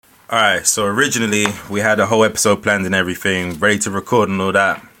Alright, so originally we had a whole episode planned and everything, ready to record and all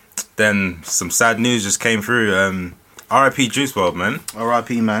that. Then some sad news just came through. R.I.P. Juice WRLD, man.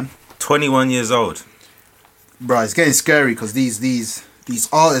 R.I.P. man. 21 years old. Bro, it's getting scary because these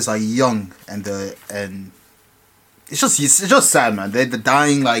artists are young and it's just sad, man. They're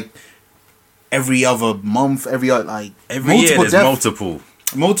dying like every other month, every year there's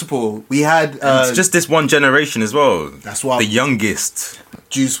multiple. We had it's just this one generation as well. That's why the youngest.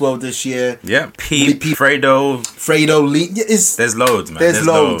 Juice WRLD this year. Yeah, Peep, Fredo, Lee. There's loads, man. There's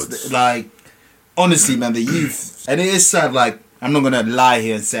loads. Like, honestly, man, the youth. And it is sad, like, I'm not going to lie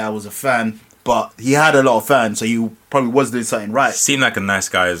here and say I was a fan, but he had a lot of fans, so you probably was doing something right. Seemed like a nice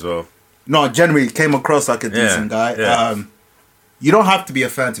guy as well. No, generally came across like a decent guy. Yeah. You don't have to be a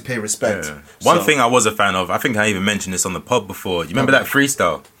fan to pay respect. Yeah. One thing I was a fan of, I think I even mentioned this on the pod before. You remember that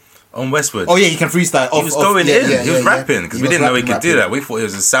freestyle on Westwood? Oh yeah, you can freestyle. He was going in. He was rapping because we didn't know he could do that. We thought he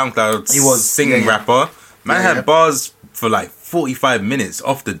was a SoundCloud singing rapper. Man had bars for like 45 minutes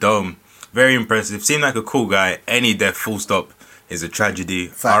off the dome. Very impressive. Seemed like a cool guy. Any death, full stop, is a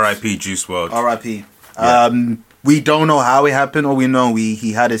tragedy. R.I.P. Juice WRLD. R.I.P. Yeah. We don't know how it happened. All we know,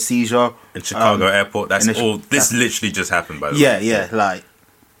 he had a seizure in Chicago airport. That's all. This literally just happened, by the way. Yeah. Like,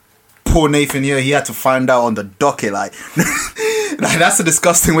 poor Nathan here. He had to find out on the docket. Like, that's a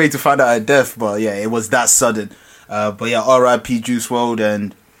disgusting way to find out a death. But yeah, it was that sudden. But yeah, R.I.P. Juice WRLD,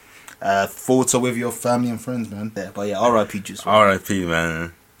 and thoughts are with your family and friends, man. Yeah, but yeah, R.I.P. Juice WRLD. R.I.P.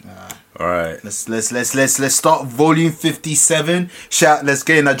 man. All right. Let's start volume 57. Let's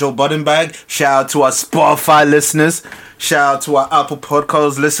get in that Joe Budden bag. Shout out to our Spotify listeners. Shout out to our Apple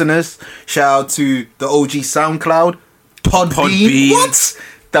Podcast listeners. Shout out to the OG SoundCloud. Podbean. What?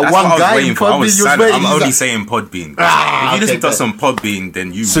 That That's one what guy in Podbean. I'm only saying Podbean. If you listen to us on Podbean,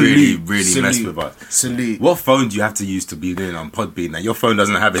 then you really mess with us. Salute. What phone do you have to use to be doing on Podbean? Like, your phone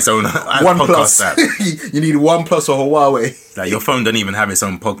doesn't have its own podcast app. You need OnePlus or Huawei. Like, your phone doesn't even have its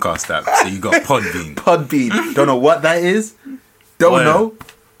own podcast app. So you got Podbean. Podbean. Don't know what that is. Don't know.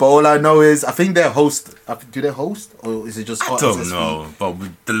 But all I know is, I think they host. Do they host, or is it just? I don't know. But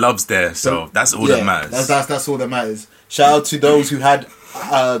the love's there, so that's all that matters. That's all that matters. Shout out to those who had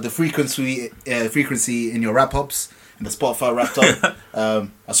the frequency in your wrap ups and the Spotify wrapped up.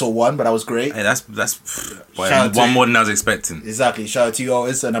 I saw one, but that was great. Hey, that's one more than I was expecting. Exactly. Shout out to you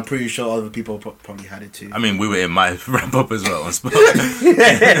always, and I'm pretty sure other people probably had it too. I mean, we were in my wrap up as well on Spotify.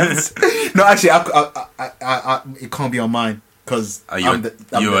 Yes. No, actually, I it can't be on mine. Because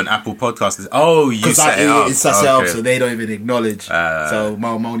you're an Apple podcast. Oh, you set it up. It's set up, so they don't even acknowledge. So my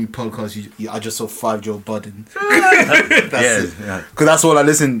only podcast, I just saw 5 Joe Budden. That's it. Because that's all I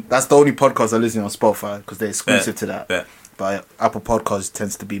listen. That's the only podcast I listen on Spotify because they're exclusive to that. But Apple Podcast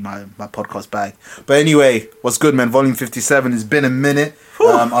tends to be my podcast bag. But anyway, what's good, man? Volume 57. It's been a minute.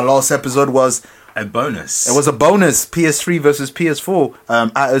 Our last episode was a bonus. It was a bonus. PS3 versus PS4.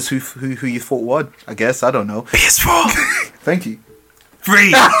 At us who you thought won, I guess. I don't know. PS4. Thank you. 3.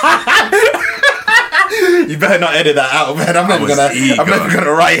 You better not edit that out, man. I'm never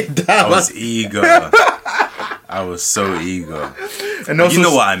gonna write it down. I was eager. I was so eager. And also, you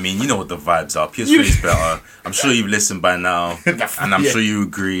know what I mean. You know what the vibes are. PS3 is better. I'm sure you've listened by now, and I'm sure you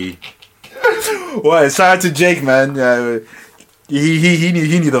agree. Well, shout out to Jake, man. He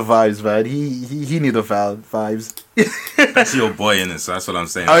knew the vibes, man. He knew the vibes. That's your boy, innit? So that's what I'm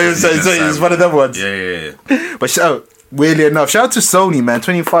saying. Oh, so it's one of them ones. Yeah. But weirdly enough, shout out to Sony, man.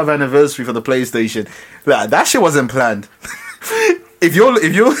 25th anniversary for the PlayStation. That shit wasn't planned. if you're with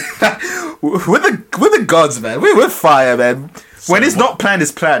the gods, man. We're fire, man. When it's not planned,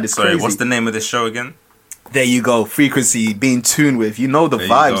 it's planned. It's crazy. What's the name of this show again? There you go. Frequency, being tuned with. You know the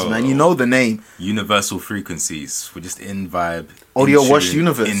vibes, man. You know the name. Universal frequencies. We're just in vibe. Audio Wash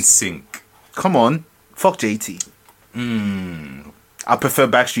Universe. In sync. Come on. Fuck JT. I prefer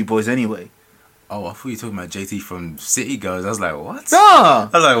Backstreet Boys anyway. Oh, I thought you were talking about JT from City Girls. I was like, what? Nah.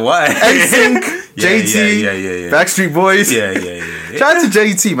 I was like, why? NSYNC, JT, yeah. Backstreet Boys. Yeah. Shout out to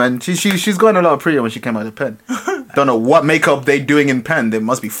JT, man. She's gotten a lot prettier when she came out of Penn. Don't know what makeup they doing in Penn. There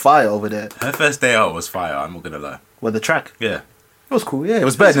must be fire over there. Her first day out was fire, I'm not going to lie. Well, the track? Yeah. It was cool, yeah. It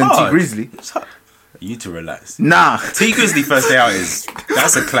was better than T Grizzly. You need to relax. Nah. T Grizzly first day out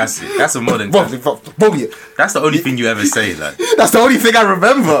that's a classic. That's a modern classic. That's the only thing you ever say, like. That's the only thing I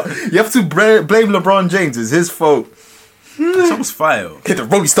remember. You have to blame LeBron James. It's his fault. That song's fire. Hit the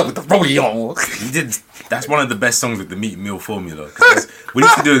rollie stuff with the rollie on. He did. That's one of the best songs with the Meat Meal formula. We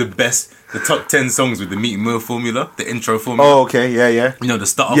need to do the top 10 songs with the Meat Meal formula, the intro formula. Oh, okay, yeah. You know, the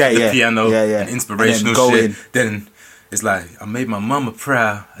start off with the piano, and inspirational shit. Then It's like, I made my mama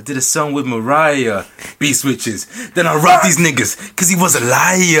proud. I did a song with Mariah. Beat switches. Then I robbed these niggas because he was a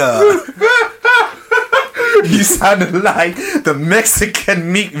liar. You sounded like the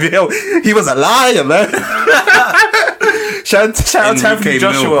Mexican Meek Mill. He was a liar, man. shout out to Anthony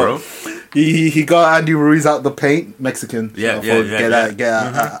Joshua. Bro. He got Andy Ruiz out the paint. Mexican. Get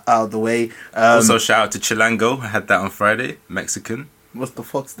out of the way. Also, shout out to Chilango. I had that on Friday. Mexican. What the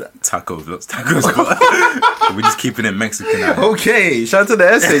fuck's that? Tacos. We're just keeping it Mexican. Okay, shout out to the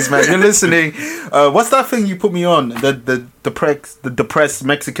essays, man. You're listening. What's that thing you put me on? The depressed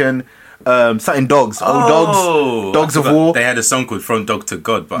Mexican something dogs. Dogs of War. They had a song called From Dog to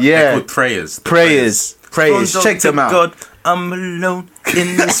God, but they're called Prayers. Prayers. Check them out. God, I'm alone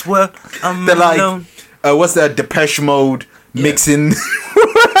in this world. They're alone. Like, what's that? Depeche Mode mixing.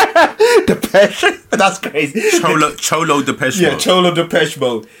 Depeche. That's crazy. Cholo Depeche Mode. Yeah, Cholo Depeche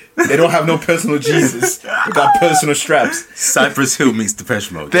Mode. They don't have no personal Jesus. They got personal straps. Cypress Hill meets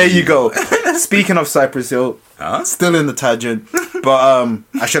Depeche Mode. There you go. Speaking of Cypress Hill, still in the tangent, but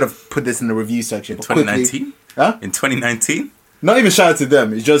I should have put this in the review section. 2019? Huh? In 2019? Not even shout out to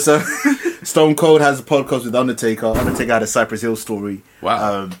them. It's just Stone Cold has a podcast with Undertaker. Undertaker had a Cypress Hill story.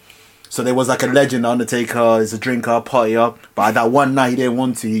 Wow. So there was like a legend. Undertaker is a drinker, partier, but that one night he didn't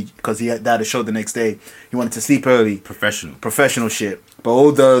want to because he had a show the next day. He wanted to sleep early. Professional shit. But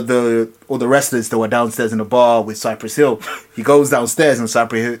all the wrestlers that were downstairs in the bar with Cypress Hill, he goes downstairs and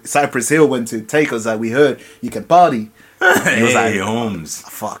Cypress Hill went to take us. Like, we heard you can party. And he was like, Holmes.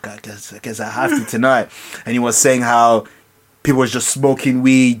 Fuck, I guess I have to tonight. And he was saying how people was just smoking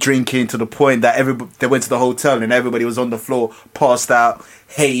weed, drinking to the point that they went to the hotel and everybody was on the floor, passed out,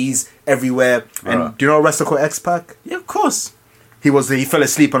 haze everywhere. And do you know a wrestler called X-Pac? Yeah, of course. He fell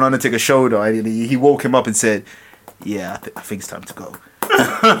asleep on Undertaker's shoulder and he woke him up and said, "Yeah, I think it's time to go."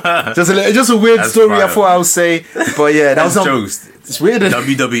 just a weird story. Fire. I thought I would say, but yeah, that was jokes. It's weird.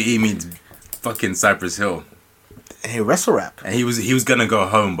 WWE means fucking Cypress Hill. Hey, wrestle rap. And he was gonna go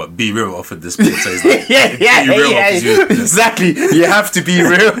home, but Be Real offered this spot. So he's like, yeah. Exactly. You have to be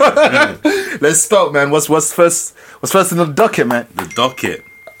real. Let's stop, man. What's first in the docket, man? The docket.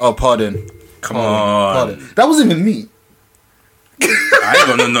 Oh, pardon. Come on. Pardon. That wasn't even me. I ain't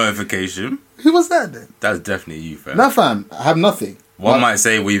got no notification. Who was that then? That's definitely you, fam. No, fam. I have nothing. One might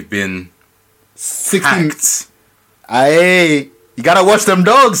say we've been 16. hacked. Aye, you gotta watch them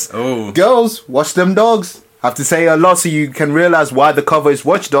dogs. Oh, girls, watch them dogs. I have to say a lot so you can realize why the cover is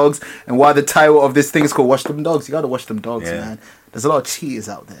Watch Dogs and why the title of this thing is called Watch Them Dogs. You gotta watch them dogs, man. There's a lot of cheaters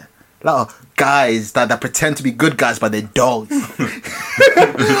out there. A lot of guys that pretend to be good guys, but they're dogs.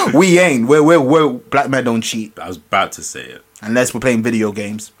 We ain't. We're black men don't cheat. I was about to say it. Unless we're playing video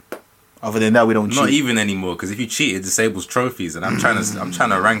games. Other than that, we don't cheat. Not even anymore, because if you cheat, it disables trophies, and I'm trying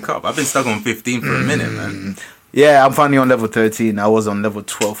to rank up. I've been stuck on 15 for a minute, man. Yeah, I'm finally on level 13. I was on level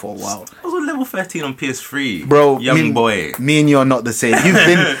 12 for a while. I was on level 13 on PS3. Bro, boy. Me and you are not the same.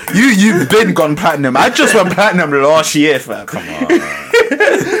 You've been gone platinum. I just went platinum last year, fam. Come on.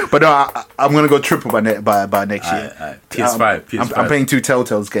 But no, I'm gonna go triple by next year. PS5. I'm playing 2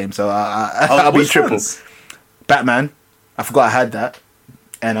 Telltale's games, so I'll be triple. Ones? Batman. I forgot I had that.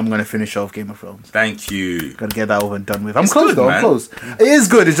 And I'm gonna finish off Game of Thrones. Thank you. Gotta get that over and done with. I'm close though. I'm close. It is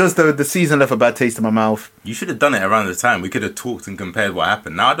good. It's just the season left a bad taste in my mouth. You should have done it around the time. We could have talked and compared what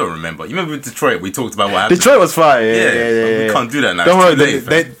happened. Now I don't remember. You remember with Detroit? We talked about what happened. Detroit was fire. Yeah. We can't do that now. Don't worry.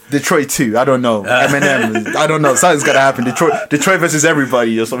 Detroit 2. I don't know. Eminem. I don't know. Something's gonna happen. Detroit versus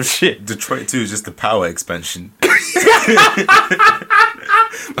everybody or some shit. Detroit 2 is just the power expansion.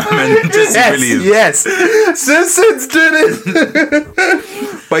 Yes. Simpsons did it.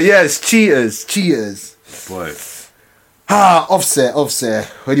 But yes, cheaters. Boy. Offset.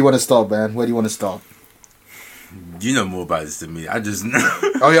 Where do you want to start, man? You know more about this than me. I just know.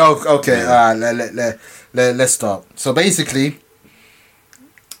 Oh yeah. Okay. Yeah. Let's start. So basically,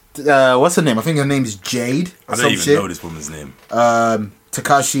 what's her name? I think her name is Jade. I don't even know this woman's name.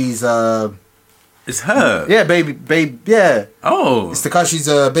 Takashi's. It's her. Yeah, baby. Yeah. Oh. It's Takashi's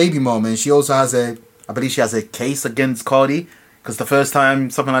baby mom, and she also has I believe she has a case against Cardi because the first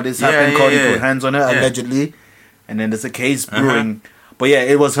time something like this happened, Cardi put hands on her allegedly, and then there's a case brewing. But yeah,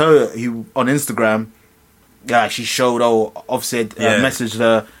 it was her who on Instagram. Yeah, she showed Offset messaged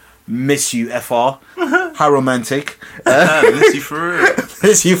her, "Miss you, FR." How romantic. Miss you for real.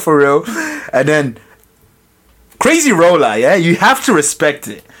 Miss you for real. And then crazy roller, yeah? You have to respect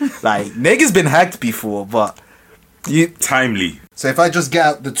it. Like, niggas been hacked before, but timely. So if I just get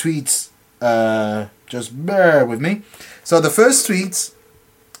out the tweets, just bear with me. So the first tweet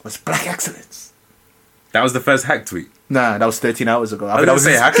was Black Excellence. That was the first hack tweet. Nah, that was 13 hours ago. I was going to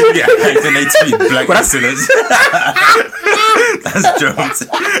say, how can you get hacked and they tweet black excellence? That's Jones.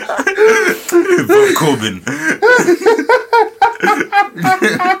 Vote Corbyn.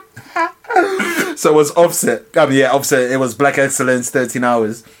 So it was Offset. Offset. It was Black Excellence, 13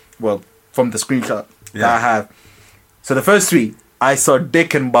 hours. Well, from the screenshot that I have. So the first tweet, I saw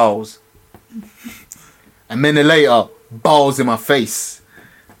dick and balls. A minute later, balls in my face.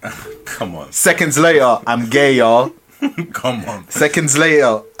 Come on. Seconds later, I'm gay, y'all. Come on. Seconds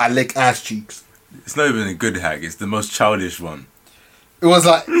later, I lick ass cheeks. It's not even a good hack. It's the most childish one. It was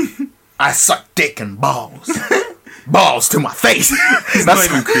like, I suck dick and balls. Balls to my face. It's not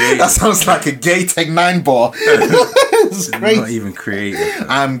even creative. That sounds like a gay Tech 9 bar. It's great. Not even creative.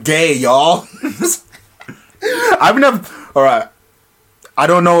 I'm gay, y'all. I've never... Alright. I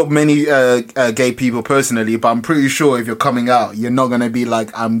don't know many gay people personally, but I'm pretty sure if you're coming out, you're not going to be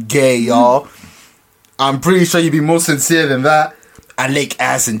like, I'm gay, y'all. I'm pretty sure you'd be more sincere than that. I lick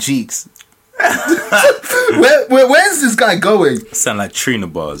ass and cheeks. Where's this guy going? Sound like Trina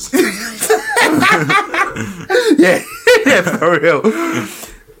bars. yeah, for real.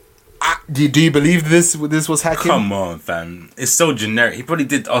 Do you believe this was hacking? Come on, fam. It's so generic. He probably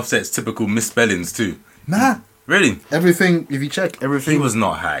did Offset's typical misspellings too. Nah. Really? Everything, if you check, everything... He was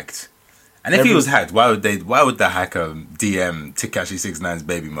not hacked. And if he was hacked, why would the hacker DM Tekashi 69's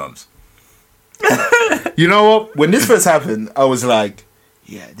baby mums? You know what? When this first happened, I was like,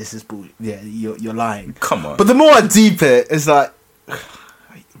 yeah, this is bull. Yeah, you're lying. Come on. But the more I deep it, it's like,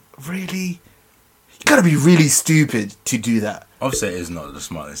 really? You gotta be really stupid to do that. Offset is not the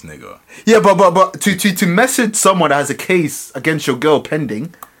smartest nigga. Yeah, but to message someone that has a case against your girl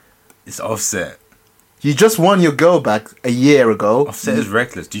pending... It's Offset. You just won your girl back a year ago. Offset is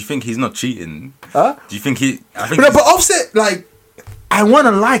reckless. Do you think he's not cheating? Huh? Do you think he... but Offset, like... I want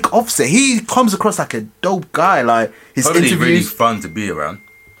to like Offset. He comes across like a dope guy. Like, his interviews... really fun to be around.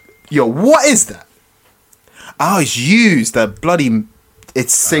 Yo, what is that? Oh, it's used. That bloody...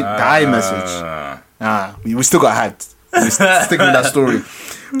 It's sync die message. We still got hacked. We're sticking with that story.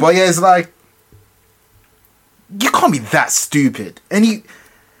 But yeah, it's like... You can't be that stupid. And he...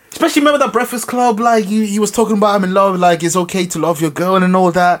 Especially remember that Breakfast Club, like he was talking about I'm in love, like it's okay to love your girl and all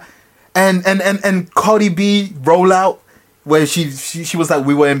that, and Cardi B rollout where she was like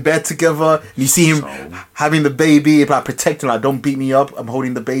we were in bed together, and you see him having the baby, like protecting, like don't beat me up, I'm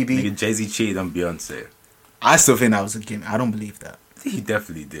holding the baby. Nigga, Jay-Z cheated on Beyonce. I still think that was a gimmick. I don't believe that. He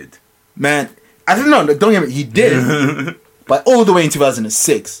definitely did. Man, I don't know. Don't get me. He did, but all the way in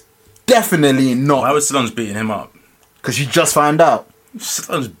 2006, definitely not. Why was Solange beating him up? Because she just found out.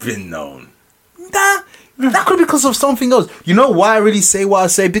 Solange's been known. That could be because of something else. You know why I really say what I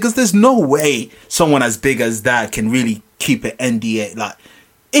say? Because there's no way someone as big as that can really keep an NDA. Like,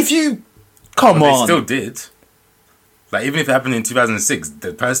 if you... Come on. They still did. Like, even if it happened in 2006,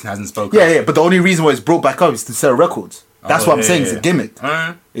 the person hasn't spoken. Yeah, but the only reason why it's brought back up is to sell records. That's what I'm saying. It's a gimmick.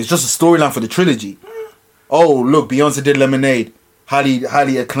 It's just a storyline for the trilogy. Oh, look, Beyonce did Lemonade.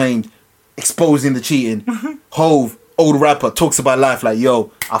 Highly acclaimed. Exposing the cheating. Hove. Old rapper talks about life like,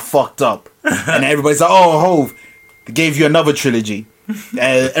 yo, I fucked up. And everybody's like, oh, Hove, they gave you another trilogy.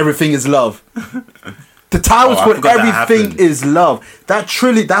 Everything is love. The titles for Everything is Love. That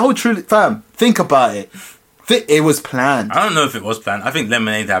whole trilogy, fam, think about it. It was planned. I don't know if it was planned. I think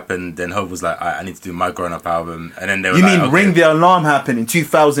Lemonade happened, then Hove was like, I need to do my grown up album. And then they were You mean Ring the Alarm happened in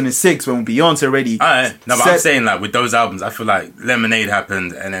 2006 when Beyonce already... Alright, no, but I'm saying like with those albums, I feel like Lemonade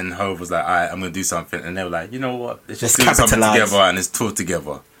happened and then Hove was like, alright, I'm going to do something. And they were like, you know what? Let's just do something together and let's tour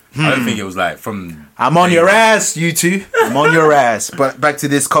together. I don't think it was like from... I'm on your ass, you two. I'm on your ass. But back to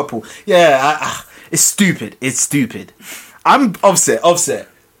this couple. Yeah, it's stupid. It's stupid. I'm Offset.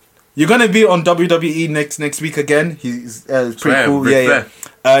 You're gonna be on WWE next week again. He's pretty cool. Yeah.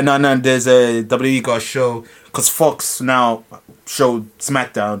 No. There's a WWE got a show because Fox now showed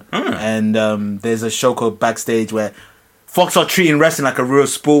SmackDown, and there's a show called Backstage where Fox are treating wrestling like a real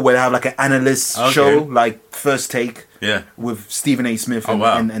sport, where they have like an analyst show, like First Take. Yeah. With Stephen A. Smith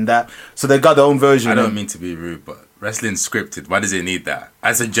and that. So they got their own version. I don't mean to be rude, but wrestling's scripted. Why does it need that?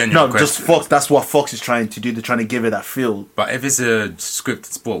 That's a genuine question. No, just Fox. That's what Fox is trying to do. They're trying to give it that feel. But if it's a scripted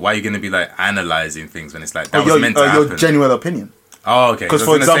sport, why are you going to be like analysing things when it's like that was meant to happen? Your genuine opinion. Oh, okay. Because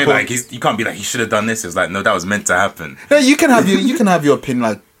for example, like, you can't be like he should have done this. It's like no, that was meant to happen. Yeah, you can have your opinion,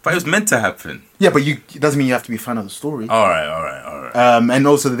 like. But it was meant to happen. Yeah, but it doesn't mean you have to be a fan of the story. All right. And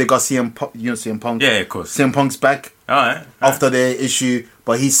also they got CM Punk. You know CM Punk? Yeah, of course. CM Punk's back after their issue,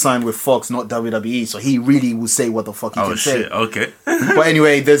 but he's signed with Fox, not WWE, so he really will say what the fuck he can say. Okay. But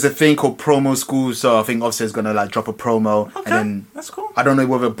anyway, there's a thing called promo school, so I think Offset's gonna like drop a promo, and then that's cool. I don't know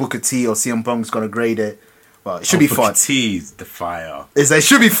whether Booker T or CM Punk's gonna grade it, but it should be fun. Booker T's the fire. It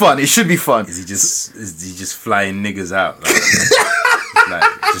should be fun. It should be fun. Is he just flying niggas out? Like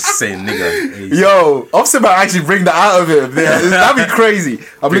just saying nigga. Yo, Offset might actually bring that out of him. Yeah, that'd be crazy.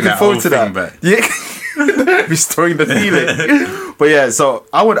 I'm looking forward to that. Back. Yeah. Restoring the feeling. But yeah, so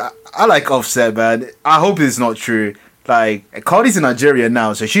I like Offset, man. I hope it's not true. Like Cardi's in Nigeria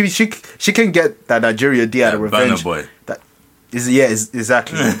now, so she can get that Nigeria D out of revenge. Boy. That is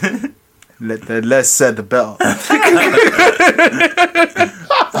exactly. The less said, the better.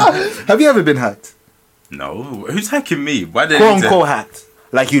 Have you ever been hacked? No. Who's hacking me? Why did quote unquote hacked?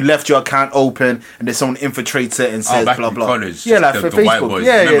 Like you left your account open and then someone infiltrates it and says back blah in blah. College, yeah, like the for white Facebook. boys.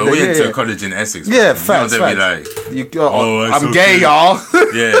 Yeah, Remember, we went to a college in Essex. Yeah, facts. Like, I'm gay, y'all.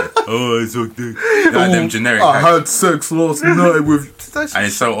 Yeah. Oh, it's okay. Like them generic. I had sex last night with. And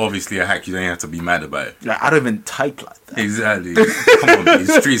it's so obviously a hack. You don't have to be mad about it. Like, I don't even type like that. Exactly. Come on, man.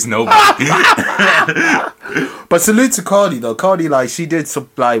 The streets nobody. But salute to Cardi though. Cardi, like, she did some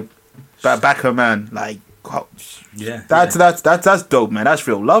like back her man. Like, yeah. That's dope, man. That's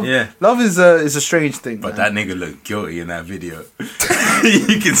real. Love is a strange thing. But that nigga looked guilty in that video.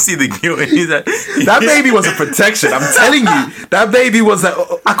 You can see the guilt. That baby was a protection. I'm telling you, that baby was like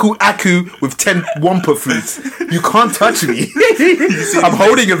aku with 10 Wampa fruits. You can't touch me. I'm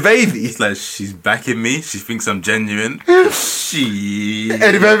holding a baby. It's like she's backing me. She thinks I'm genuine.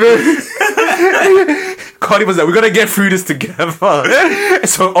 And remember, Cardi was like, "We're gonna get through this together."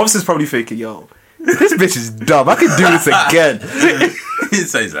 So Offset's probably thinking, "Yo, this bitch is dumb. I can do this again."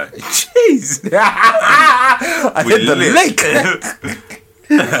 So he's like, "Jeez, I hit the lake."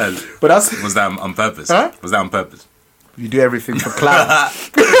 But was that on purpose? Huh? Was that on purpose? You do everything for clout.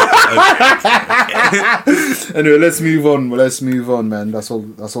 Anyway, let's move on. Man. That's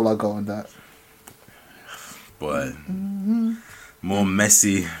all I got on that. Boy, more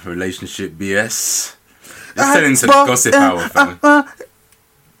messy relationship BS. Let's turn into gossip hour, fam.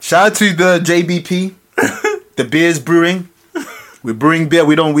 Shout out to the JBP. The beer's brewing. We're brewing beer.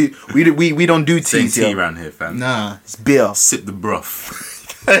 We don't do teas tea around here, fam. Nah, it's beer. Sip the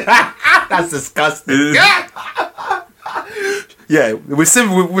broth. That's disgusting. Yeah,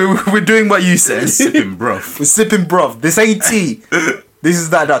 we're doing what you said. Sipping broth. We're sipping broth. This ain't tea. This is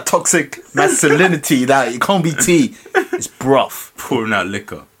that toxic masculinity that it can't be tea. It's broth. Pouring out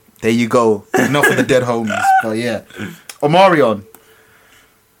liquor. There you go. Enough of the dead homies. But yeah, Omarion,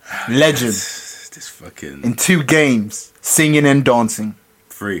 legend. This fucking in 2 games, singing and dancing.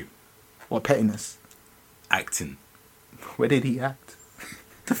 3. What pettiness? Acting. Where did he act?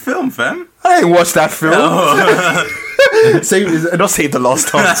 The film, fam. I didn't watch that film. No. Not Save the Last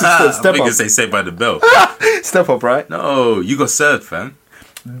Time. Step we Up. can say Saved by the Bell. Step Up, right? No, you got served, fam.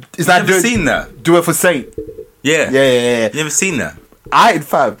 Is that never seen that? Do It for Saint. Yeah. Yeah. You never seen that?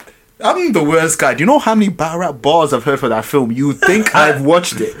 Fam, I'm the worst guy. Do you know how many battle rap bars I've heard for that film? You think I've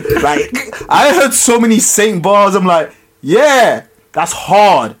watched it? Like, I heard so many Saint bars. I'm like, yeah, that's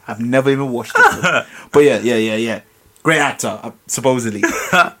hard. I've never even watched it. But yeah. Great actor, supposedly.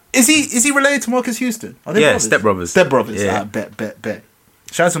 Is he related to Marcus Houston? Are they brothers? Step Brothers. Yeah. Bet.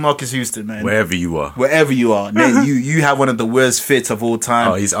 Shout out to Marcus Houston, man. Wherever you are. Man, you have one of the worst fits of all time.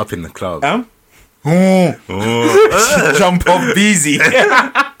 Oh, he's up in the club. Jump off Beezy.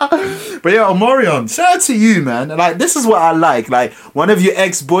 But yeah, Omarion, shout out to you, man. Like, this is what I like. Like, one of your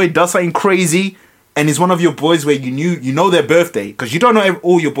ex-boy does something crazy, and it's one of your boys where you know their birthday, because you don't know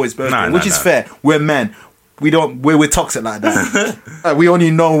all your boys' birthday, which is fair. We're men. We're toxic like that. We only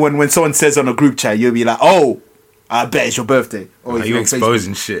know when someone says on a group chat, you'll be like, "Oh, I bet it's your birthday." Or are you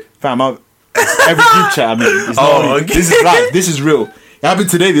exposing shit, fam? Every group chat, I mean, it's okay. This is live. This is real. It happened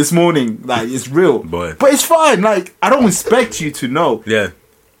today, this morning. Like, it's real, boy. But it's fine. Like, I don't expect you to know. Yeah.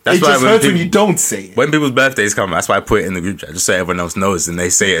 It just hurts when you don't say it. When people's birthdays come, that's why I put it in the group chat, just so everyone else knows and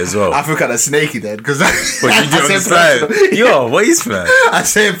they say it as well. I feel kind of snaky then, because But you do understand. Yo, what is, man? I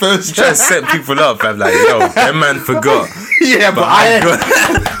say it first. You try to set people up. I'm like, yo, that man forgot. Yeah, but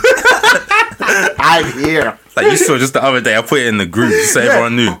I'm here. Like, you saw just the other day, I put it in the group so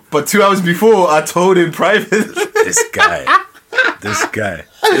everyone knew. But 2 hours before, I told him private. This guy. But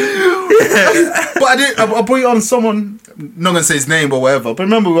I put it on someone, not gonna say his name or whatever, but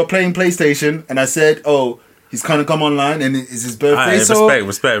remember we were playing PlayStation and I said, oh, he's kind of come online and it's his birthday.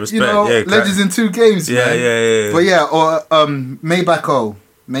 Respect. You know, yeah, legends in 2 games, man. Yeah. But yeah, or Maybach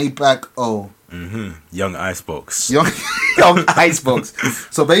O. Mm-hmm. Young Icebox. Young Icebox.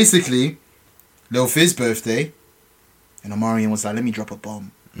 So basically, Lil Fizz birthday, And Omarion was like, let me drop a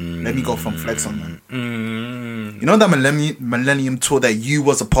bomb. Let me go from flex on them. You know that Millennium Tour that you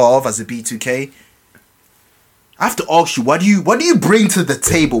was a part of as a B2K? I have to ask you, what do you bring to the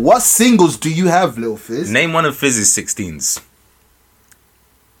table? What singles do you have, Lil Fizz? Name one of Fizz's 16s.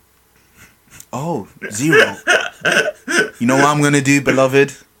 Oh, 0. You know what I'm going to do,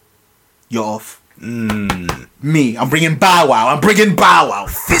 beloved? You're off. Me, I'm bringing Bow Wow.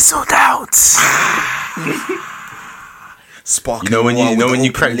 Fizzled out. Sparkling when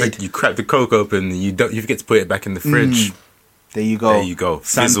you crack the Coke open, you forget to put it back in the fridge. There you go.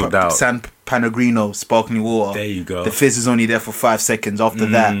 Fizzled out. San Pellegrino, sparkling water. There you go. The fizz is only there for 5 seconds. After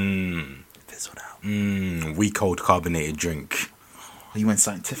that, fizzled out. Weak cold carbonated drink. Oh, you went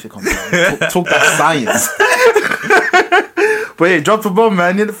scientific on that. Talk that science. But yeah, drop the bomb,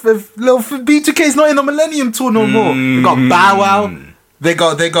 man. Little B2K's not in the Millennium Tour no more. They got Bow Wow. They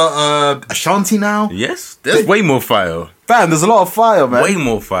got Ashanti now. Yes, there's way more fire. Fam, there's a lot of fire, man. Way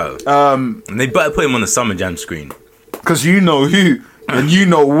more fire. And they better put him on the Summer Jam screen. Because you know who. And you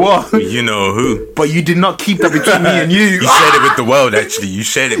know what. You know who. But you did not keep that between me and you. You shared it with the world, actually. You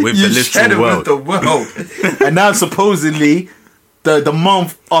shared it with the literal world. You shared it with the world. And now supposedly, the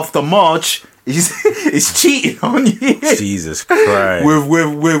month after March is cheating on you. Jesus Christ.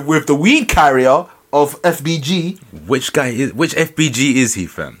 With the weed carrier of FBG. Which FBG is he,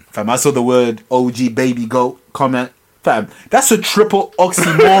 fam? Fam, I saw the word OG baby goat comment. Fam, that's a triple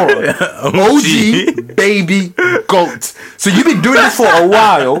oxymoron. OG baby goat. So you've been doing this for a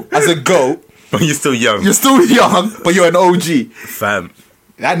while as a goat. But you're still young. But you're an OG. Fam.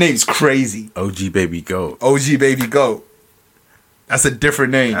 That name's crazy. OG baby goat. OG baby goat. That's a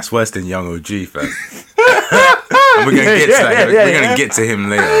different name. That's worse than young OG, fam. And we're gonna get to that. We're gonna get to him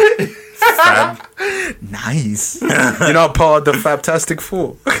later. Fab. Nice. You're not part of the Fabtastic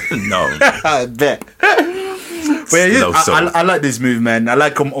Four. No. I bet. But yeah, I like this move, man. I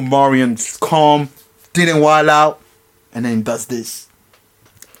like Omarion's calm, didn't wild out, and then does this.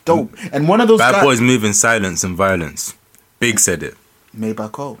 Dope. And one of those Bad boys move in silence and violence. Big said it. Made by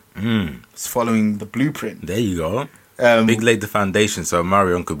Cole. It's following the blueprint. There you go. Big laid the foundation so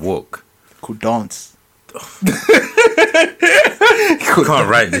Omarion could walk. Could dance. Can't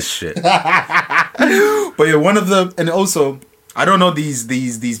write this shit. But yeah, one of the, and also I don't know these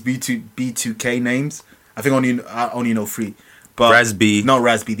B2K names. I think I only know 3. But Razby. Not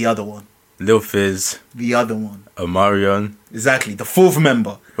Razby, the other one. Lil Fizz. The other one. Omarion. Exactly, the 4th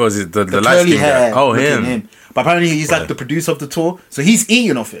member. What was it? The light skin guy. Oh, him. But apparently he's like the producer of the tour, so he's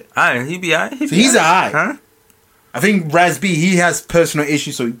eating off it. He be alright. So he's alright. Huh? I think Razby, he has personal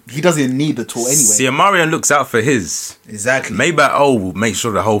issues, so he doesn't need the tour anyway. See, Omarion looks out for his. Exactly. Maybach will make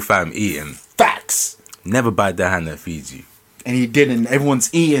sure the whole fam eating. Facts. Never bite the hand that feeds you. And he didn't. Everyone's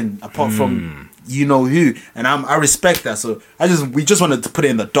eating apart from you know who, and I respect that. So we just wanted to put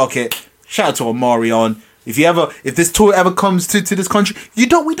it in the docket. Shout out to Omarion. If this tour ever comes to this country, we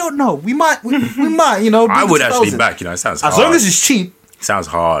don't know. We might, you know. I would actually back. You know, it sounds hard. As long as it's cheap. Sounds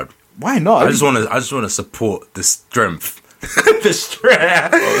hard. Why not? I just want to support the strength. The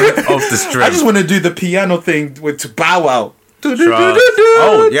strength of the strength. I just want to do the piano thing to Bow Wow.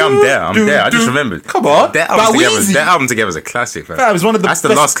 Oh yeah, I'm there. I just remembered. Come on, that album together is a classic, fam. It was one of the That's the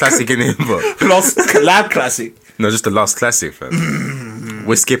last classic in him, but last collab classic. No, just the last classic, fam.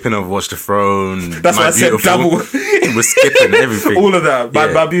 We're skipping over Watch the Throne. That's why I said double. We're skipping everything. All of that.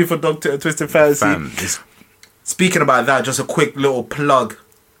 My Beautiful Doctor, Twisted Fantasy. Speaking about that, just a quick little plug.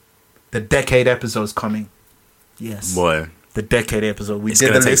 The Decade episode's coming. Yes. Boy. The Decade episode. It's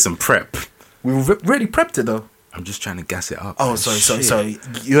going to take some prep. We really prepped it, though. I'm just trying to gas it up. Oh, sorry.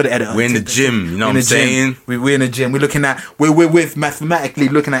 You're the editor. We're in the gym. You know what I'm saying? We're in the gym. We're mathematically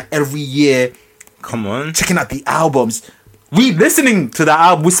looking at every year. Come on. Checking out the albums. We listening to the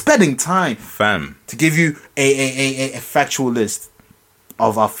album. We're spending time. Fam. To give you a factual list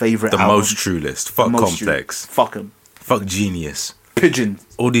of our favorite albums. The most true list. Fuck Complex. Fuck them. Fuck Genius. Pigeon.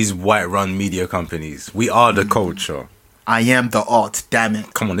 All these white-run media companies. We are the culture. I am the art. Damn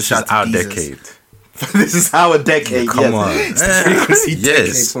it. Come on, this is our decade. This is our decade. Come on. It's the frequency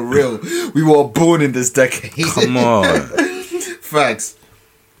decade, for real. We were born in this decade. Come on. Facts.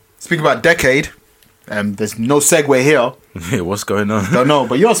 Speaking about decade, there's no segue here. Yeah, what's going on? Don't know,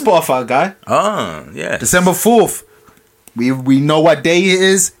 but you're a Spotify guy. Oh, yeah. December 4th. We know what day it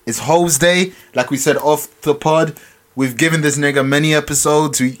is. It's Hove's Day. Like we said off the pod, we've given this nigga many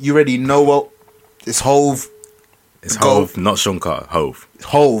episodes. You already know what it's Hove. It's Hove, not Sean Carter. Hove.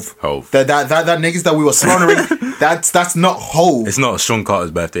 That niggas that we were slandering. that's not Hove. It's not Sean Carter's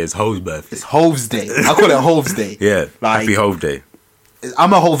birthday. It's Hove's birthday. It's Hove's Day. I call it Hove's Day. Yeah. Happy Hove Day.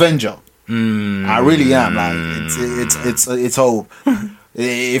 I'm a Hovenger. I really am. Like it's Hove.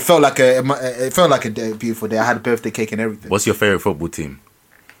 It felt like a beautiful day. I had a birthday cake and everything. What's your favorite football team?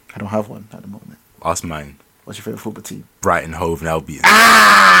 I don't have one at the moment. Ask mine. What's your favorite football team? Brighton, Hove, and Albion.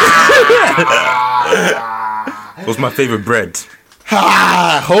 What's my favorite bread?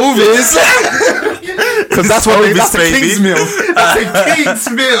 Hove is. Because that's what that's a King's meal. That's a King's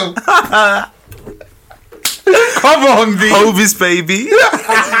meal. Come on, B. Hovis, baby.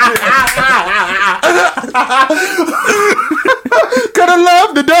 Gotta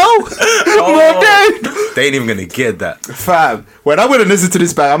love the dough. They ain't even gonna get that. Fam, when I'm gonna listen to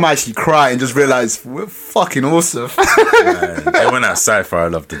this back, I'm actually crying and just realize we're fucking awesome. Man, they went outside for I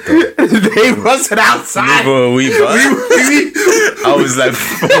Love the Dough. They wasn't outside. Neither were we, but I was like,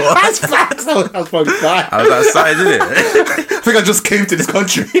 what? That's facts. I was fucking crying. I was outside, didn't it? I think I just came to this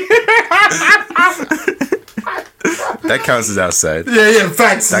country. That counts as outside. Yeah,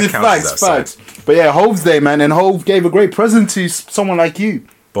 facts. Facts. But yeah, Hove's Day, man, and Hove gave a great present to someone like you.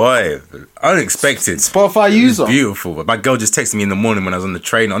 Boy, unexpected. Spotify user. Beautiful. But my girl just texted me in the morning when I was on the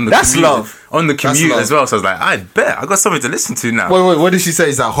train. That's commute, love. On the commute as well. So I was like, I bet. I got something to listen to now. Wait. What did she say?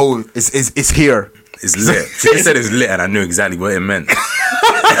 Is that Hove is here? It's lit. She said it's lit and I knew exactly what it meant.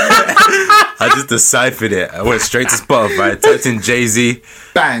 I just deciphered it. I went straight to Spotify, typed in Jay-Z.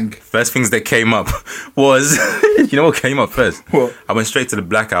 Bang. First things that came up was, you know what came up first? What? I went straight to the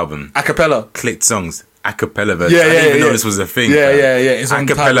Black Album. Acapella. Clicked songs. Acapella version. Yeah, I didn't even know this was a thing. Yeah. It's on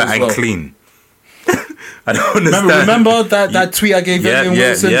Acapella and well. Clean. I don't understand. Remember that tweet I gave Vivian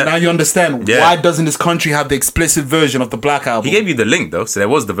Wilson? Yeah. Now you understand why doesn't this country have the explicit version of the Black Album? He gave you the link though, so there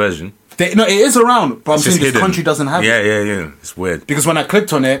was the version. No, it is around, but I'm saying hidden. this country doesn't have it. Yeah. It's weird. Because when I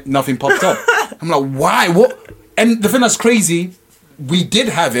clicked on it, nothing popped up. I'm like, why? What? And the thing that's crazy, we did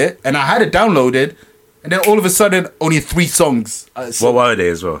have it, and I had it downloaded, and then all of a sudden, only 3 songs. What were they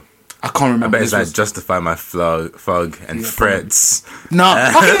as well? I can't remember. I bet it's like Justify My Thug and Frets. No,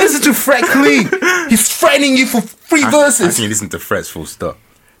 how can you listen to Fret Clean? He's threatening you for 3 verses. I can listen to Frets full stop.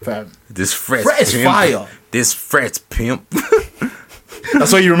 Fam. This Frets Fret is fire. This Frets pimp.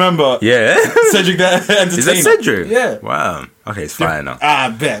 That's what you remember. Yeah. Cedric the Entertainer. Is that Cedric? Yeah. Wow. Okay, it's fire now.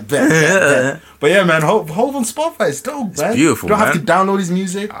 Bet. But yeah, man, Hove on Spotify is dope, man. It's beautiful, you don't man. have to download his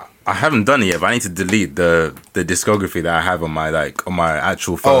music. I haven't done it yet, but I need to delete the discography that I have on my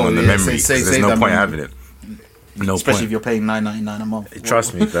actual phone on the memory. There's no point having it. No Especially point. if you're paying $9.99 a month.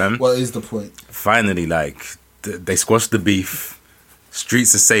 Trust me, fam. What is the point? Finally, they squashed the beef.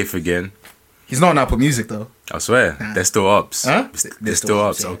 Streets are safe again. He's not on Apple Music though. I swear, they're still ups. Huh? They're still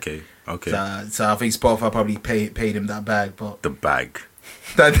ups. Yeah. Okay. So I think Spotify probably paid him that bag, but The bag.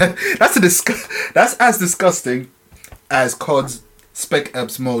 that's as disgusting as COD's Spec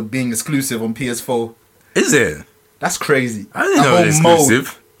Apps mode being exclusive on PS4. Is it? That's crazy. I didn't know it was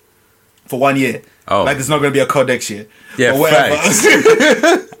exclusive. For 1 year. Oh. Like there's not going to be a COD next year. Yeah, or whatever. facts.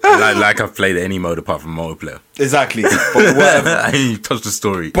 like I've played any mode apart from multiplayer. Exactly. But whatever. I didn't even touch the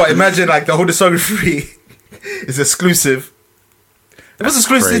story. But imagine the whole discography is exclusive. It was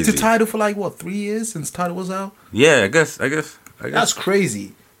exclusive crazy. to Tidal for 3 years since Tidal was out. Yeah, I guess. That's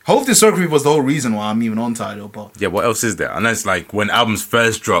crazy. Hove discography was the whole reason why I'm even on Tidal. But yeah, what else is there? And that's when albums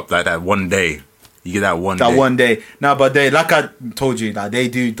first drop, that one day. You get that one day. That one day. No, but like I told you, they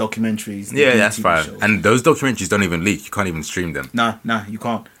do documentaries. Yeah, that's TV fine. shows. And those documentaries don't even leak. You can't even stream them. Nah, you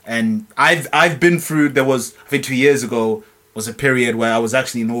can't. And I've been through. There was, I think 2 years ago was a period where I was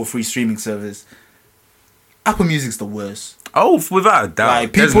actually in all 3 streaming service. Apple Music's the worst. Oh, without a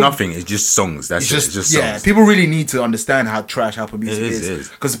doubt. There's people, nothing. It's just songs. That's just songs. Yeah, people really need to understand how trash Apple Music is.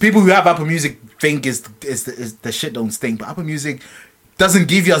 Because the people who have Apple Music think is the shit don't stink. But Apple Music doesn't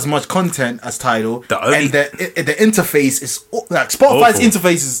give you as much content as Tidal. And the interface is Spotify's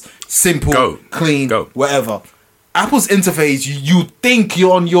interface is simple, clean, whatever. Apple's interface, you think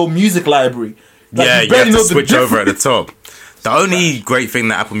you're on your music library. You have to switch over at the top. The only great thing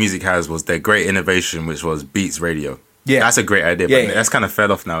that Apple Music has was their great innovation, which was Beats Radio. Yeah, that's a great idea, but that's kind of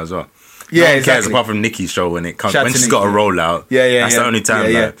fell off now as well. Yeah, no one cares apart from Nicki's show when she's got a rollout. That's the only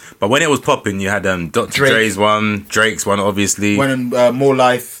time. Yeah. But when it was popping, you had Dr. Dre's one, Drake's one, obviously. When More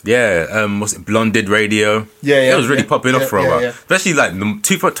Life. Yeah, was it Blonde did Radio? Yeah. It was really popping off for a while. Especially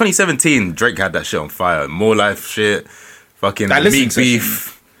 2017, Drake had that shit on fire. More Life shit, fucking Meek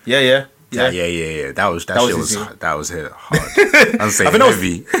Beef. Yeah. That was hit hard. I'm saying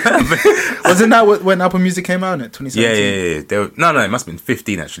heavy. Wasn't that when Apple Music came out in it? 2017? Yeah. No, it must have been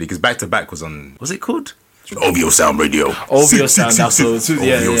 15 actually, because Back to Back was on. Was it called? OVO Sound Radio. OVO Sound. OVO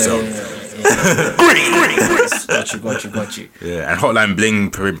Sound. Got you. Yeah, and Hotline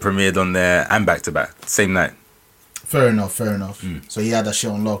Bling premiered on there and Back to Back same night. Fair enough. So he had that shit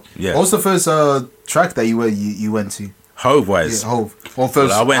on lock. Yeah. What was the first track that you went to? Hove wise. Yeah, Hove. Or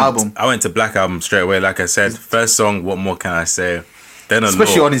first album? I went to Black Album straight away. Like I said, first song. What more can I say? Then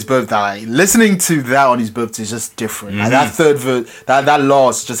especially on his birthday, like, listening to that on his birthday is just different. Like, that third verse, that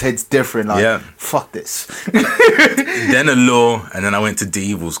last just hits different. Like, fuck this. Then a Law, and then I went to The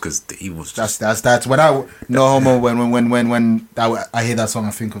Evils because The Evils. That's when I no homo when I hear that song,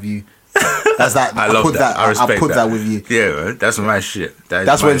 I think of you. That's that. I love that. I respect I put that with you. Yeah, man, that's my shit.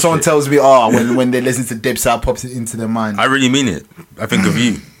 That's when someone tells me, when they listen to Dipset, pops it into their mind. I really mean it. I think of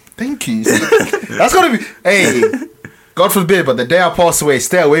you. Thank you. That's gotta be. Hey. God forbid, but the day I pass away,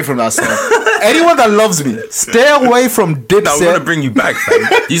 stay away from that song. Anyone that loves me, stay away from Dipset. No, I'm gonna bring you back, fam.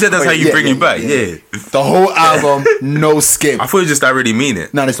 You said that's how you bring you back. Yeah. The whole album, no skip. I thought you just I really mean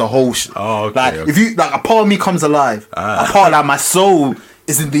it. No, it's the whole shit. Oh, okay. Like if you like, a part of me comes alive. A part like my soul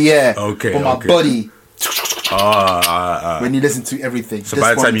is in the air. Okay. But my body. When you listen to everything. So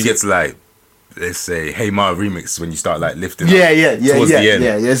by the time you get to like, let's say, Hey Ma remix, when you start like lifting. Yeah, towards the end.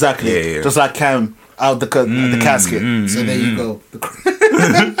 Yeah, exactly. Yeah. Just like Cam. Out the casket. So there you go.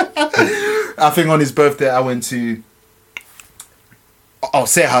 I think on his birthday I went to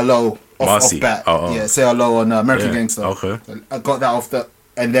Say Hello off bat. Yeah, Say Hello on American Gangster. Okay. I got that off the.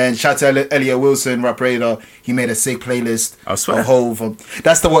 And then shout to Elliot Wilson, Rap Radar. He made a sick playlist of Hove.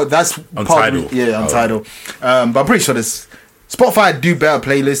 That's the one. That's on Tidal. On Tidal. But I'm pretty sure this. Spotify do better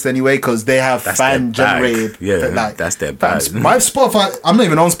playlists anyway because they have fan generated. Yeah, that's their bag. My Spotify, I'm not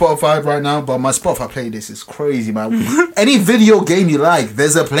even on Spotify right now, but my Spotify playlist is crazy, man. Any video game you like,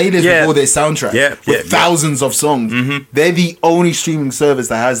 there's a playlist with all their soundtrack. With thousands of songs. They're the only streaming service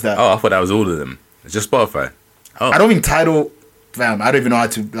that has that. Oh, I thought that was all of them. It's just Spotify. Oh. I don't think Tidal, fam. I don't even know how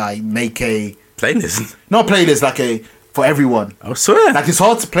to like make a playlist. Not playlist, like a. For everyone, I swear. Like it's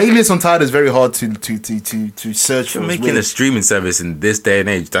hard to playlist on Tidal is very hard to search for. You're making a streaming service in this day and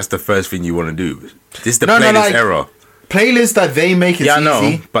age. That's the first thing you want to do. This is the playlist era. Playlists that they make it easy. I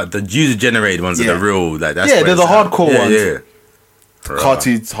know, but the user generated ones are the real. Like that's they're the hardcore ones. Yeah. Hard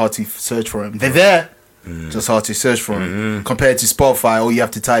to search for them. They're there. Just hard to search for them. Compared to Spotify, all you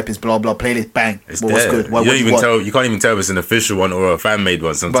have to type is blah blah playlist bang. It's what's good? You can't even tell if it's an official one or a fan made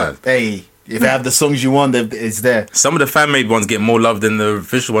one sometimes. But hey. If you have the songs you want, it's there. Some of the fan-made ones get more love than the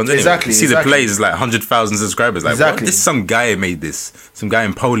official ones. Anyway. Exactly. You see the plays, it's like 100,000 subscribers. Like, what? This some guy made this. Some guy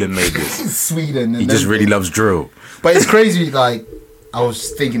in Poland made this. Sweden. He just really loves drill. But it's crazy. Like I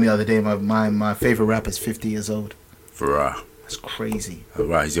was thinking the other day, my favorite rapper is 50 years old. That's crazy. Oh,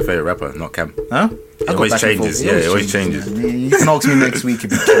 right, he's your favorite rapper, not Cam. Huh? It always changes. Yeah, it always changes. You can ask me next week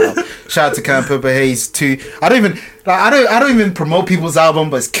if you chill out. Shout out to Cam Purple Haze 2. I don't even promote people's album,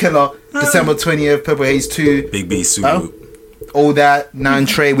 but it's killer. December 20th, Purple Haze 2. Big B Super. All that, 9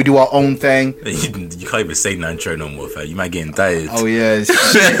 Trey, we do our own thing. You can't even say 9 Trey no more, fam. You might get tired. Oh yeah.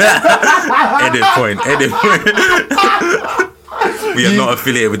 Edit point. We are not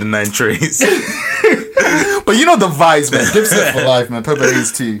affiliated with the 9 Treys. But you know the vibes, man. Dipset for life, man. Purple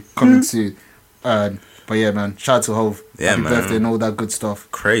Haze 2 coming soon. But yeah, man. Shout out to Hove. Happy birthday and all that good stuff.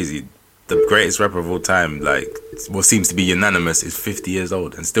 Crazy. The greatest rapper of all time, like what seems to be unanimous, is 50 years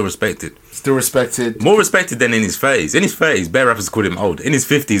old and still respected. More respected than in his 30s. In his 30s, bare rappers called him old. In his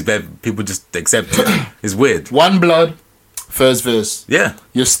 50s, people just accept it. It's weird. One Blood, first verse. Yeah.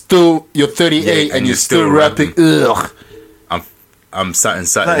 You're 38 and you're still rapping. Ugh. I'm something.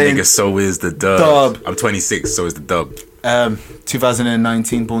 Nigga, so is the dub. I'm 26, so is the dub.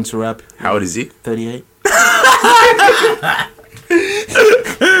 2019, Born to Rap. How old is he? 38.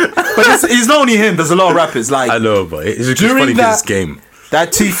 But it's not only him. There's a lot of rappers. Like I know, but it's just funny to this game.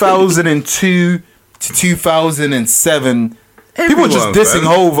 That 2002 to 2007, people were just dissing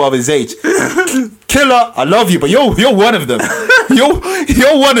Hove of his age. Killer, I love you, but you're one of them.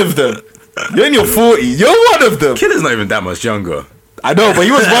 You're one of them. You're in your 40s. You're one of them. Killer's not even that much younger. I know, but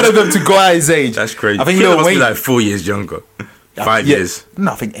he was one of them to go at his age. That's crazy. I think Killer must be like 4 years younger. 5 years.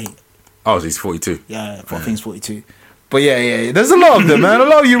 No, I think 8. Oh, so he's 42. Yeah, I think he's 42. But yeah, there's a lot of them, man. A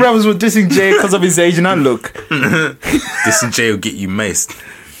lot of you rappers were dissing Jay because of his age and that look. Dissing Jay will get you maced.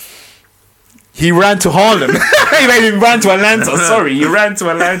 He ran to Harlem. He ran to Atlanta. Sorry, he ran to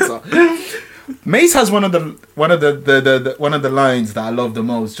Atlanta. Mace has one of the lines that I love the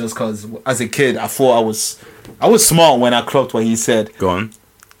most, just because as a kid I thought I was smart when I clocked what he said. Go on.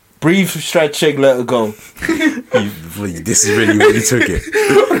 Breathe, stretch, shake, let it go. This is really what you took it.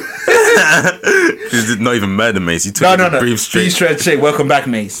 This is not even murder, Mace. You took it. Breathe, stretch, shake. Welcome back,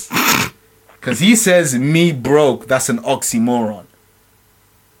 Mace. Because he says me broke. That's an oxymoron.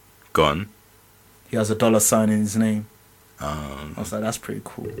 Go on. He has a $sign in his name. I was like, that's pretty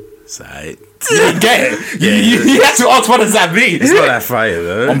cool. Side. You didn't get it. You had to ask, what does that mean? It's not that fire,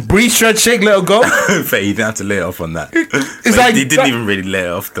 though. On breathe, stretch, shake, let it go. Fair, you didn't have to lay it off on that. It's like he didn't even really lay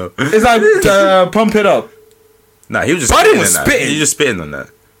it off, though. It's like pump it up. Nah, he was just spitting on that. He was just spitting on that.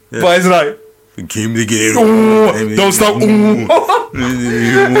 Yeah. But it's like, we came together. Don't stop.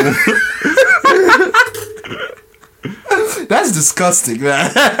 That's disgusting,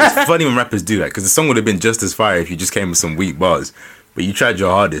 man. It's funny when rappers do that, because the song would have been just as fire if you just came with some weak bars, but you tried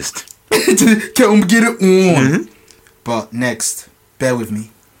your hardest. Get it on. Mm-hmm. But next, bear with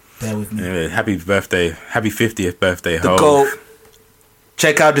me. Yeah, happy 50th birthday, the Hov. GOAT.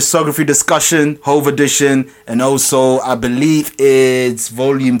 Check out discography discussion, Hov edition, and also I believe it's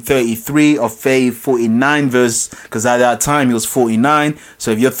volume 33 of Fave 49 verse, because at that time he was 49.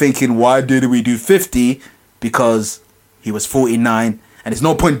 So if you're thinking, why didn't we do 50? Because he was 49, and there's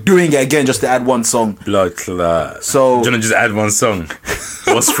no point doing it again just to add one song. Blood clot. So do you want to just add one song?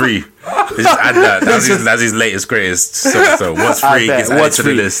 What's free? Just add that. That's his latest greatest song. So what's free gets added to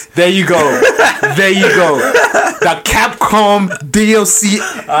the list. There you go. The Capcom DLC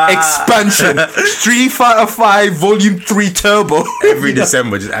expansion, Street Fighter 5 Volume 3 Turbo. Every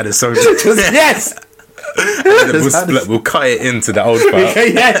December, just add a song. Yes. We'll cut it into the old file.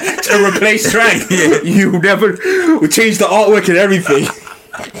 Yeah, to replace track. We'll change the artwork and everything.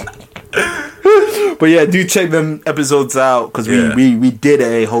 But yeah, do check them episodes out, because we did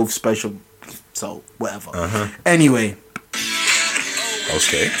a whole special, so whatever. Anyway.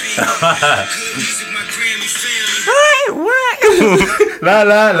 Okay. La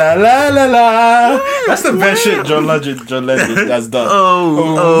la la la la la. That's the best shit John Legend has done.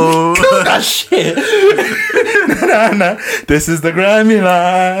 Oh. That shit. Nah. This is the Grammy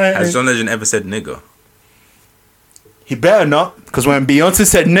line. Has John Legend ever said nigger? He better not, because when Beyonce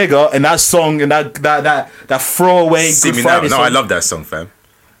said nigger in that song, and that throwaway See Good Me Friday Now. song. No, I love that song, fam.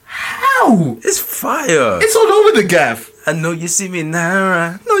 How? It's fire. It's all over the gaff. I know you see me now,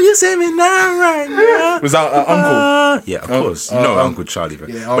 right? No, you see me now, right? Now. Was that Uncle? Yeah, of course. You know Uncle Charlie, bro.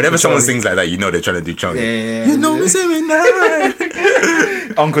 Yeah, Whenever someone Charlie sings like that, you know they're trying to do Charlie. Yeah. You know me, see me now, right?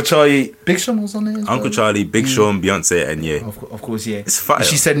 Uncle Charlie. Big Sean was on there. Uncle Charlie, Big Sean, Beyonce, and yeah. Of course, yeah. It's fire. And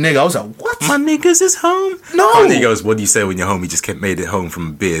she said nigga. I was like, what? My niggas is home. No. And he goes, what do you say when your homie just made it home from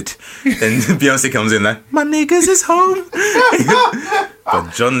a beard? Then Beyonce comes in like, my niggas is home.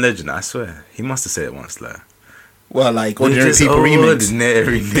 But John Legend, I swear, he must have said it once, like. Well, like Ordinary People remix.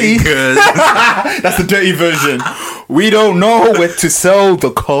 Ordinary niggas. That's the dirty version. We don't know where to sell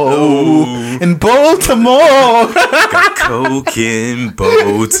the coke in Baltimore. Got coke in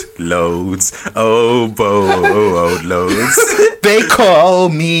boat loads. Oh, boat loads. They call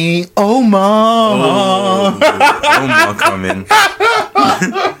me Omar. Omar coming.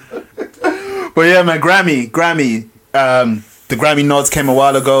 But yeah, man, Grammy. The Grammy nods came a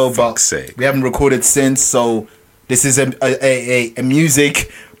while ago, but we haven't recorded since, so this is a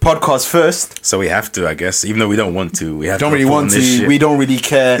music podcast first. So we have to, I guess, even though we don't want to. We have don't to really want to. Shit. We don't really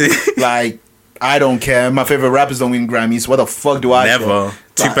care. Like, I don't care. My favorite rappers don't win Grammys. What the fuck do I care? Never.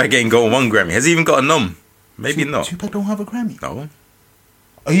 Tupac ain't got one Grammy. Has he even got a nom? Maybe not. Tupac don't have a Grammy? No.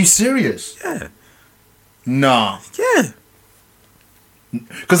 Are you serious? Yeah. Nah. Yeah.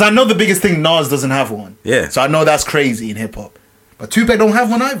 Because I know the biggest thing, Nas doesn't have one. Yeah. So I know that's crazy in hip hop. But Tupac don't have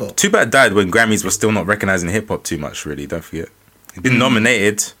one either. Tupac died when Grammys were still not recognizing hip hop too much, really. Don't forget. He's been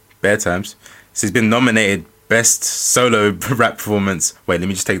nominated bare times. So he's been nominated Best Solo Rap Performance. Wait, let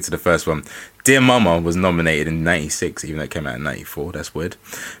me just take it to the first one. Dear Mama was nominated in 96, even though it came out in 94. That's weird.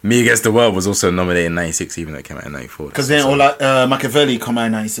 Me Against the World was also nominated in 96, even though it came out in 94. Because then Machiavelli came out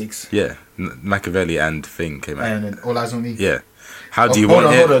in 96. Yeah. Machiavelli and Thing came out. And then All Eyes on Me. Yeah. How do you want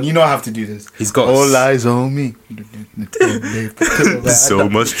it? Hold on. You know I have to do this. He's got All Eyes on Me. So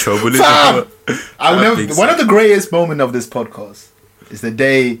much trouble in the world. One of the greatest moments of this podcast is the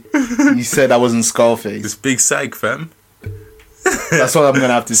day you said I wasn't Scarface. It's big psych, fam. That's all I'm going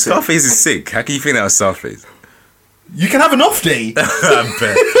to have to say. Scarface is sick. How can you think that was Scarface? You can have an off day. I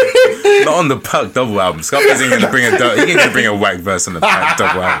bet. Not on the Pac double album. Scarface ain't going to bring he ain't going to bring a whack verse on the Pac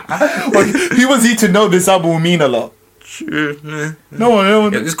double album. Well, who was he to know this album will mean a lot? No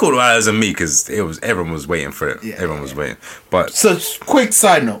one. It's called All Eyes on Me because everyone was waiting for it. Yeah, everyone was waiting. But so, quick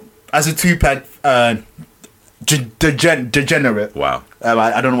side note: as a Tupac degenerate. Wow.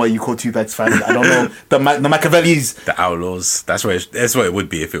 I don't know what you call Tupac's fans. I don't know the Machiavellis, the Outlaws. That's what it would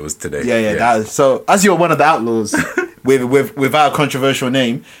be if it was today. Yeah. So, as you're one of the Outlaws without a controversial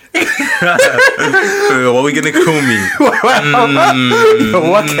name, what are we gonna call me?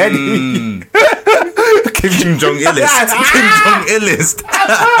 What can Kim Jong Illest. Kim Jong Illest.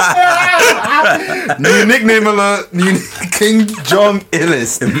 New nickname alert. New Kim Jong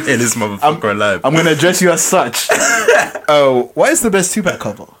Illest. Illest motherfucker alive. I'm gonna address you as such. Oh, what is the best Tupac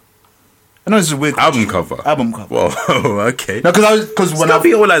cover? I know it's a weird album cover. Whoa, okay. No, because when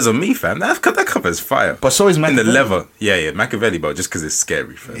be All Eyes on Me, fam. That cover is fire. But so is Machiavelli. In the leather, yeah, Machiavelli, but just because it's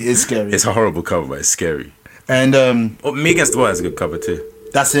scary, fam. It is scary. It's a horrible cover, but it's scary. And Me Against the World has a good cover too.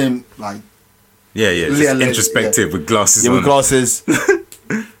 That's him, like. Yeah, just introspective with glasses. Yeah, with glasses.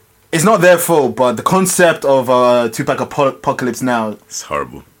 It's not their fault, but the concept of Tupac Apocalypse Now. It's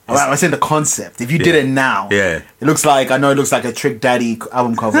horrible. I'm saying the concept. If you did it now, it looks like a Trick Daddy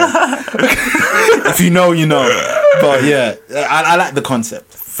album cover. If you know, you know. But yeah, I like the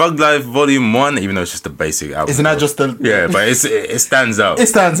concept. Thug Life Volume 1, even though it's just a basic album. Isn't that just the... Yeah, but it stands out. It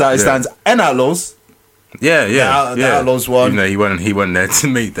stands out. And Outlaws. Yeah. The Outlaws one. Even though he wasn't there to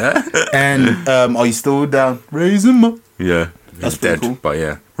make that. And Are You Still Down? Raise him up. Yeah. That's pretty cool. But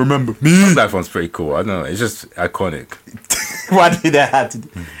yeah. Remember me. That one's pretty cool. I don't know. It's just iconic. Why did that have to do?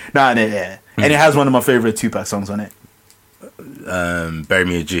 And it has one of my favorite Tupac songs on it. Bury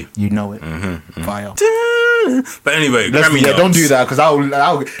Me a G. You know it. Fire. But anyway, Grammy nods. Don't do that because I'll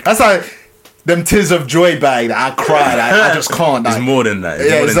that's like them tears of joy bag that I cried. I just can't. It's more than that.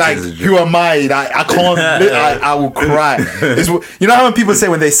 It's like, who am I? I can't. I will cry. You know how when people say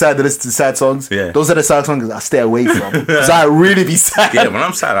when they sad they listen to sad songs? Yeah. Those are the sad songs I stay away from. Because I really be sad. Yeah, when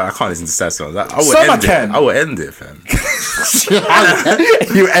I'm sad, I can't listen to sad songs. I will end it, fam.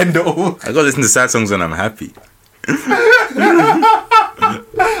 You end it all. I gotta listen to sad songs when I'm happy.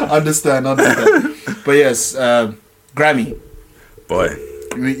 Understand. But yes, Grammy. Boy.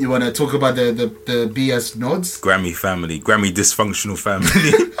 You want to talk about the BS nods? Grammy family. Grammy dysfunctional family.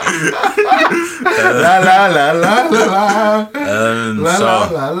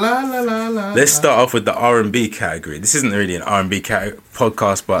 Let's start off with the R&B category. This isn't really an R&B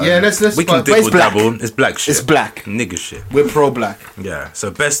podcast, but we can dabble. It's black shit. It's black. Nigga shit. We're pro-black. Yeah.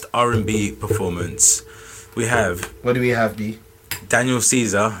 So best R&B performance. We have... What do we have, B? Daniel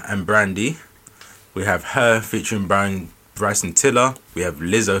Caesar and Brandy. We have Her featuring Bryson Tiller. We have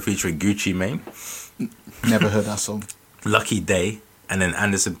Lizzo featuring Gucci Mane. Never heard that song. Lucky Day. And then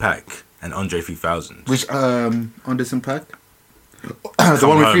Anderson .Paak and Andre 3000. Which Anderson .Paak? The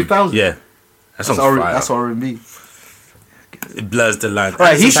one with 3000? Yeah. That's R&B. It blurs the lines.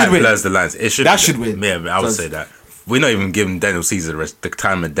 Right, he should win. Blurs the lines. Should win. Yeah, I would say that. We're not even giving Daniel Caesar the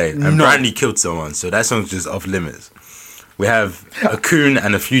time of day. And Brandy killed someone, so that song's just off limits. We have a coon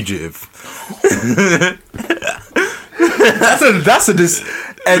and a fugitive. that's a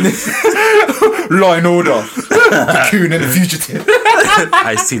and Law and Order. The coon and the fugitive.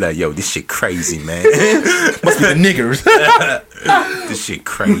 I see like, yo, this shit crazy, man. Must be the niggers. This shit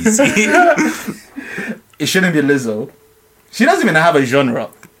crazy. It shouldn't be Lizzo. She doesn't even have a genre.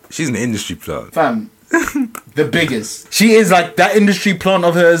 She's an industry plant. Fam, the biggest. She is like, that industry plant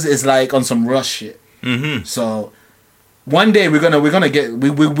of hers is like on some Rush shit. Mm-hmm. So one day we're gonna get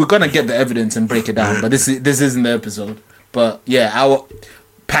the evidence and break it down. But this isn't the episode. But yeah, our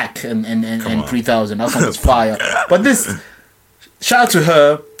Pack and 3000. That song was fire. But this, shout out to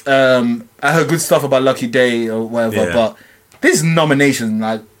her. I heard good stuff about Lucky Day or whatever. Yeah. But this nomination,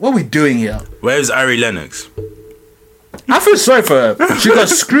 like, what are we doing here? Where's Ari Lennox? I feel sorry for her. She got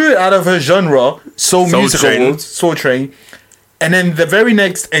screwed out of her genre, Soul Music Awards, Soul Train. And then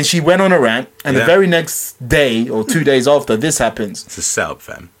and she went on a rant, and the very next day or 2 days after this happens. It's a setup,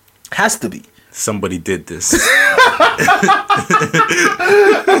 fam. Has to be. Somebody did this.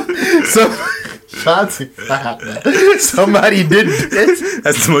 Somebody did this.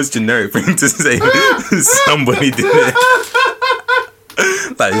 That's the most generic thing to say. Somebody did it.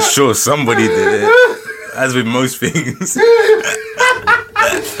 Like, sure, somebody did it. As with most things.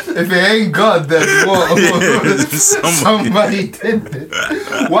 If it ain't God, then what? Yeah, somebody did it.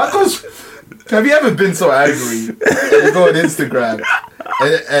 Why? Because have you ever been so angry and you go on Instagram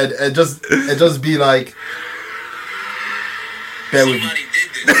and just be like, bear with me.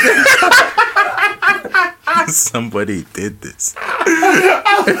 Somebody did this.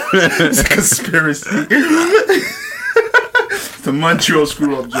 It's a conspiracy. The Montreal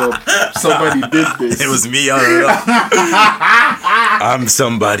screw up job. Somebody did this. It was me all along. I'm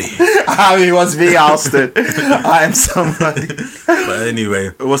somebody. It was me, Alston. I am somebody. But anyway,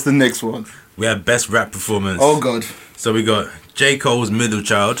 what's the next one? We have best rap performance. Oh God. So we got J. Cole's Middle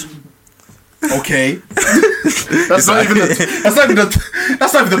Child. Okay. That's not even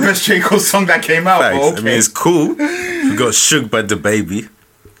the best J. Cole song that came out. Okay. I mean, it's cool. We got Shook by DaBaby.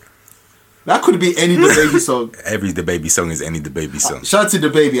 That could be any DaBaby song. Every DaBaby song is any DaBaby song. Shout out to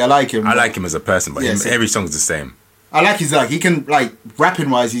DaBaby. I like him. I like him as a person, but every song's the same. I like his he can rapping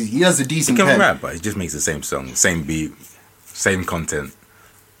wise. He has a decent. He can rap, but he just makes the same song, same beat, same content.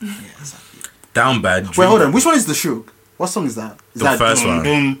 Yeah, exactly. Down Bad. Wait, hold on. Which one is the Shook? What song is that? Is the that first one?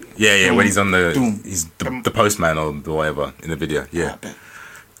 When he's on he's the postman or whatever in the video. Yeah.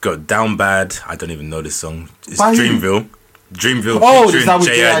 Got Down Bad. I don't even know this song. It's Dreamville. Dreamville. Oh, is that with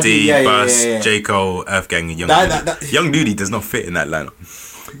JID, Bus, J. Cole, Earth Gang, and Young Nudie. Young Nudie does not fit in that lineup.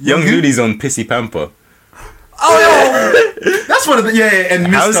 Young Nudie's on Pissy Pamper. Oh, that's one of the and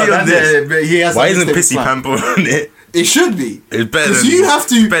Mr. How's he on this? Why isn't Pissy Plan. Pamper on it? It should be. It's better than you have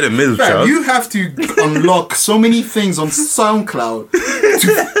to. Better middle child. You have to unlock so many things on SoundCloud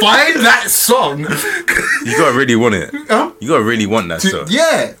to find that song. You gotta really want it. Huh? You gotta really want that song.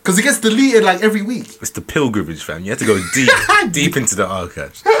 Yeah, because it gets deleted like every week. It's the pilgrimage, fam. You have to go deep into the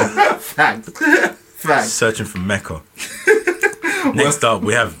archives. Facts. Searching for Mecca. Next up,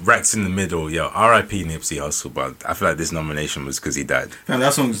 we have Racks in the Middle. Yo, R.I.P. Nipsey Hussle, but I feel like this nomination was because he died. Fam,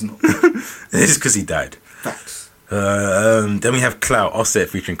 that song is not. It's because he died. Facts. Then we have Clout, Offset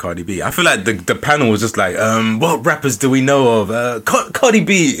featuring Cardi B. I feel like the panel was just like, what rappers do we know of? Cardi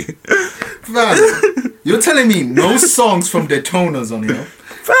B. Fam, you're telling me no songs from Daytona's on here?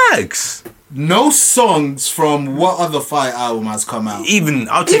 Facts. No songs from what other Fire album has come out? Even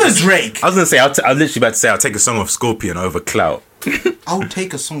Drake. I was gonna say, I was literally about to say, I'll take a song of Scorpion over Clout. I'll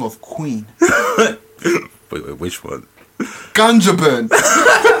take a song of Queen. Wait, which one? Ganja Burn.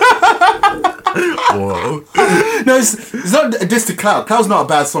 Whoa. No, it's not a diss to Clout. Clout's not a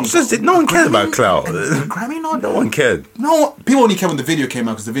bad song. No one cared about Clout. Grammy nod? No one cared. No, people only cared when the video came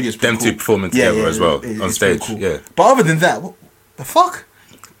out because the video's pretty cool. Them two performing together as well on stage. Cool. Yeah. But other than that, what the fuck?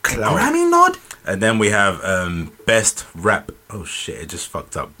 Clout. Grammy nod? And then we have Best Rap. Oh shit, it just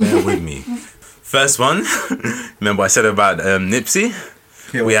fucked up. Bear with me. First one. Remember I said about Nipsey?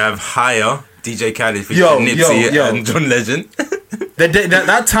 Yeah, we have Higher, DJ Khaled featuring Nipsey and John Legend.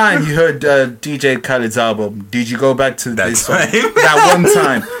 That time you heard DJ Khaled's album, did you go back to this song?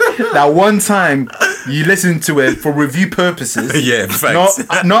 That one time you listened to it for review purposes. Yeah, facts.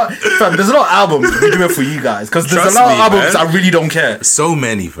 There's a lot of albums we do it for you guys because there's a lot of albums I really don't care. So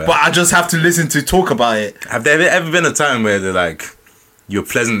many, fam. But I just have to listen to talk about it. Have there ever been a time where they're like, you're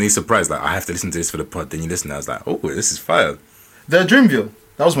pleasantly surprised, like I have to listen to this for the pod? Then you listen, and I was like, oh, this is fire. The Dreamville,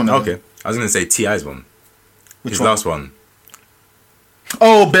 that was one. Okay, I was gonna say T.I.'s one. His last one.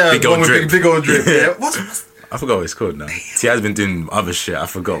 Oh, Big Old Drip. Yeah. What? I forgot what it's called now. T.I.'s been doing other shit. I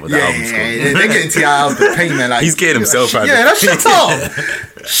forgot what the album's called. Yeah, they're getting T.I. out of the pain, man. Like, he's getting himself out. Yeah, shut up.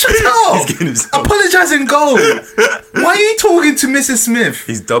 Shut up. He's getting himself. Apologize and go. Why are you talking to Mrs. Smith?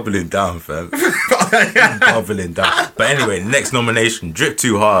 He's doubling down, fam. Doubling down. But anyway, next nomination, Drip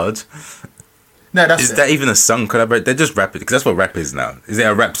Too Hard. No, is that even a song collaborate? They're just rapping because that's what rap is now. Is it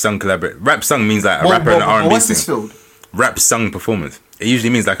a rap song collaborate? Rap song means like a rapper and an R&B what's singer. This field? Rap song performance. It usually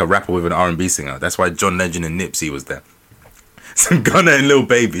means like a rapper with an R&B singer. That's why John Legend and Nipsey was there. So Gunna and Lil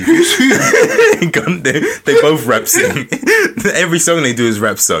Baby. they both rap sing. Every song they do is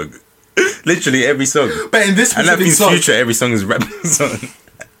rap song. Literally every song. But in this specific and that means song, future every song is rap song.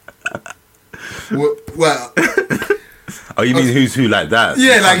 Well. Oh, you mean who's who like that?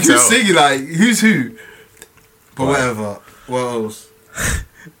 Yeah, like who's singing, like who's who. But whatever. What else?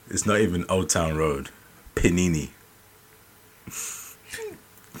 It's not even Old Town Road. Panini.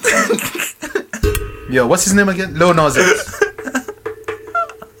 Yo, what's his name again? Lil Nas X.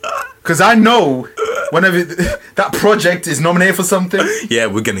 Because I know whenever that project is nominated for something. Yeah,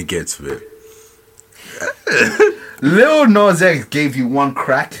 we're gonna get to it. Lil Nas X gave you one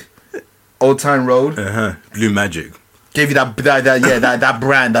crack. Old Town Road. Blue Magic. Gave you that brand,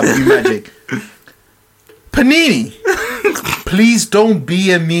 that Blue Magic. Panini. Please don't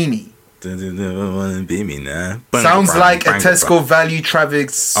be a meanie. Don't be me now. Sounds like a Tesco Value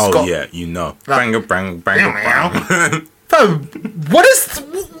Travis Scott. Oh yeah, you know. Bang. What are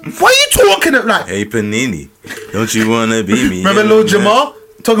you talking about? Hey Panini, don't you wanna be me? Remember Lil Jamal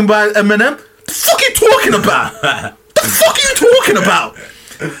talking about Eminem? The fuck are you talking about? The fuck are you talking about?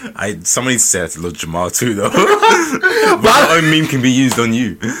 Somebody said to Lil Jamal too though. But our own meme can be used on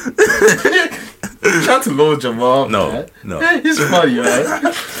you. Shout out to Lil Jamal. No. He's funny,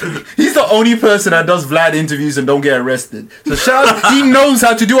 right? He's the only person that does Vlad interviews and don't get arrested. So shout out, he knows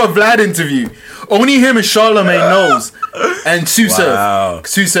how to do a Vlad interview. Only him and Charlamagne knows. And Susev. Wow.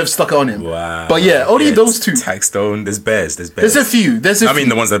 Susev stuck on him. Wow. But yeah, only those two. Taxstone, there's bears. There's a few. I mean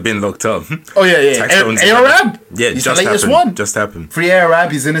the ones that have been locked up. Oh yeah. Arab? Yeah, he's the latest one. Just happened. Free Arab,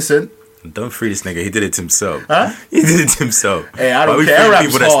 he's innocent. Don't free this nigga. He did it to himself. Huh? He did it to himself. Hey, I don't Why care. we free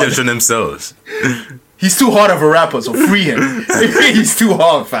people that snitch on themselves? He's too hard of a rapper, so free him. He's too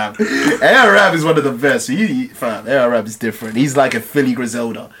hard, fam. A.R.Rap is one of the best. Fam, A.R.Rap is different. He's like a Philly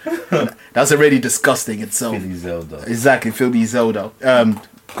Griselda. That's already disgusting itself. Philly Zelda. Exactly, Philly Zelda.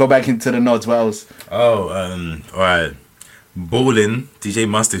 Go back into the nods. What else? Oh, alright. Ballin', DJ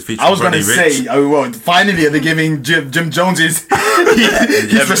Mustard featuring I was going to Roddy say, finally they're giving Jim Jones his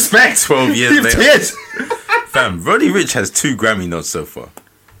respect. 12 years later. Yes. Fam, Roddy Ricch has 2 Grammy nods so far.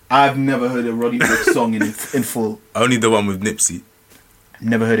 I've never heard a Roddy Ricch song in full. Only the one with Nipsey.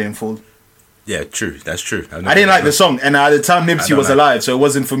 Never heard it in full. Yeah, true. That's true. I didn't like the song, and at the time Nipsey was alive, so it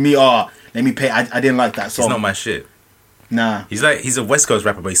wasn't for me. Let me pay. I didn't like that song. It's not my shit. Nah. He's a West Coast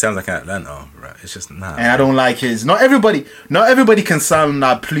rapper, but he sounds like an Atlanta. Right? It's just nah. And I don't like his. Not everybody can sound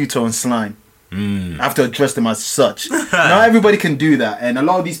like Pluto and Slime. I have to address them as such. Not everybody can do that, and a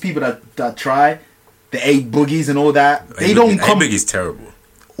lot of these people that try, the 8 Boogies and all that, they don't come. 8 Boogie's terrible.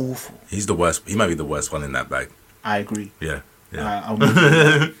 Awful. He's the worst. He might be the worst one in that bag. I agree. Yeah.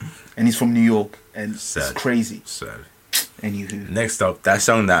 And he's from New York, and Sad. It's crazy. Sad. Anywho. Next up, that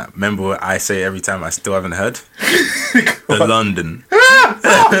song that remember what I say every time I still haven't heard. The London.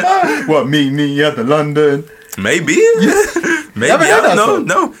 What me at the London? Maybe. Maybe.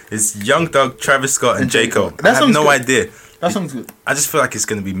 No. It's Young Thug, Travis Scott, and J. Cole. I have no idea. That song's good. I just feel like it's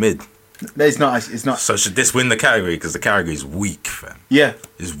gonna be mid. It's not. So should this win the category? Because the category is weak, fam. Yeah.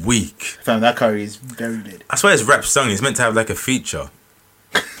 It's weak. Fam, that category is very mid. I swear it's rap song. It's meant to have like a feature.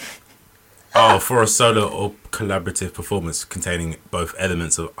 For a solo or collaborative performance containing both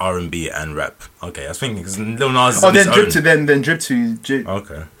elements of R&B and rap. Okay, I was thinking because Lil Nas is then drip to drip.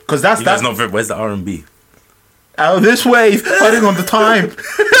 Okay. Because that's not. Where's the R&B? Out this wave, fighting on the time.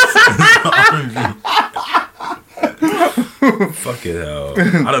 Fuck it, hell.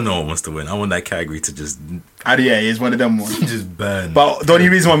 I don't know what wants to win. I want that category to just. It's one of them ones. Just burn. But the only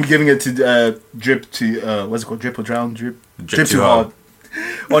reason why I'm giving it to drip to what's it called? Drip or drown? Drip too hard.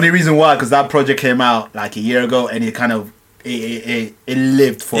 Only reason why, because that project came out like a year ago, and it kind of it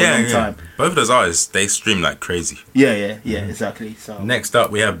lived for a long time. Both of those artists, they stream like crazy. Yeah, exactly. So next up,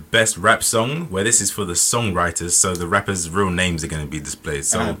 we have Best Rap Song, where this is for the songwriters, so the rappers' real names are going to be displayed.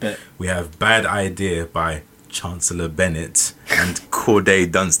 So we have Bad Idea by Chancellor Bennett and Corday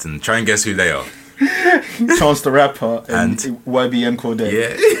Dunstan. Try and guess who they are. Chance the Rapper and YBN Corday.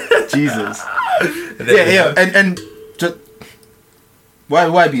 Yeah. Jesus. And just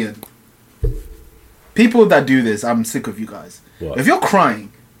YBN. People that do this, I'm sick of you guys. What? If you're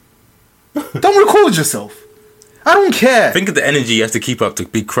crying, don't record yourself. I don't care. Think of the energy you have to keep up to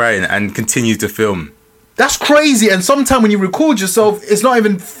be crying and continue to film. That's crazy. And sometimes when you record yourself, it's not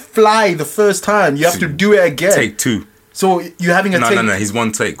even fly the first time. You have to do it again. Take 2. So you're having a take. No. He's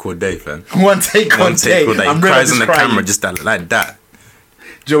one take Corday, fam. One take Corday. He cries on the camera just like that.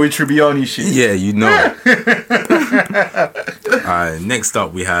 Joey Tribbiani shit. Yeah, you know. Alright, next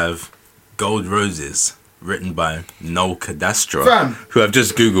up we have Gold Roses, written by Noel Cadastro, who I've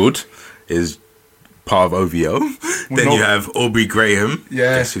just googled is part of OVO. Then you have Aubrey Graham.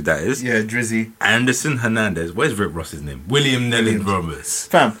 Yeah. Guess who that is? Yeah, Drizzy. Anderson Hernandez. Where's Rick Ross's name? William Nelly Roberts.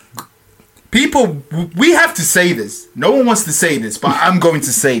 Fam, people, we have to say this. No one wants to say this, but I'm going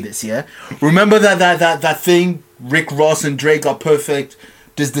to say this, yeah? Remember that thing? Rick Ross and Drake got perfect.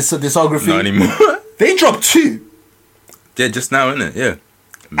 This discography? Not anymore. They dropped 2. Yeah, just now, innit? Yeah.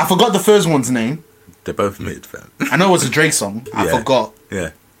 I forgot the first one's name. They're both mid, fam. I know it was a Drake song. I forgot.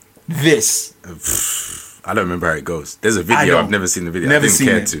 Yeah. This. I don't remember how it goes. There's a video. I've never seen the video. Never seen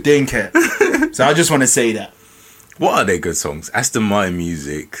it. Didn't care. So I just want to say that. What are they good songs? Aston Martin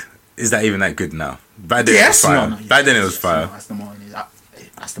music. Is that even that good now? Back then it was fire. Back then it was fire. Aston Martin is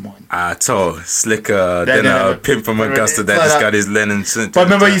Aston Martin. Slicker. Then Pimp from Augusta that just got his Lennon. But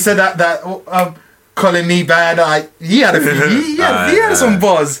remember you said that calling me bad. He had some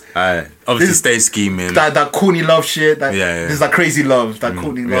buzz. Obviously, Stay Scheming. That corny love shit. There's that crazy love. That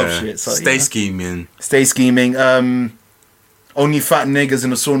corny love shit. So, Stay Scheming. Stay Scheming. Only fat niggas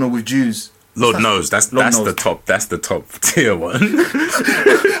in a sauna with Jews. Lord knows. That's the top. That's the top tier one.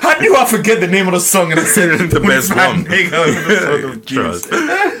 How knew I forget the name of the song and I said the best one. Nigga in a sauna with Jews.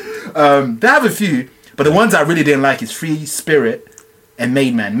 They have a few, but the ones I really didn't like is Free Spirit. And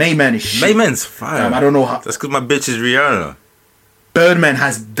Made Man. Made Man is shit. Made Man's fire. I don't know how. That's because my bitch is Rihanna. Birdman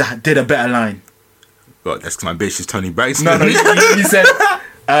did a better line. What? That's because my bitch is Tony Braxton. No, you said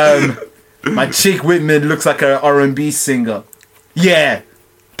my chick Whitman looks like an R&B singer. Yeah,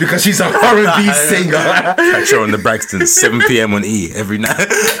 because she's an R&B singer. Catch her on the Braxton 7 p.m. on E every night.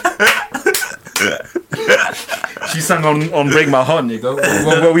 She sang on Break My Heart, nigga.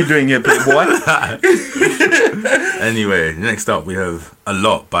 What are we doing here, Playboy? Anyway, next up we have A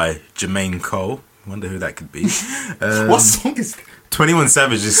Lot by Jermaine Cole. Wonder who that could be. What song is that? 21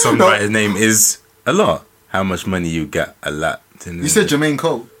 Savage's songwriter's name is A Lot. How much money you got? A lot. You said Jermaine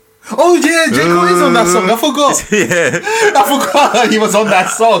Cole. Oh yeah, J. Cole is on that song. I forgot. Yeah, I forgot he was on that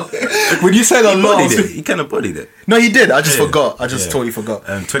song. When you said A Lot, he kind of bodied it. No, he did. I just forgot. I just totally forgot.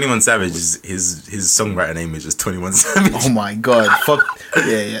 21 Savage his songwriter name is just 21 Savage. Oh my god, fuck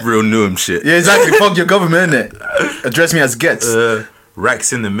yeah. Real Newham shit. Yeah, exactly. Fuck your government, innit? Address me as Gets.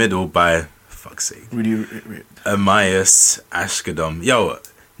 Racks in the Middle by fuck's sake. Really. Amias Ashkadom. Yo,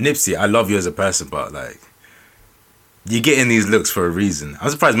 Nipsey, I love you as a person, but like, you get in these looks for a reason. I'm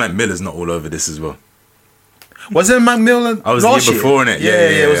surprised Mac Miller's not all over this as well. Wasn't Mac Miller I was the year before in it. Yeah,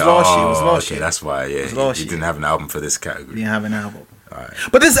 it was last year. That's why. Yeah, he didn't have an album for this category. He didn't have an album. Right.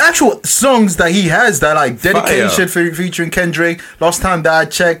 But there's actual songs that he has that like Dedication featuring Kendrick. Last time that I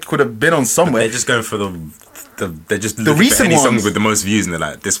checked, could have been on somewhere. But they're just going for they're just looking the recent for any songs with the most views, and they're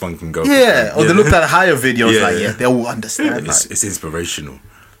like, this one can go. Yeah, or they looked at higher videos, they all understand. It's inspirational.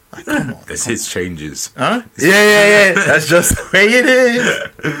 Like, come on. There's his changes. Huh? Yeah. That's just the way it is.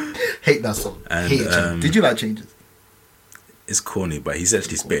 Hate that song. And, Did you like Changes? It's corny, but he's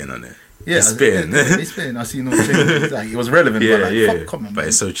actually spitting on it. Yeah, he's spitting. He's spitting. I see no changes. Like, it was relevant. Yeah, but yeah. Fuck, come on, but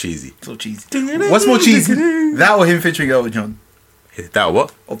it's so cheesy. So cheesy. What's more cheesy? That or him featuring Elton John? That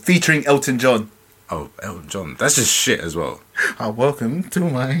what? Or featuring Elton John. Oh, Elton John. That's just shit as well. Welcome to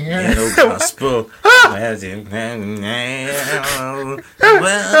my gospel. That's the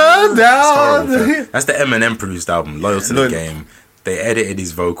Eminem produced album, Loyal to the Game. They edited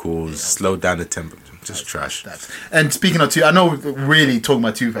his vocals, slowed down the tempo. Just trash. And speaking of Tupac, I know we're really talking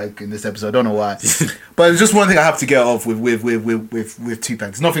about Tupac in this episode. I don't know why, but it's just one thing I have to get off with Tupac.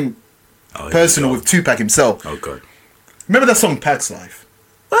 It's nothing personal with Tupac himself. Oh god. Remember that song Pac's Life?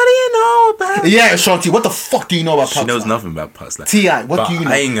 What do you know about? Yeah, Ashanti. What the fuck do you know about Pac's Life? She knows nothing about Pac's Life. T.I. What do you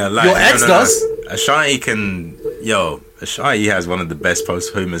know? I ain't gonna lie. Your ex does. Ashanti can. Ashanti has one of the best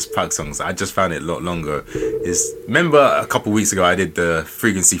posthumous Pac songs. I just found it a lot longer. Remember a couple weeks ago I did the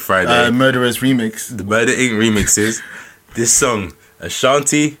Frequency Friday Murderers remix. The Murder Inc. remixes. This song,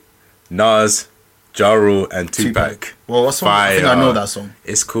 Ashanti, Nas, Ja Rule, and Tupac. Well, what song? I think I know that song.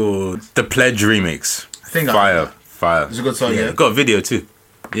 It's called The Pledge Remix. I think Fire. It's a good song. Yeah. Got a video too.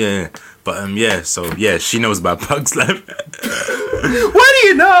 Yeah. But she knows about Pac's Life. What do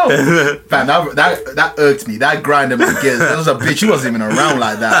you know? Man, that irked me. That grinded my gears. That was a bitch. She wasn't even around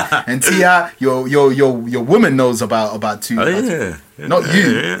like that. And T.I., your woman knows about Tupac. Oh, yeah. Not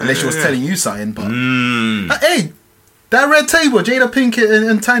you, unless she was telling you something. But hey, that Red Table, Jada Pinkett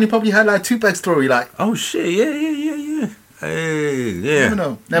and Tiny probably had like Tupac story. Like, oh shit, yeah. Hey,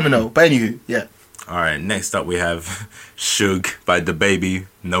 yeah. Never know. But anywho, yeah. All right, next up we have Suge by The Baby,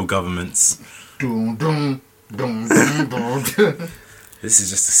 No Governments. This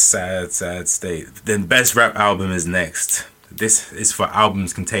is just a sad state. Then Best Rap Album is next. This is for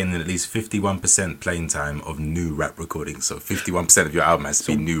albums containing at least 51% playing time of new rap recordings. So 51% of your album has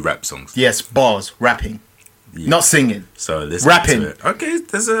to be new rap songs. Yes, bars, rapping. Yeah. Not singing. So let's rapping. Okay,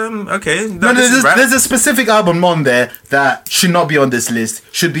 there's there's a specific album on there that should not be on this list.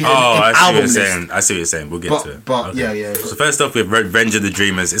 Should be album list. I see what you're saying. We'll get to it. But okay. Yeah. So first off, we have Revenge of the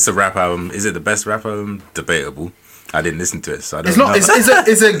Dreamers. It's a rap album. Is it the best rap album? Debatable. I didn't listen to it, so I don't know.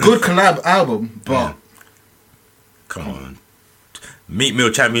 It's a good collab album, but yeah. Come on. Meat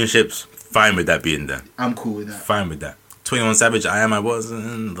Meal Championships. Fine with that being there. I'm cool with that. Fine with that. 21 Savage, I Am, I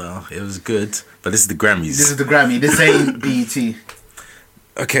Wasn't. Well, it was good. But this is the Grammys. This is the Grammy. This ain't BET.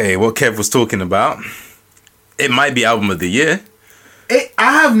 Okay, what Kev was talking about. It might be Album of the Year. I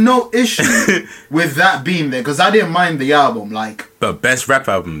have no issue with that being there because I didn't mind the album. But Best Rap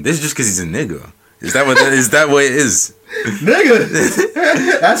Album. This is just because he's a nigga. Is that what it is?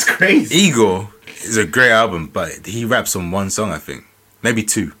 Nigga. That's crazy. Igor is a great album, but he raps on one song, I think. Maybe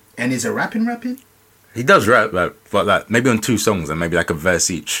two. And is it rapping? He does rap, but like maybe on two songs and maybe like a verse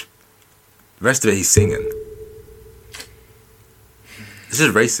each. The rest of it, he's singing. This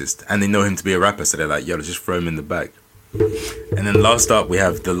is racist, and they know him to be a rapper, so they're like, yo, let's just throw him in the bag. And then last up, we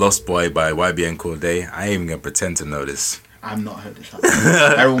have The Lost Boy by YBN Cordae. I ain't even gonna pretend to know this. I've not heard this.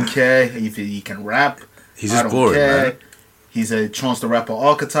 I don't care if he can rap. He's just boring, man. He's a Chance the Rapper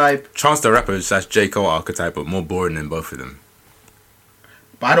archetype. Chance the Rapper / J. Cole archetype, but more boring than both of them.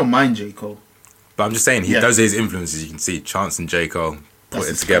 But I don't mind J. Cole. But I'm just saying, he does his influences. You can see Chance and J. Cole put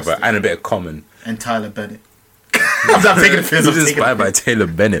it together, and a bit of Common. And Tyler Bennett. I'm not taking the piss. He's inspired by Taylor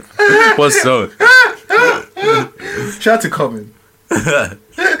Bennett. What song? Shout out to Common.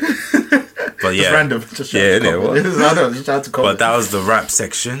 But Well, yeah. Just random. Just yeah, I know, just tried to but that was the rap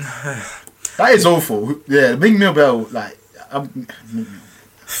section. That is awful. Yeah, Meek Mill Bell, like, that's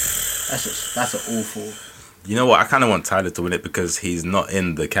an awful. You know what? I kind of want Tyler to win it because he's not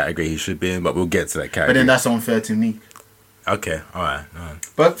in the category he should be in, but we'll get to that category. But then that's unfair to me. Okay, all right.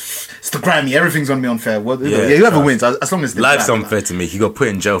 But it's the Grammy. Everything's gonna be unfair. Whoever wins, as long as the life's unfair to me. He got put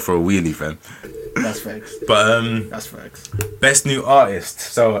in jail for a wheelie, fam. That's facts. But that's facts. Best new artist.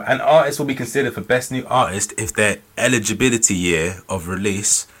 So an artist will be considered for best new artist if their eligibility year of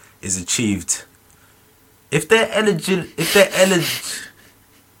release is achieved. If their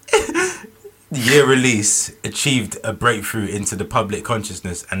year release achieved a breakthrough into the public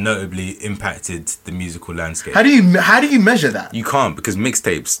consciousness and notably impacted the musical landscape. How do you measure that? You can't, because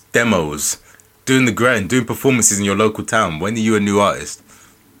mixtapes, demos, doing the grind, doing performances in your local town. When are you a new artist?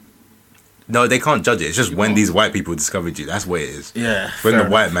 No, they can't judge it. It's just when these white people discovered you. That's what it is. Yeah. When the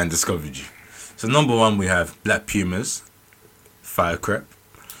white man discovered you. So number one, we have Black Pumas, Fire Crep.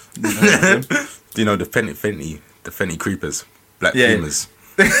 You know, the Fenty Creepers, Black Pumas.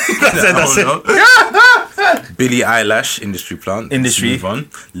 That's it. Billie Eilish, Industry Plant. Move on.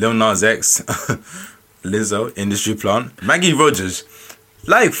 Lil Nas X, Lizzo, Industry Plant. Maggie Rogers.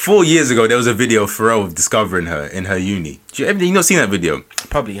 Like 4 years ago, there was a video of Pharrell discovering her in her uni. You not seen that video?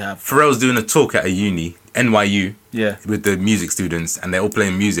 Probably have. Pharrell's doing a talk at a uni, NYU, yeah, with the music students, and they're all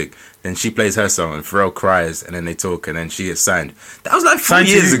playing music. Then she plays her song, and Pharrell cries, and then they talk, and then she gets signed. That was like 4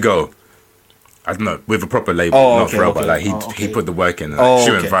 years ago. I don't know, with a proper label, not Pharrell, but like he put the work in. Like, she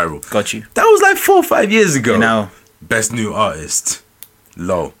went viral. Got you. That was like 4 or 5 years ago. Now, best new artist,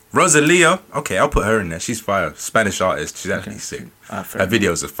 low. Rosalia, okay, I'll put her in there. She's fire. Spanish artist. She's actually sick. Her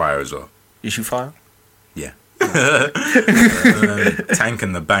videos are fire as well. Is she fire? Yeah. Tank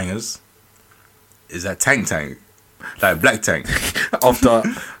and the Bangers. Is that Tank? Like Black Tank. Of the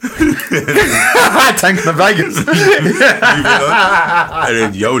Tank and the Bangers. And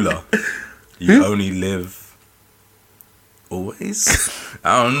then Yola. You only live always?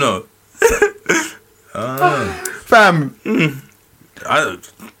 I don't know. Fam.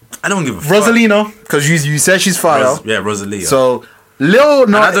 I don't give a Rosalina, because you said she's fire. Rosalia. So, Lil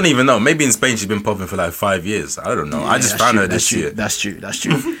Nas... I don't even know. Maybe in Spain she's been popping for like 5 years. I don't know. Yeah, I just found her this year. That's true.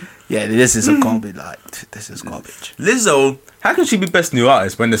 Yeah, this is a garbage. This is garbage. Lizzo, how can she be best new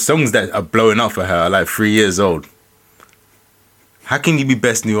artist when the songs that are blowing up for her are like 3 years old? How can you be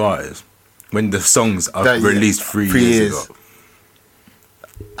best new artist when the songs are released 3 years ago?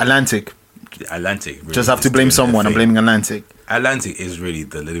 Atlantic. Really just have to blame someone. I'm blaming Atlantic. Atlantic is really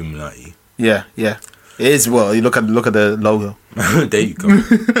the Illuminati. Yeah. It is. Well, you look at the logo. There you go.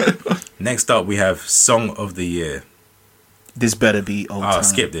 Next up, we have Song of the Year. This better be old time.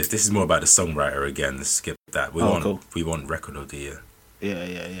 Skip this. This is more about the songwriter again. Let's skip that. We want Record of the Year.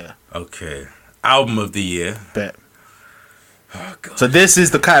 Yeah. Okay. Album of the Year. Bet. Oh, God. So this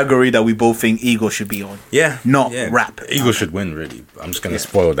is the category that we both think Eagle should be on. Yeah. Not rap. Eagle should win, really. I'm just going to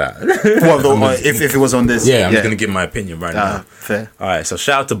spoil that. Well, if it was on this. Yeah, I'm just going to give my opinion right now. Fair. All right, so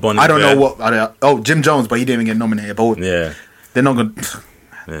shout out to Bonnie. I don't know what... Jim Jones, but he didn't even get nominated. But yeah. They're not going to...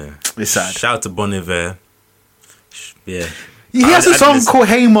 Yeah. It's sad. Shout out to Bon Iver. Yeah. He has a song called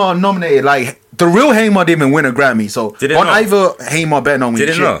Hamer nominated. Like, the real Hamer didn't even win a Grammy. So, Bon Iver, Hamer better not win. Did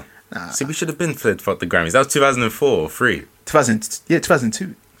it not? Nah. See, we should have been for the Grammys. That was 2004 or 3.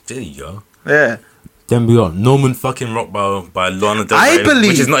 2002. There you go. Yeah. Then we got Norman fucking Rockwell by Lana Del Rey,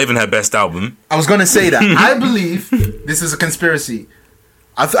 which is not even her best album. I was going to say that. I believe this is a conspiracy.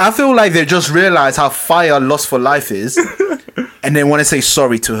 I feel like they just realized how fire Lost for Life is and they want to say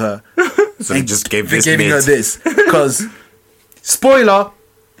sorry to her. So they just gave her this. Because, spoiler,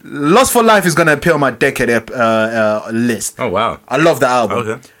 Lost for Life is going to appear on my decade list. Oh, wow. I love the album.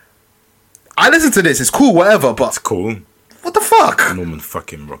 Okay. I listen to this. It's cool, whatever, but... It's cool. What the fuck? Norman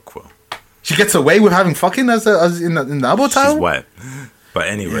fucking Rockwell. She gets away with having fucking as in the album title? She's white. But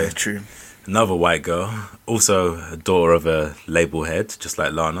anyway. Yeah, true. Another white girl. Also a daughter of a label head, just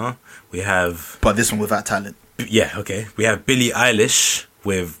like Lana. We have... But this one without talent. Yeah, okay. We have Billie Eilish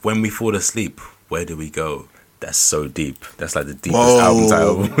with When We Fall Asleep, Where Do We Go? That's so deep. That's like the deepest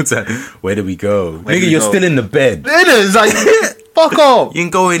album title. Where do we go? Nigga, you're still in the bed. It is. Like, fuck off. You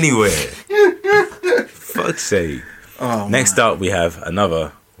can go anywhere. Fuck's sake. Oh, next up, we have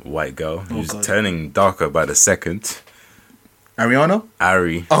another white girl who's turning darker by the second. Ariana?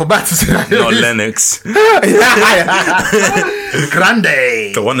 Ari. Oh, back to say that. Not Lennox.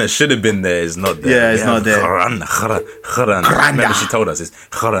 Grande. The one that should have been there is not there. Yeah, it's not there. Grande. Remember she told us it's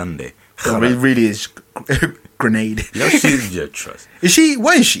Grande. It really is grenade. No, she's your trust. Is she?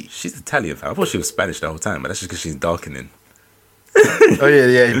 Where is she? She's Italian. I thought she was Spanish the whole time, but that's just because she's darkening. Oh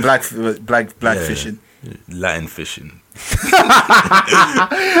yeah, black fishing. Latin fishing.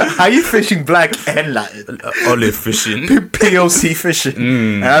 Are you fishing black and Latin? Olive fishing. POC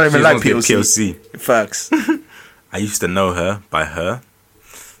fishing. I don't even like POC. Facts. I used to know her by her.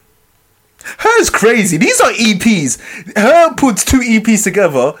 Her's crazy. These are EPs. Her puts 2 EPs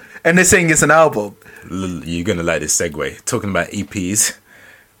together and they're saying it's an album. You're gonna like this segue. Talking about EPs,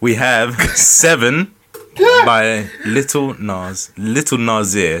 we have 7 by Little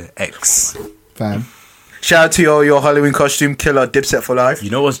Nasir X. Fam. Shout out to your Halloween costume killer, Dipset for life.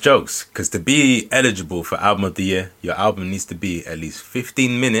 You know what's jokes? Because to be eligible for album of the year, your album needs to be at least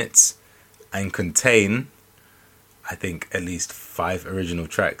 15 minutes and contain, I think, at least 5 original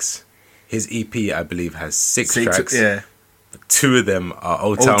tracks. His EP, I believe, has 6 tracks. Yeah. 2 of them are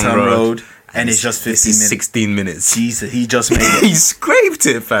Old Town Road. And it's just 15 minutes. 16 minutes. Jesus, he just made it. He scraped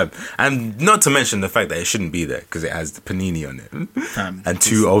it, fam. And not to mention the fact that it shouldn't be there because it has the Panini on it. And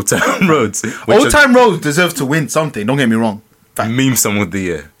 2 Old Town Roads. Old Town Roads deserves to win something, don't get me wrong. Fact. Meme Song of the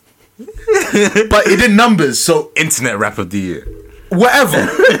Year. But it did numbers, so... Internet Rap of the Year. Whatever.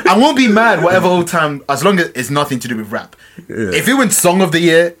 I won't be mad, whatever Old Town... As long as it's nothing to do with rap. Yeah. If it wins Song of the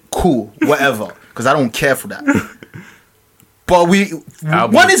Year, cool. Whatever. Because I don't care for that. But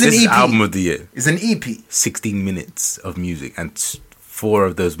one is an EP. Album of the year. It's an EP. 16 minutes of music, and 4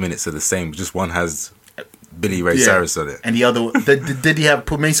 of those minutes are the same. Just one has Billy Ray Cyrus on it, and the other did he have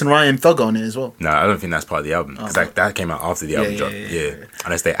put Mason Ryan Thug on it as well? No, I don't think that's part of the album because that came out after the album dropped. Yeah,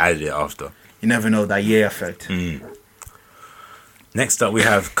 unless they added it after. You never know, that year effect. Next up, we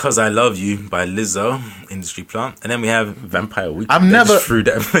have "Cause I Love You" by Lizzo, Industry Plant, and then we have "Vampire Weekend." I've never threw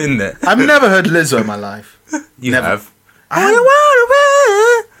that in there. I've never heard Lizzo in my life. You never. Have.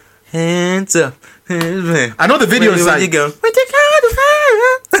 I Hands up. I know the video is like. You go.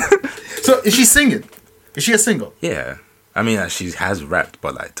 So is she singing? Is she a singer? Yeah, I mean she has rapped,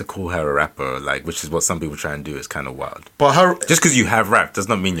 but like to call her a rapper, like which is what some people try and do, is kind of wild. But her just because you have rapped does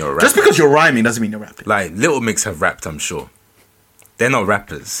not mean you're a rapper. Just because you're rhyming doesn't mean you're rapping. Like Little Mix have rapped, I'm sure. They're not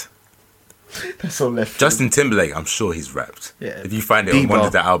rappers. That's so left. Justin Timberlake, I'm sure he's rapped. Yeah. If you find it on one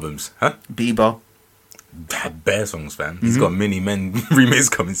of their albums, huh? Bieber. Bare songs, fam. He's got Mini Men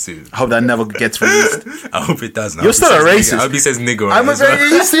remix coming soon. I hope that never gets released. I hope it does. You're still a racist. I hope he says nigger.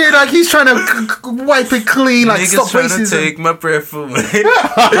 You see it like he's trying to wipe it clean, like Niggas stop racism. To take my breath away.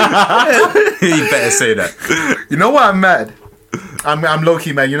 You better say that. You know why I'm mad? I'm low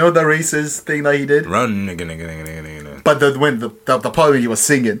key mad. You know the racist thing that he did? Run, nigga. But the part when he was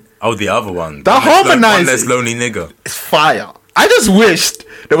singing. Oh, the other one. The harmonizing. One less lonely nigga. It's fire. I just wished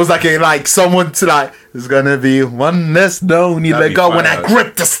there was like someone to like. There's gonna be one less lonely nigga when I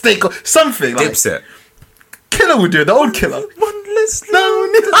grip the stick or something. Dipset. Like, Killer would do it. The old Killer. One less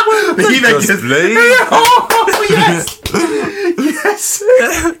lonely. Just play. Oh yes, yes.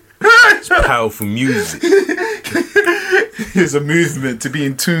 It's powerful music. It's a movement to be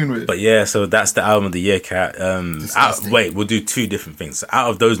in tune with. But yeah, so that's the album of the year, Cat. Wait, we'll do 2 different things. So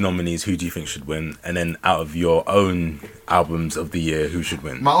out of those nominees, who do you think should win? And then out of your own albums of the year, who should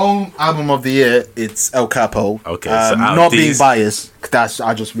win? My own album of the year, it's El Capo. Okay, so not being biased, because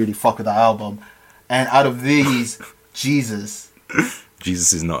I just really fuck with that album. And out of these, Jesus.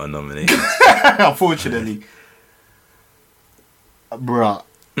 Jesus is not a nominee. Unfortunately. Bruh.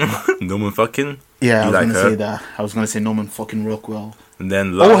 Norman fucking? Yeah, I was gonna say that. I was gonna say Norman fucking Rockwell. And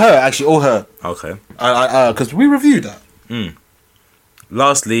then all her. Okay. Because we reviewed that.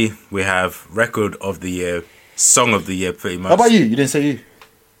 Lastly, we have record of the year, song of the year, pretty much. How about you? You didn't say you.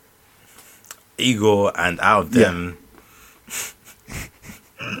 Igor, and out of them.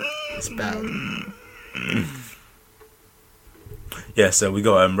 It's bad. Yeah, so we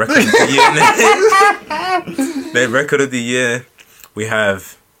got record of the year. The record of the year, we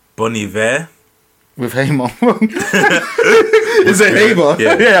have Bon Iver. With Hamer. Is it Hamer?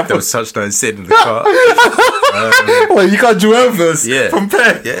 Yeah, there was such no sit in the car. Well, you got Joel verse from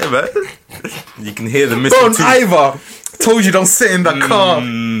Peck. Yeah, man. You can hear the missing Don't Iver. Told you don't sit in the car.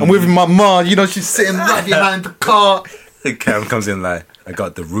 I'm with my mom. You know, she's sitting right behind the car. Cam comes in like, I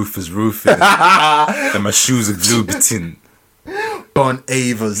got the roofers roofing. And my shoes are Louboutin. Bon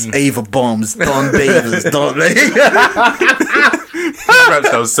Avers, Ava Bombs, Don Davers, Don Raps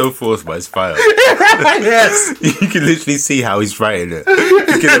that was so forced by his fire. Yes. You can literally see how he's writing it.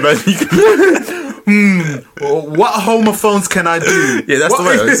 You can imagine. What homophones can I do? Yeah, that's the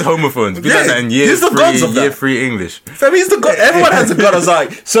way. It's homophones. Be like that in year 3 English. He's the god. Everyone has a god. It's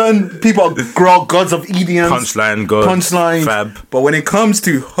like certain people are gods of EDM. Punchline god. Punchline. Fab. But when it comes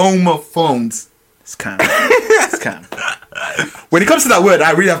to homophones, it's Cam. It's Cam. When it comes to that word,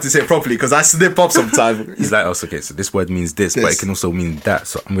 I really have to say it properly because I slip up sometimes. He's like, oh, okay, so this word means this, but it can also mean that.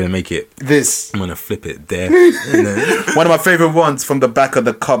 So I'm going to make it this. I'm going to flip it there. One of my favourite ones, from the back of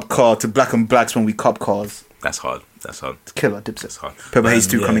the cop car to Black and Blacks when we cop cars. That's hard. Killer, Dipset. That's hard. Purple Haze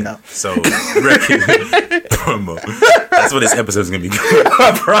 2 coming out. So, promo. That's what this episode is going to be.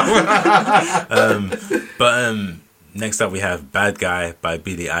 But next up we have Bad Guy by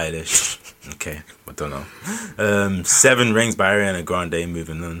Billie Eilish. Okay, I don't know. 7 Rings by Ariana Grande,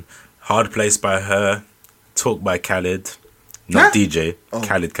 moving on. Hard Place by her. Talk by Khaled. Not DJ.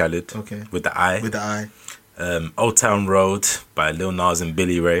 Khaled. Okay. With the I. Old Town Road by Lil Nas and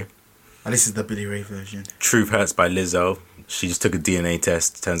Billy Ray. And this is the Billy Ray version. Truth Hurts by Lizzo. She just took a DNA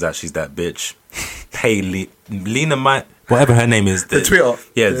test. Turns out she's that bitch. Lena might... Whatever her name is. The Twitter.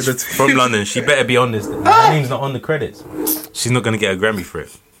 Yeah, from London. She better be on this. Her name's not on the credits. She's not going to get a Grammy for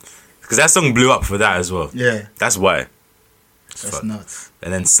it. Because that song blew up for that as well. Yeah. That's why. That's nuts.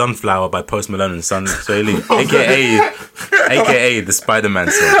 And then Sunflower by Post Malone and Son Soili. AKA the Spider-Man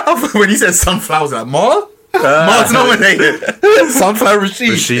song. When he said Sunflower's like, Mar's nominated. Sunflower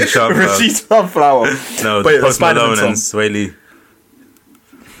Rashid Sunflower. No, but Post Malone and Soili.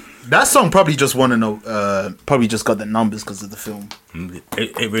 That song probably just won probably just got the numbers because of the film.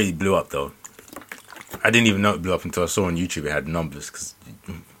 It really blew up though. I didn't even know it blew up until I saw on YouTube it had numbers. Because,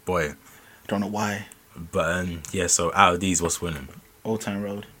 boy, don't know why. But yeah, so out of these, what's winning? Old Town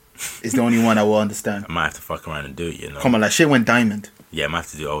Road. It's the only one I will understand. I might have to fuck around and do it, you know. Come on, like shit went diamond. Yeah, I might have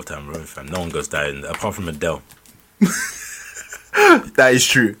to do Old Town Road, fam. No one goes diamond apart from Adele. That is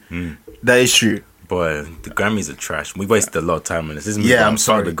true. That is true. Boy, the Grammys are trash. We wasted a lot of time on this. I'm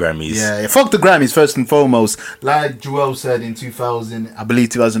sorry. Fuck the Grammys. Yeah, fuck the Grammys first and foremost. Like Joel said in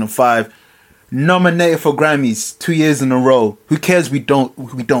 2005, nominated for Grammys 2 years in a row. Who cares? We don't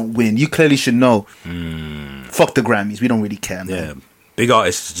win. You clearly should know. Fuck the Grammys. We don't really care, man. Yeah. Big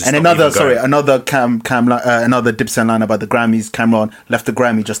artists just. And another Dipset line about the Grammys. Cameron left the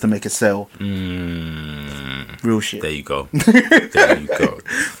Grammy just to make a sale. Real shit. There you go. But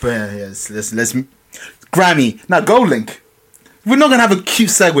yeah, let's Grammy. Now Gold Link. We're not gonna have a cute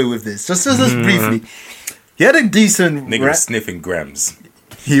segue with this. Just briefly. He had a decent nigga sniffing grams.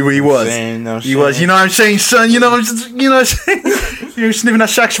 He was. He was. You know what I'm saying, son? You know you're sniffing that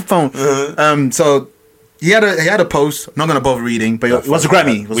saxophone. So he had a post. I'm not gonna bother reading, but it was a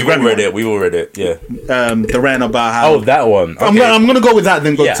Grammy. We've all read it. Yeah. The rant about how. Oh, that one. Okay. I'm gonna go with that,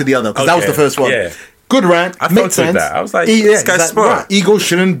 then go to the other because that was the first one. Yeah. Good rant. I thought sense. That. I was like, this guy's smart. Ego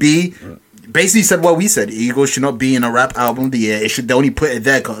shouldn't be. Basically, said what we said. Ego should not be in a rap album of the year. They only put it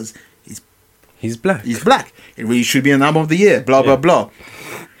there because he's black. He's black. It really should be an album of the year. Blah blah blah.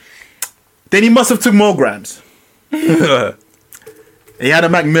 Then he must have took more grams. He had a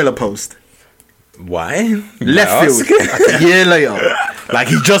Mac Miller post. Why? Left field. Like a year later. Like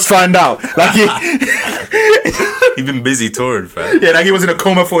he just found out. Like he'd been busy touring, fam. Yeah, like he was in a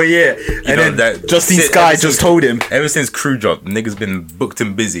coma for a year. And then Justine Skye just told him. Ever since Crew dropped, niggas been booked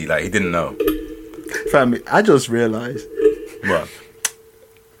and busy. Like he didn't know. Fam, I just realized. What?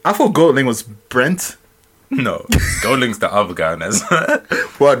 I thought Goldlink was Brent. No, Goldlink's the other guy.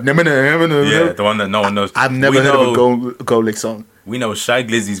 What? Yeah, the one that no one knows. I've never heard of a Goldlink song. We know Shy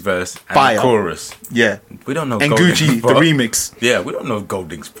Glizzy's verse and the chorus. Yeah. We don't know and Gucci, the remix. Yeah, we don't know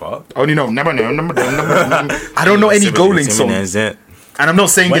Goldlink's part. I only know I don't know any Goldlink songs. And I'm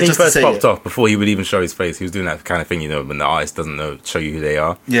not saying when it he just first to say popped off, before he would even show his face, he was doing that kind of thing, you know, when the artist doesn't know, show you who they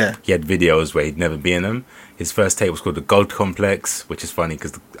are. Yeah. He had videos where he'd never be in them. His first tape was called The Gold Complex, which is funny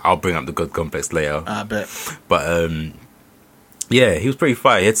because I'll bring up The Gold Complex later. I bet. But, yeah, he was pretty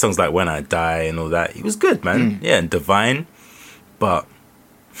fire. He had songs like When I Die and all that. He was good, man. Yeah, and Divine. But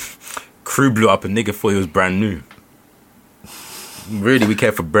Crew blew up and nigga thought he was brand new. Really, we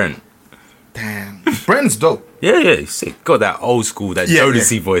care for Brent. Damn. Brent's dope. Yeah, he's sick. Got that old school, that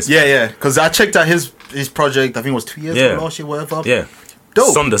Jodeci voice. Yeah. Because I checked out his project, I think it was 2 years ago, last year, whatever. Yeah.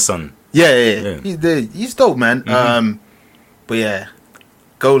 Dope. Sonderson. Yeah. He's dope, man. But yeah,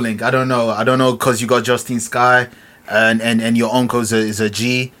 Goldlink. I don't know because you got Justine Skye and your uncle is a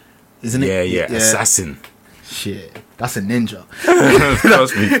G, isn't it? Yeah. Assassin. Shit. That's a ninja.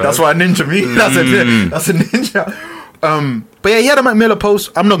 That's what a ninja means. That's a ninja. But yeah, he had a Mac Miller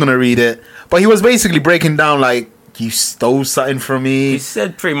post. I'm not gonna read it, but he was basically breaking down like, you stole something from me. He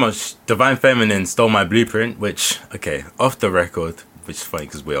said pretty much Divine Feminine stole my blueprint, which, okay, off the record, which is funny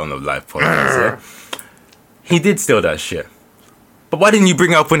because we're on a live podcast. Yeah, he did steal that shit. But why didn't you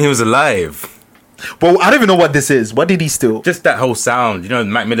bring it up when he was alive? Well, I don't even know what this is. What did he steal? Just that whole sound. You know,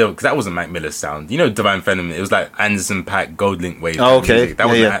 Mac Miller, because that wasn't Mac Miller's sound. You know, Divine Feminine, it was like Anderson .Paak, Goldlink wave. Oh, okay.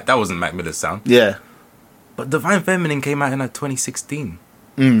 That wasn't Mac Miller's sound. Yeah. But Divine Feminine came out in like 2016.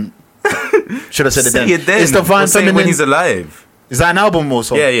 Should have said it then. It's Divine Feminine when he's alive. Is that an album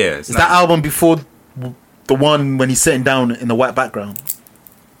also? Yeah. Is that album before the one when he's sitting down in the white background?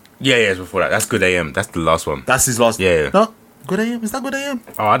 Yeah, it's before that. That's Good AM. That's the last one. That's his last. Yeah. No, Good AM. Is that Good AM?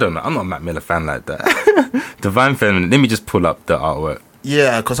 Oh, I don't know. I'm not a Mac Miller fan like that. Divine Feminine. Let me just pull up the artwork.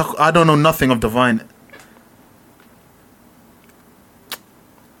 Yeah, because I don't know nothing of Divine.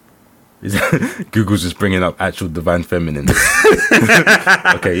 Google's just bringing up actual Divine Feminine.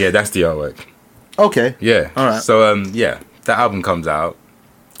 Okay, yeah, that's the artwork. Okay. Yeah. All right. So, yeah, that album comes out.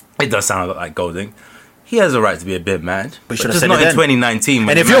 It does sound a lot like Golding. He has a right to be a bit mad. But just not in 2019.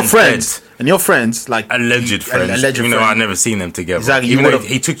 And if you're friends, like... Alleged friends. Even though I've never seen them together. Exactly. Even though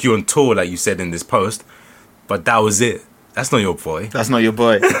he took you on tour, like you said in this post. But that was it. That's not your boy. That's not your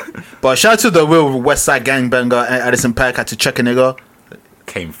boy. But shout out to the real West Side gangbanger, Addison Pack, had to check a nigga.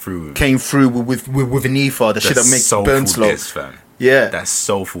 Came through with an ether. The shit that makes burn slow. Diss, fam. Yeah. That's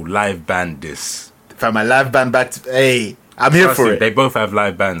soulful. Live band diss. Fam, my live band back to... Hey, I'm here for it. They both have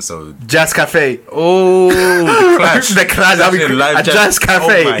live bands, so... Jazz Cafe. Oh, the Clash. The Clash. At Jazz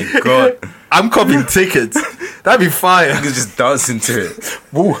Cafe. Oh my God. I'm copying tickets. That'd be fire. You can just dance into it.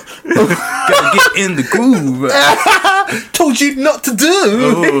 Woo. Gotta get in the groove. Told you not to do.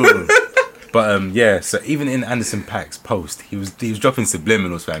 Oh. But yeah, so even in Anderson .Paak's post, he was dropping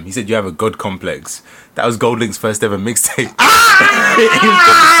subliminals, fam. He said you have a god complex. That was Goldlink's first ever mixtape.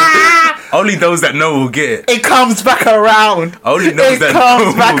 Only those that know will get it. It comes back around. Only those that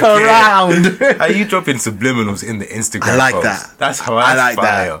know back will around. Get it. Are you dropping subliminals in the Instagram I like post? that. That's how I like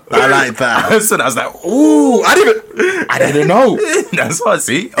fire. that. I like that. So I was like, ooh, I didn't know. That's what I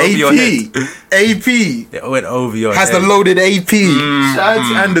see. Over your head. AP. It went over your Has head. the loaded AP. Shout out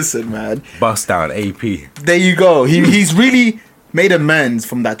to Anderson, man. Bust down AP. There you go. He's really made amends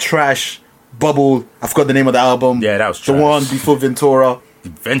from that trash bubble. I forgot the name of the album. Yeah, that was trash. The one before Ventura.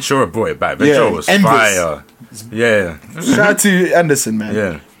 Ventura brought it back. Ventura was fire. Yeah. Shout out to Anderson, man.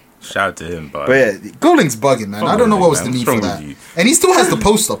 Yeah. Shout out to him, but yeah, Golding's bugging, man. I don't know what was the need for that. And he still has the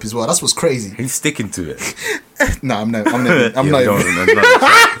post up as well. That's what's crazy. He's sticking to it. No, I'm not even.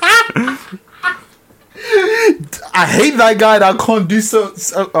 I hate that guy that can't do so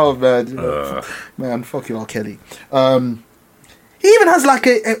oh man. Man, fuck you, R. Kelly. He even has like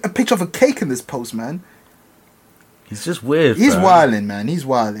a picture of a cake in this post, man. He's just weird. He's wilding, man. He's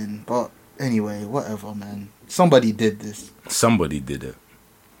wilding. But anyway, whatever, man. Somebody did this. Somebody did it.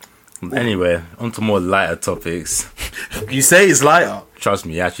 Anyway, on to more lighter topics. You say it's lighter. Trust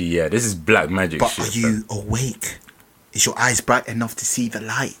me, actually, yeah. This is black magic but shit. But are you awake? Is your eyes bright enough to see the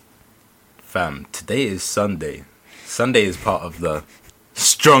light? Fam, today is Sunday. Sunday is part of the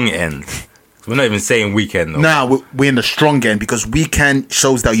strong end. We're not even saying weekend, though. Nah, we're in the strong end because weekend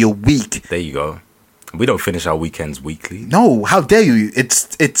shows that you're weak. There you go. We don't finish our weekends weekly. No, how dare you?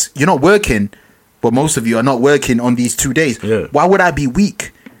 It's you're not working, but most of you are not working on these 2 days. Yeah. Why would I be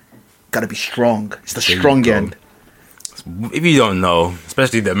weak? Gotta be strong. It's the strong end. If you don't know,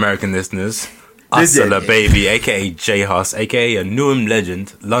 especially the American listeners, Hustler Baby, aka J Hus, aka a Newham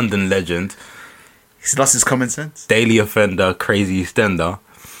legend, London legend. He's lost his common sense. Daily offender, crazy extender.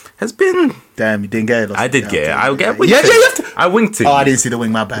 Has been. Damn, you didn't get it. I did get it. I get winked. Yeah. I winked it. Oh, I didn't see the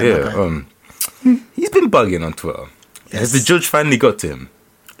wing. My bad. Yeah. He's been bugging on Twitter. Yes. Has the judge finally got to him?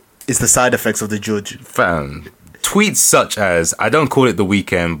 It's the side effects of the judge. Fam. Tweets such as, I don't call it the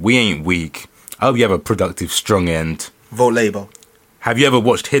weekend, we ain't weak, I hope you have a productive strong end. Vote Labour. Have you ever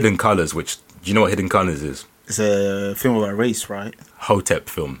watched Hidden Colours, which, do you know what Hidden Colours is? It's a film about race, right? Hotep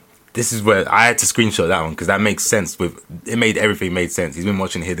film. This is where I had to screenshot that one because that makes sense. Everything made sense. He's been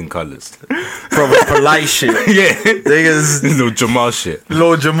watching Hidden Colours. Polite shit. Yeah. Niggas. Little Jamal shit.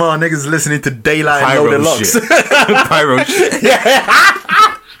 Lord Jamal, niggas listening to Daylight and Loaded Locks. Pyro shit. Yeah.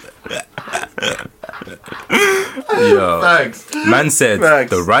 Yo. Thanks. Man said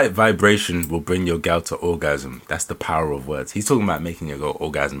the right vibration will bring your gal to orgasm. That's the power of words. He's talking about making your girl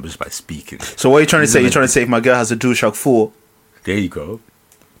orgasm just by speaking. So what are you trying to say? You're trying to say if my girl has a DualShock 4. There you go.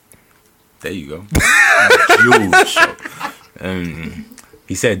 There you go. DualShock.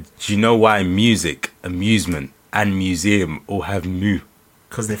 He said, do you know why music, amusement, and museum all have mu?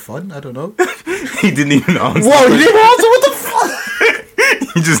 Because they're fun? I don't know. He didn't even answer. Whoa, he didn't answer? What the fuck?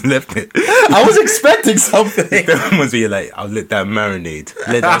 He just left it. I was expecting something. The ones where you're like, I'll let that marinate.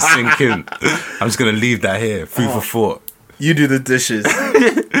 Let that sink in. I'm just going to leave that here. Food for thought. You do the dishes.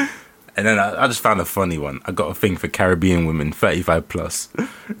 And then I just found a funny one. I got a thing for Caribbean women, 35 plus.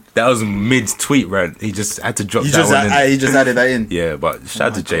 That was mid-tweet rant. He just had to drop that one in. He just added that in. Yeah, but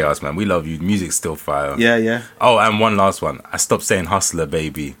shout out to JR's, man. We love you. Music's still fire. Yeah, yeah. Oh, and one last one. I stopped saying hustler,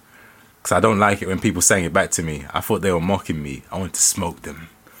 baby. Because I don't like it when people sang it back to me. I thought they were mocking me. I wanted to smoke them.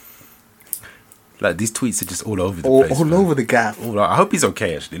 Like, these tweets are just all over the place. All over the gap. I hope he's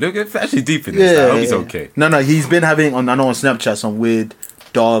okay, actually. Look, it's actually deep in this. I hope he's okay. No, he's been having, I know on Snapchat, some weird,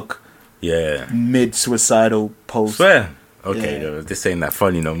 dark, mid-suicidal posts. Swear. Okay, this ain't that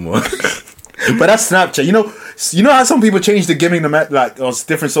funny no more. But that's Snapchat. You know how some people change the gimmick like on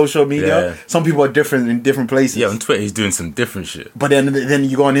different social media? Yeah. Some people are different in different places. Yeah, on Twitter he's doing some different shit. But then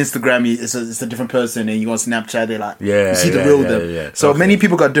you go on Instagram, it's a different person, and you go on Snapchat, they're like, you see the real them. Yeah. So many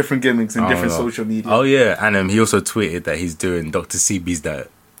people got different gimmicks in different social media. Oh yeah, and he also tweeted that he's doing Dr. CB's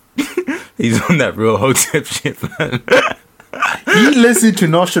diet. He's on that real hotep shit, man. He listened to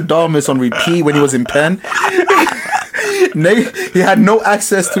Nostradamus on repeat when he was in Penn. He had no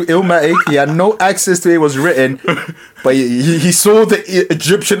access to Illmatic. He had no access to it was written, but he saw the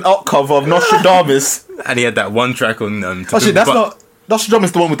Egyptian art cover of Nostradamus, and he had that one track on. Actually, that's not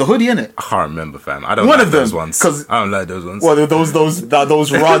Nostradamus. The one with the hoodie in it. I can't remember, fam. I don't like those ones. Because I don't like those ones. Well,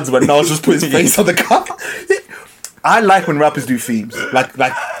 those runs when Nas just put his face on the cover. I like when rappers do themes, like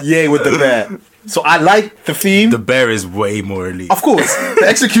with the bear. So I like the theme. The bear is way more elite. Of course, the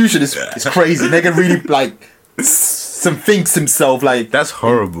execution is crazy. They can really some thinks himself like that's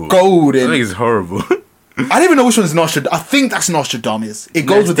horrible. Gold. I think it's horrible. I don't even know which one's Nostradamus. I think that's Nostradamus. It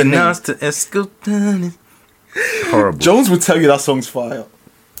goes with the name. Horrible. Jones would tell you that song's fire.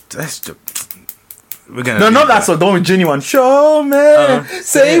 That's just. Not that song. The one with Genuine. Show me.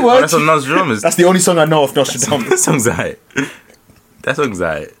 Say what. That's on Nostradamus. That's the only song I know of Nostradamus. That song's alright.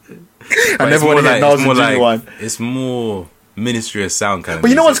 I never want to hear Nas and Genuine. It's more Ministry of Sound kind of. But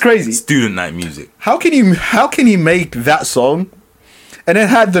you know what's crazy? Student night music. How can he make that song, and then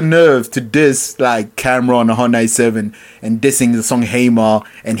had the nerve to diss like Cameron on Hot 97 and dissing the song Haymar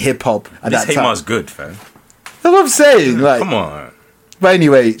and hip hop at that time? Haymar's good, fam. That's what I'm saying. Like, come on. But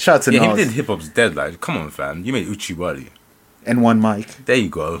anyway, shout out to Nas. He did Hip Hop's Dead. Like, come on, fam. You made Uchiwali. And one mic. There you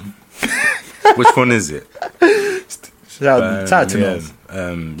go. Which one is it? Shout out to Nas.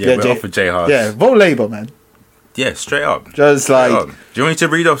 We're off for J Hart. Yeah, vote Labour, man. Yeah, straight up. Just like... Do you want me to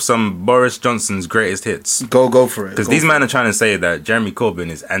read off some Boris Johnson's greatest hits? Go for it. Because these men are trying to say that Jeremy Corbyn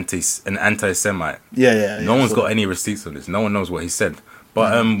is an anti-Semite. Yeah. No one's got any receipts on this. No one knows what he said.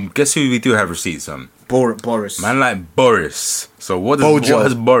 But guess who we do have receipts on? Boris. Man like Boris. So what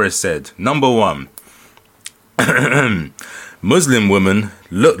has Boris said? Number 1. Muslim women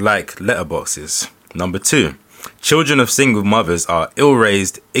look like letterboxes. Number 2. Children of single mothers are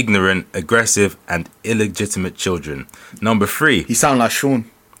ill-raised, ignorant, aggressive, and illegitimate children. Number 3. He sound like Sean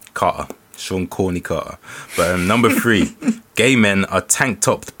Corny Carter. But number 3. Gay men are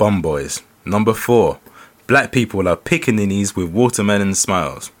tank-topped bum boys. Number 4. Black people are pickaninnies with watermelon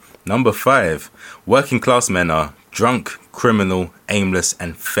smiles. Number 5. Working class men are drunk, criminal, aimless,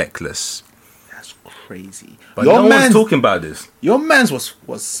 and feckless. That's crazy. But no one's talking about this. Your man's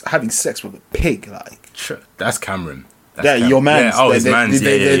was having sex with a pig, like. That's Cameron. Your man's. Yeah, his man's.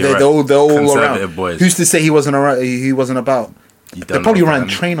 They're all around. Boys. Who's to say he wasn't around? He wasn't about. They probably ran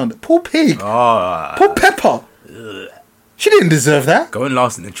train on the poor pig. Poor Pepper. Ugh. She didn't deserve that. Going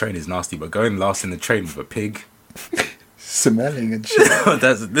last in the train is nasty, but going last in the train with a pig, smelling and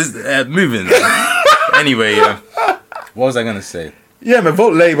shit. Moving. Anyway, what was I gonna say? Yeah, man,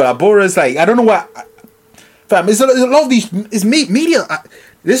 vote Labour. Boris, like, I don't know what. Fam, it's a lot of these. It's media.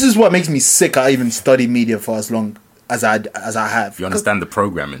 This is what makes me sick. I even studied media for as long as I have. You understand the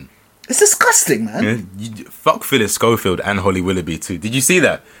programming? It's disgusting, man. Yeah, fuck Philip Schofield and Holly Willoughby too. Did you see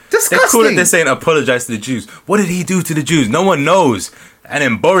that? Disgusting. They're saying apologize to the Jews. What did he do to the Jews? No one knows. And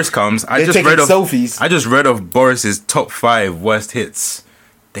then Boris comes. I just read of Boris's top 5 worst hits.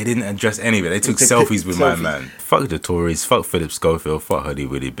 They didn't address any of it. They took selfies with my man. Fuck the Tories. Fuck Philip Schofield. Fuck Holly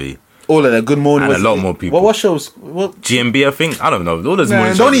Willoughby. All of that. Good Morning. And a lot more people. What shows? What? GMB, I think. I don't know. All those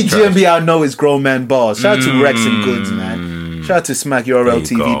morning shows. The only GMB I know is Grown Man Bars. Shout out to Rex and Goods, man. Shout out to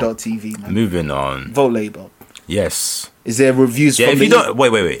SmackURLTV.tv, man. Moving on. Vote Labour. Yes. Is there reviews from if you don't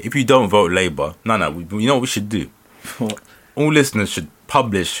wait. If you don't vote Labour, you know what we should do? What? All listeners should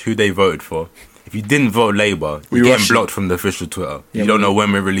publish who they voted for. If you didn't vote Labour, you're getting blocked from the official Twitter. You don't know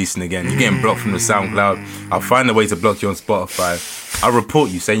when we're releasing again. You're getting blocked from the SoundCloud. I'll find a way to block you on Spotify. I'll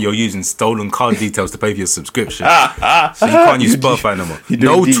report you saying you're using stolen card details to pay for your subscription. So you can't use Spotify no more.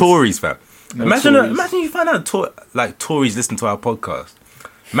 No Tories, fam. Imagine you find out Tories listen to our podcast.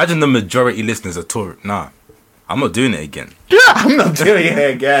 Imagine the majority listeners are Tory. Nah, I'm not doing it again. Yeah, I'm not doing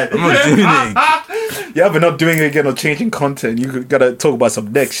it again. I'm not doing it again. Yeah, but not doing it again or changing content. You gotta talk about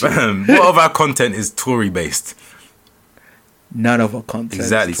some next shit. What of our content is Tory based? None of our content.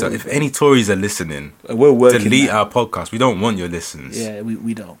 Exactly. So if any Tories are listening, we're working. Delete our podcast. We don't want your listens. Yeah,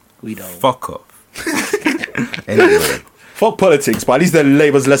 we don't. We don't. Fuck off. Anyway. Fuck politics, but at least the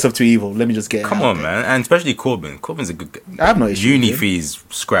Labour's less of two evil. Let me just get it. Come on, man. And especially Corbyn. Corbyn's a good guy. I have no issue. Uni fees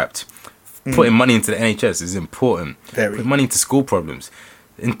scrapped. Putting money into the NHS is important. Very. Putting money into school problems.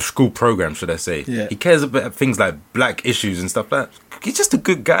 In school programs, should I say. Yeah. He cares about things like black issues and stuff like that. He's just a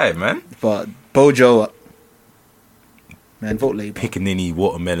good guy, man. But Bojo, man, vote Labour. Pickaninny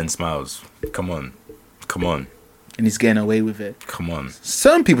watermelon smiles. Come on. And he's getting away with it. Come on.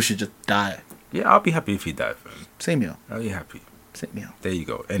 Certain people should just die. Yeah, I'll be happy if he died, fam. Same here. I'll be happy. Same here. There you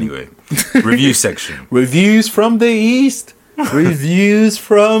go. Anyway, review section. Reviews from the East. Reviews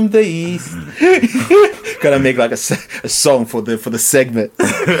from the East. Gotta make like a song for the segment.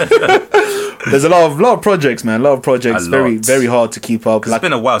 There's a lot of projects, man. A lot of projects. Very, very hard to keep up. It's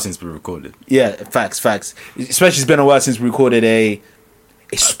been a while since we recorded. Yeah, facts. Especially it's been a while since we recorded a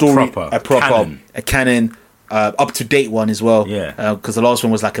story, a proper canon. Up to date one as well. Yeah. Because the last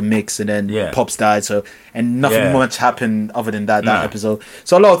one was like a mix, and then Pops died. And nothing much happened other than that episode.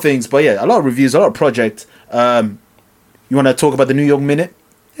 So a lot of things, but yeah, a lot of reviews, a lot of projects. You want to talk about the New York Minute?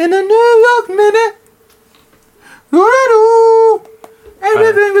 In the New York Minute,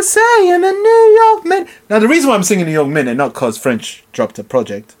 everything we say in the New York Minute. Now the reason why I'm singing New York Minute, not because French dropped a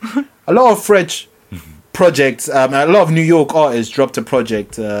project. A lot of French projects, a lot of New York artists dropped a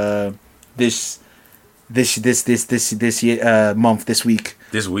project this year, month, this week.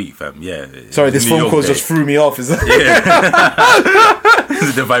 This week, fam. Yeah. Sorry, this phone call just threw me off. Is that?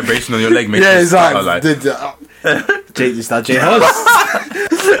 The vibration on your leg makes it's like Jay Hus.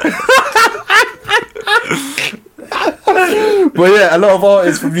 But yeah, a lot of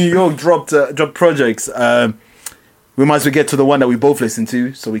artists from New York dropped projects. We might as well get to the one that we both listened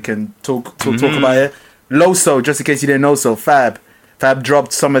to, so we can talk about it. Loso, just in case you didn't know, Fab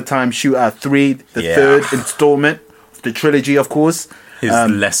dropped Summertime Shootout 3, the third installment of the trilogy, of course. His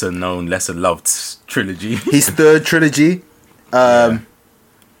lesser known, lesser loved trilogy. His third trilogy.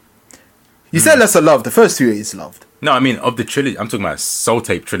 You said lesser loved. The first two is loved. No, I mean, of the trilogy, I'm talking about Soul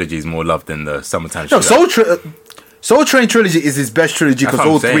Tape trilogy is more loved than the Summertime Shootout. No, Soul Train trilogy is his best trilogy because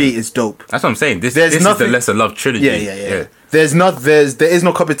all three is dope. That's what I'm saying. This is the lesser loved trilogy. Yeah. There is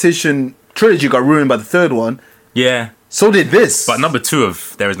no competition. Trilogy got ruined by the third one. Yeah. So did this. But number 2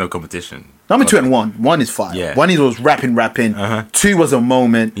 of There Is No Competition. Number 2 and 1. 1 is fire. Yeah. 1 was rapping. 2 was a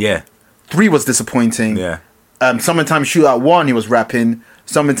moment. Yeah. 3 was disappointing. Yeah. Summertime Shootout 1, he was rapping.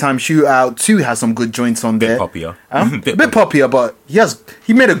 Summertime Shootout 2 has some good joints on there. Bit poppier. Bit poppier, but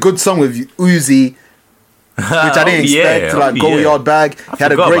he made a good song with Uzi, which I didn't expect. Go Yard Bag. He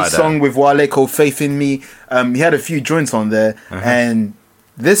had a great song with Wale called Faith in Me. He had a few joints on there. And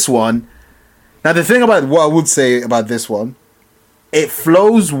this one... Now, the thing about what I would say about this one, it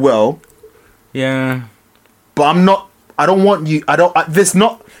flows well. Yeah. But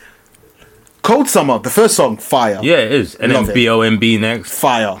Cold Summer, the first song, fire. Yeah, it is. And then BOMB next.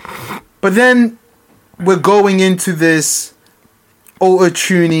 Fire. But then we're going into this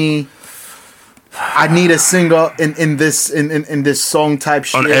auto-tuney, I need a singer in this song type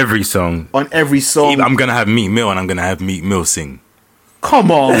shit. On every song. I'm going to have Meek Mill and I'm going to have Meek Mill sing.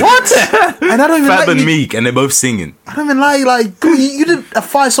 Come on, what? And I don't even Fab and Meek, and they're both singing. I don't even like you did a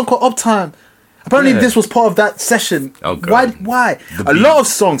fire song called Uptime. Apparently this was part of that session. Oh God. Why? A lot of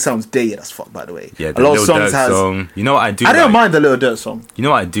songs sounds dated as fuck, by the way. Yeah, the Lil Durk song. You know what I do? I don't mind the Lil Durk song. You know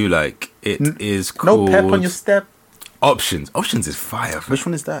what I do like? It is called No Pep on Your Step. Options. Options is fire. Which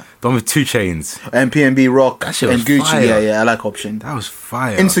one is that? The one with 2 Chainz. MPNB Rock that shit and was Gucci. Fire. Yeah, I like Option. That was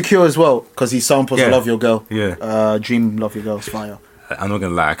fire. Insecure as well, because he samples Love Your Girl. Yeah. Dream Love Your Girl is fire. I'm not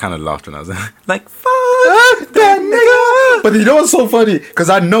gonna lie, I kind of laughed when I was like, fuck that nigga. But you know what's so funny? Because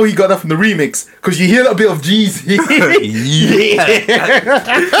I know he got that from the remix. Because you hear that bit of Jeezy.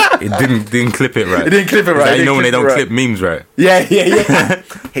 It didn't clip it right. It didn't clip it right. You know when they don't clip memes right. Yeah.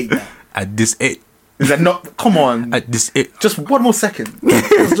 Hate that. At this it. Is that not? Come on. At this it. Just one more second.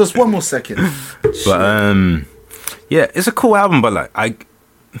 Just one more second. But yeah, it's a cool album. But like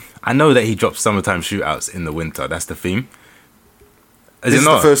I know that he dropped Summertime Shootouts in the winter. That's the theme. This is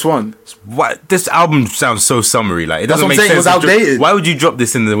the first one. What? This album sounds so summery. Like it doesn't make sense. It was outdated. Why would you drop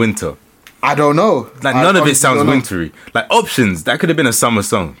this in the winter? I don't know. Like none of it sounds wintry. Like Options, that could have been a summer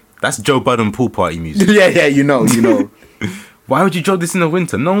song. That's Joe Budden pool party music. Yeah, you know. Why would you drop this in the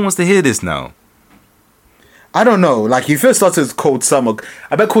winter? No one wants to hear this now. I don't know. Like he first started as Cold Summer.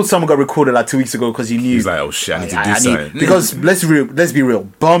 I bet Cold Summer got recorded like 2 weeks ago because he knew. He's like, oh shit, I need to do something. Because let's be real.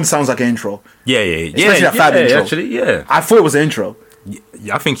 Bomb sounds like an intro. Yeah. Especially that Fab intro. Actually, yeah. I thought it was an intro.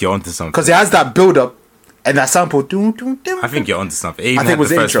 Yeah, I think you're onto something. Because it has that build up and that sample. I think you're onto something. Even I think it was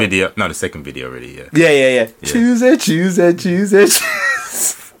the first video. No, the second video already. Yeah. Choose it.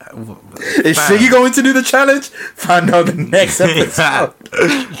 Is Shiggy going to do the challenge? Find out the next episode.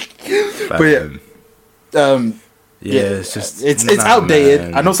 But it's just it's outdated.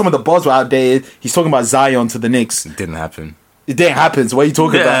 Man. I know some of the bars were outdated. He's talking about Zion to the Knicks. It didn't happen. It didn't happen. So what are you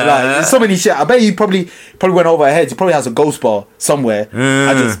talking about? Like, there's so many shit. I bet he probably went over our heads. He probably has a ghost bar somewhere.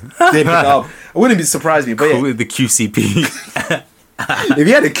 I just didn't pick it up. It wouldn't be surprised me. But yeah, the QCP. If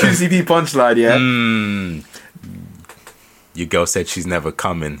he had a QCP punchline, yeah. Your girl said she's never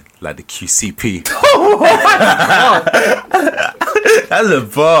coming like the QCP. Oh my God. That's a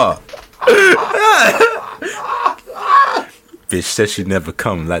bar. Bitch said she'd never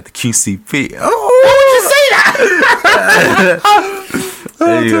come like the QCP. Oh, why would you say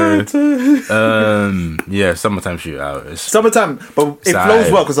that? Yeah, summertime shootout. Summertime, but it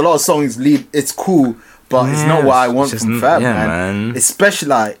flows well because a lot of songs lead. It's cool, but it's not what I want from Fab, man. Especially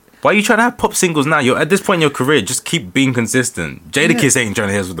like. Why are you trying to have pop singles now? You're at this point in your career, just keep being consistent. Jadakiss ain't trying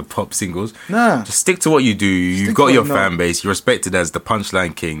to hit us with the pop singles. Nah. Just stick to what you do. You've got your fan base. You're respected as the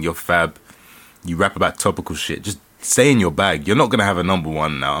punchline king. You're Fab. You rap about topical shit. Just stay in your bag. You're not going to have a number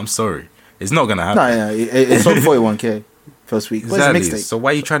one now. I'm sorry. It's not going to happen. Nah, it's on 41K first week. Exactly. So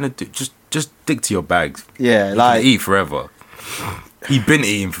why are you trying to do... Just stick to your bags. Yeah, you like... can eat forever. You've been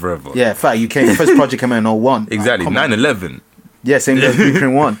eating forever. Yeah, fact. You came... First project came out in 01. Exactly. 9/11. Yeah, same as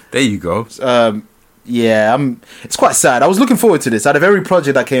Blueprint 1. There you go. Yeah, it's quite sad. I was looking forward to this. Out of every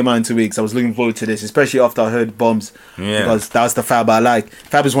project that came out in 2 weeks, I was looking forward to this, especially after I heard Bombs. Yeah. Because that was the Fab I like.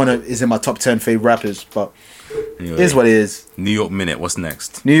 Fab is is in my top 10 favorite rappers, but anyway, it is what it is. New York Minute, what's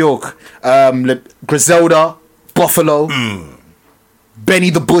next? New York. Griselda, Buffalo, Benny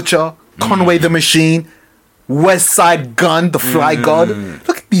the Butcher, Conway the Machine, West Side Gun, the Fly God.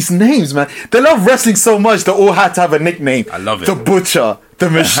 Look at these names, man. They love wrestling so much they all had to have a nickname. I love it. The Butcher, the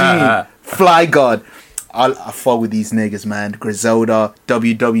Machine, Fly God. I fuck with these niggas, man. Griselda,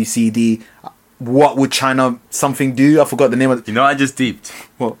 WWCD. What would China something do? I forgot the name of it. You know, I just deeped.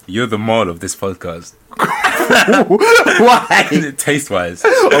 What? You're the mall of this podcast. Why? Taste-wise.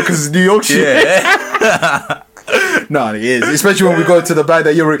 Oh, because it's New York shit? Yeah. No, it is. Especially when we go to the bag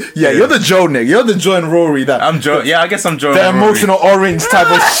that you're the Joe nigga. You're the Joe and Rory. I'm Joe. Yeah, I guess I'm Joe. The emotional orange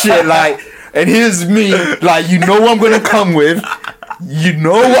type of shit. Like, and here's me. Like, you know what I'm gonna come with. You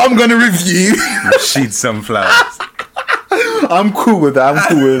know what I'm gonna review. She'd sunflowers. I'm cool with that.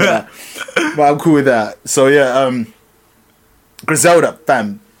 I'm cool with that. So yeah, Griselda,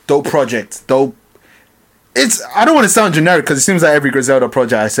 fam, dope project, dope. I don't want to sound generic because it seems like every Griselda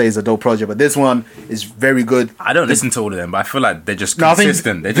project I say is a dope project, but this one is very good. I don't listen to all of them, but I feel like they're just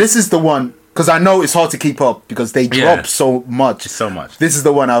consistent. This is the one, because I know it's hard to keep up because they drop so much. So much. This is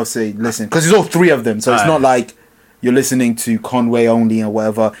the one I would say listen, because it's all three of them, so it's not like you're listening to Conway only or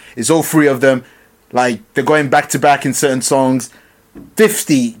whatever. It's all three of them. Like, they're going back to back in certain songs.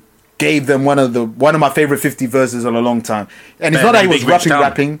 50 gave them one of my favorite 50 verses in a long time, and it's not that he was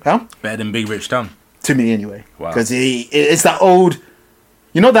rapping, huh? Better than Big Rich Tom. To me, anyway. Wow. Because it's that old...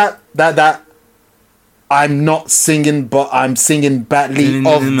 You know that I'm not singing, but I'm singing badly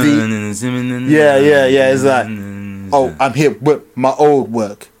of the... Yeah. It's like, oh, I'm here with my old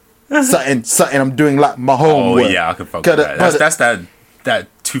work. something I'm doing like my homework. Oh, yeah, I can fuck with that. That's that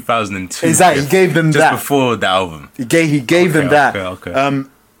 2002. Exactly, he gave them just that. Just before the album. He gave them that. Okay.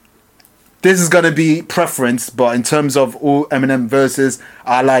 This is going to be preference, but in terms of all Eminem verses,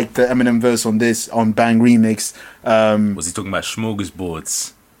 I like the Eminem verse on this, on Bang Remix. Was he talking about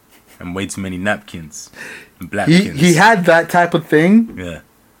smorgasbords and way too many napkins and blackkins? He had that type of thing. Yeah.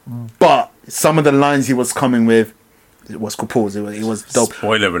 But some of the lines he was coming with, it was composed. It was dope.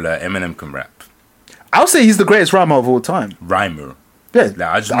 Spoiler alert, Eminem can rap. I would say he's the greatest rhymer of all time. Rhymer. Yeah,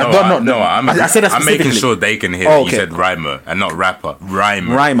 I said that I'm making sure they can hear that you said rhymer and not rapper.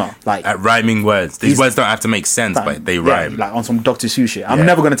 Rhymer, like at rhyming words. These words don't have to make sense, but they rhyme. Like on some Dr. Seuss shit. I'm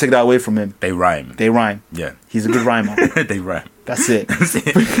never gonna take that away from him. They rhyme. Yeah, he's a good rhymer. They rhyme. That's it.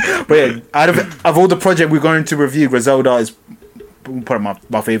 But yeah, out of all the projects we're going to review, Griselda is probably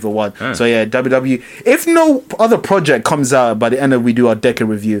my favorite one. So yeah, WW. If no other project comes out by the end of we do our decade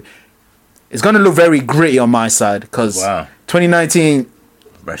review, it's gonna look very gritty on my side because 2019.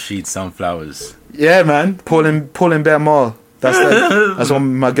 Rashid Sunflowers. Yeah, man. Paul and Bear Mall. That's what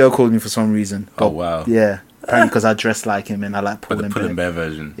my girl called me for some reason. But, oh wow. Yeah. Apparently because I dress like him and I like Paul and Bear. Pull and Bear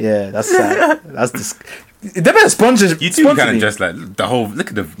version. Yeah, that's sad. They better sponsor. You two kind of dress like the whole. Look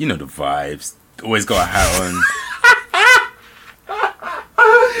at the the vibes. Always got a hat on.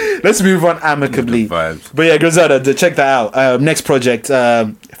 Let's move on amicably. But yeah, Griselda, check that out. Next project,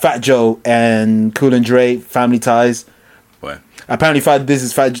 Fat Joe and Cool and Dre, Family Ties. What? Apparently, Fat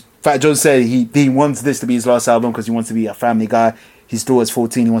Joe said he wants this to be his last album because he wants to be a family guy. his daughter's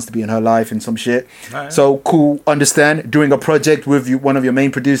 14. He wants to be in her life and some shit. Right. So cool. Understand. Doing a project with one of your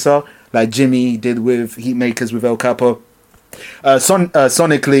main producer, like Jimmy did with Heatmakers with El Capo.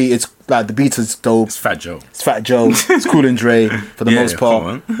 Sonically, it's like the beat is dope. It's Fat Joe. It's Cool and Dre for the most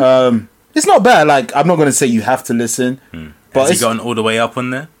part. It's not bad. Like, I'm not gonna say you have to listen, but has he gone all the way up on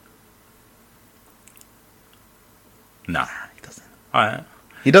there? Nah, he doesn't. All right.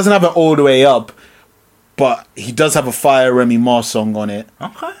 He doesn't have it all the way up, but he does have a fire Remy Ma song on it.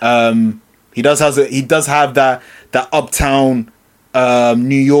 Okay. He does have that uptown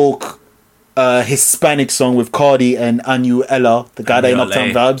New York Hispanic song with Cardi and Anuela, the guy that in Uptown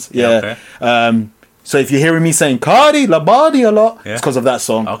Vibes. Yeah. Okay. So if you're hearing me saying Cardi, La Body a lot, it's because of that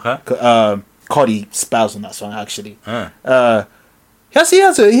song. Okay. Cardi spouse on that song actually. He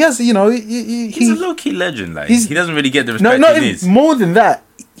has you know he's a low key legend. Like he doesn't really get the respect he needs. More than that,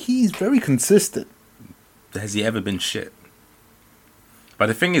 he's very consistent. Has he ever been shit? But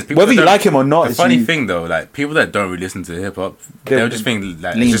the thing is, whether you like him or not, the funny thing though, like people that don't really listen to hip hop, they'll just think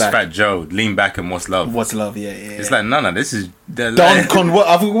like it's just Fat Joe, lean back and what's love? What's love? Yeah. It's like no, this is Don Con.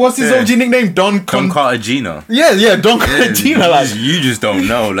 What's his OG nickname? Don Cartagena. Yeah, Don Cartagena. Like you just don't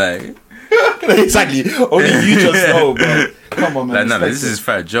know, like exactly. Only you just know, bro. Come on, man. Like this is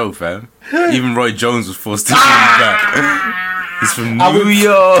Fat Joe, fam. Even Roy Jones was forced to lean back. He's from New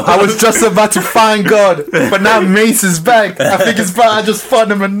York. I was just about to find God, but now Mace is back. I think it's bad. I just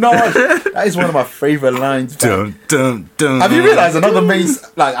found him a nod. That is one of my favorite lines. Dun, dun, dun. Have you realized another Mace?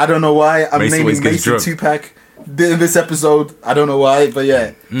 Like, I don't know why I'm naming Mace and Tupac in this episode. I don't know why, but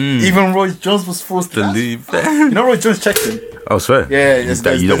yeah. Even Roy Jones was forced to leave. You know, Roy Jones checked him. Oh, swear. Yeah,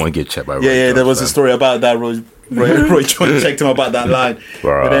 you don't want to get checked by Roy Jones. Yeah, there was a story about that. Roy Jones checked him about that line.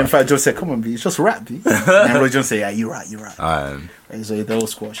 But then Fat Joe said, come on, B, it's just rap, B. And Roy Jones said, yeah, you're right. So they all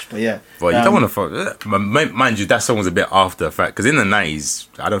squashed, but yeah. Well, you don't want to fuck. Mind you, that song was a bit after the fact, because in the 90s,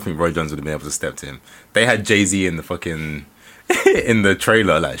 I don't think Roy Jones would have been able to step to him. They had Jay-Z in the fucking, in the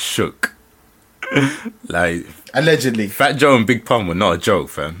trailer, like, shook. Like, allegedly. Fat Joe and Big Pun were not a joke,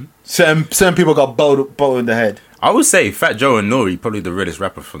 fam. Certain people got bowled in the head. I would say Fat Joe and Nori probably the realest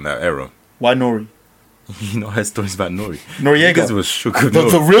rappers from that era. Why Nori? You know, I heard stories about Nori. Noriega. Because it was shook with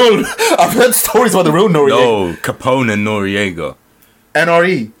the real. I've heard stories about the real Noriega. No, Capone and Noriega.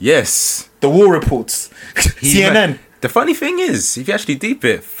 NRE. Yes. The war reports. CNN. The funny thing is, if you actually deep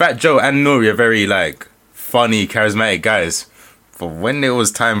it, Fat Joe and Nori are very like funny, charismatic guys. But when it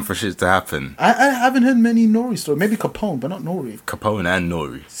was time for shit to happen, I haven't heard many Nori stories. Maybe Capone, but not Nori. Capone and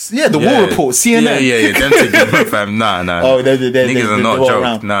Nori. Yeah, the war report, CNN. Yeah. Them together, fam. Nah. Oh, they're niggas are not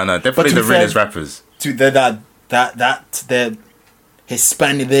jokes. Nah. They're probably the realest rappers. They're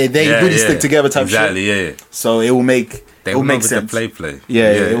Hispanic. They really stick together type shit. Exactly. Yeah. So it will make sense. Play.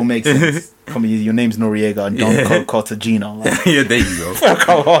 Yeah, it will make sense. Come on, your name's Noriega and Don Cartagena. Like. Yeah, there you go.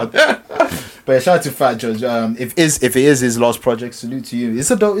 Come on. But yeah, shout out to Fat Joe. If it is his last project, salute to you. It's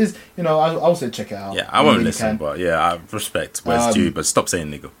a dope. I'll say check it out. Yeah, I won't listen, but yeah, I respect where's due. But stop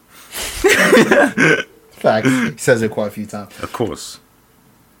saying nigga. Fact. He says it quite a few times. Of course.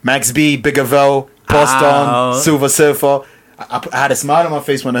 Max B, Bigger Vel, Boston, Silver Surfer. I had a smile on my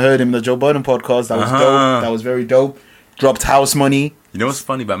face when I heard him in the Joe Budden podcast. That was dope. That was very dope. Dropped House Money. You know what's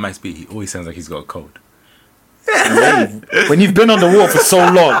funny about Max B? He always sounds like he's got a cold. When you've been on the water for so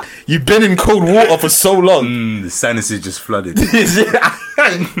long, you've been in cold water for so long. The sinuses just flooded.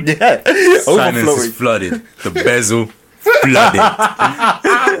 Yeah. Sinuses flooded. The bezel flooded.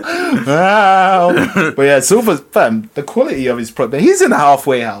 Wow. But yeah, Silver, fam, the quality of his product. He's in a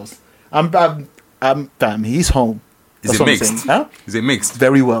halfway house. Fam, he's home. Is it mixed? Huh? Is it mixed?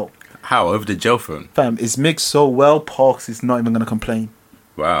 Very well. How? Over the gel phone? Fam, it's mixed so well, Parks is not even going to complain.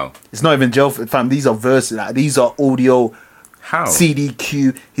 Wow. It's not even gel, fam. These are verses. Like, these are audio. How?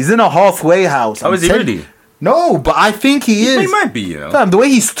 CDQ. He's in a halfway house. Oh, is he really? No, but I think he is. He might be, you know. Fam, the way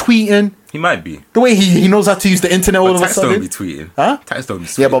he's tweeting. He might be. The way he knows how to use the internet all of a sudden. Tax don't be tweeting. Huh? Tax don't be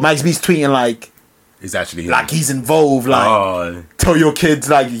tweeting. Yeah, but Max B's tweeting like... It's actually him. Like he's involved, like... Tell your kids,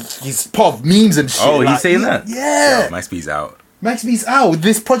 like, he's part of memes and shit. Oh, like, he's saying that? Yeah. Max B's out. Max B's out.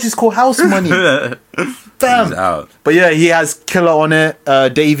 This project's called House Money. Damn. He's out. But yeah, he has Killer on it.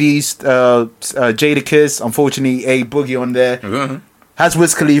 Davies, Jadakiss. Unfortunately, A Boogie on there. Mm-hmm. Has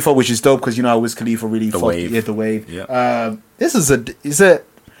Wiz Khalifa, which is dope because you know how Wiz Khalifa really the wave. Yeah, the wave. Yeah. This is a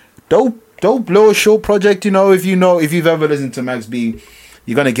dope little short project. You know, if you've ever listened to Max B,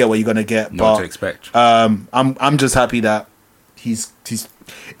 you're gonna get what you're gonna get. Not to expect. I'm just happy that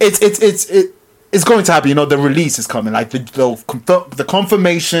it's going to happen. You know, the release is coming. Like the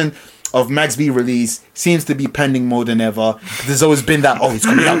confirmation of Max B release seems to be pending more than ever. There's always been that, it's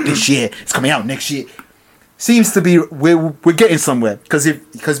coming out this year, it's coming out next year. seems to be we're getting somewhere because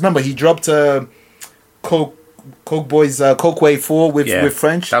remember he dropped Coke Boys Coke Way 4 with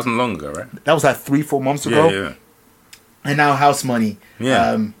French. That wasn't long ago, right? That was like 3-4 months ago. Yeah. And now House Money.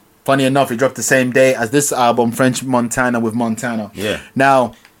 Yeah. Funny enough, it dropped the same day as this album, French Montana with Montana. Yeah.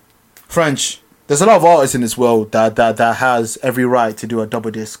 Now, French, there's a lot of artists in this world that has every right to do a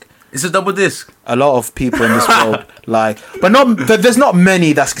double disc. It's a double disc. A lot of people in this world there's not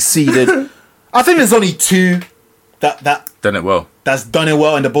many that succeeded. I think there's only 2 that done it well. That's done it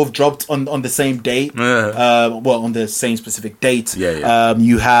well, and they both dropped on the same date. Yeah. On the same specific date. Yeah.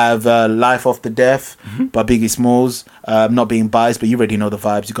 You have Life After Death by Biggie Smalls. Not being biased, but you already know the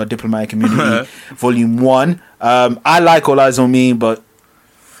vibes. You got Diplomatic Immunity, Volume 1. I like All Eyes on Me, but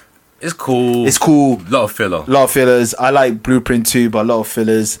it's cool. It's cool. Lot of filler. Lot of fillers. I like Blueprint too, but a lot of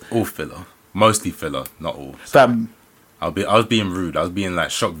fillers. All filler. Mostly filler, not all. Fam. I was being rude. I was being like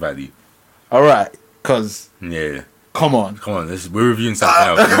shock value. All right, cause yeah. Come on. We're reviewing something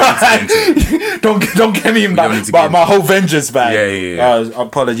else. Don't get me in my whole vengeance back. Yeah.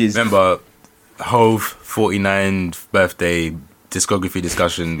 Apologies. Remember, Hove 49th birthday discography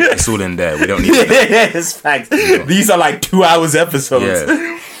discussion. It's all in there. We don't need. It's facts. These are like 2 hours episodes.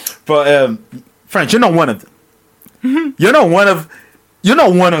 Yeah. But French, you're not one of them. You're not one of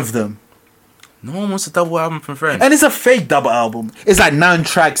them. No one wants a double album from French. And it's a fake double album. It's like 9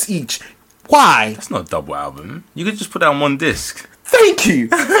 tracks each. Why? That's not a double album. You could just put that on one disc. Thank you.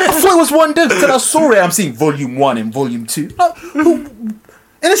 I thought it was one disc until I saw it. I'm seeing Volume 1 and Volume 2.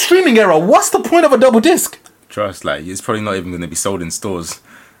 In a streaming era, what's the point of a double disc? Trust, like, it's probably not even going to be sold in stores.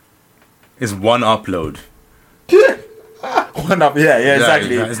 It's one upload.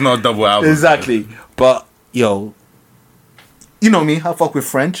 Exactly. It's not a double album. Exactly. But, yo, you know me, I fuck with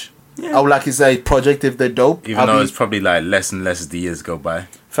French. Yeah. I would like to say project if they're dope. Even though it's probably like less and less as the years go by.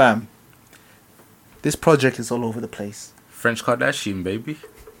 Fam, this project is all over the place. French Kardashian, baby.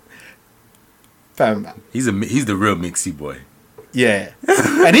 Fam, he's the real mixy boy. Yeah,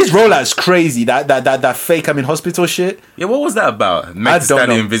 and his rollout's crazy. That fake I'm in hospital shit. Yeah, what was that about? Meg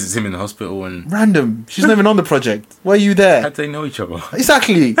Stallion visits him in the hospital and random. She's not even on the project. Why are you there? How do they know each other?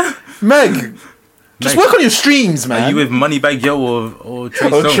 Exactly, Meg. Just work on your streams, man. Are you with Moneybag Yo or Trey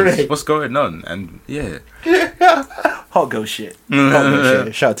Songz? What's going on? And yeah, hot girl shit. Hot girl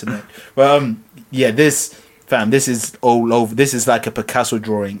shit. Shout out to Meg. But this is all over. This is like a Picasso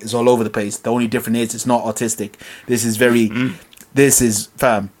drawing. It's all over the place. The only difference is it's not artistic. This is very. This is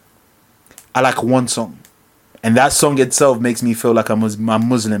fam. I like one song, and that song itself makes me feel like I'm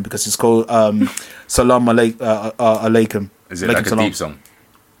Muslim because it's called Salam Alaikum. Is it like a deep song?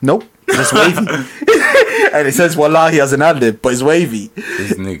 Nope. It's wavy. And it says Wallahi as an ad-lib, but it's wavy.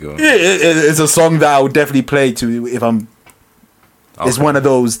 This nigga. It's a song that I would definitely play to if I'm... Okay. It's one of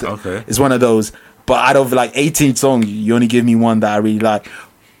those. Okay. It's one of those. But out of like 18 songs, you only give me one that I really like.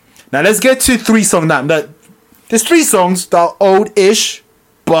 Now let's get to 3 songs now. There's 3 songs that are old-ish,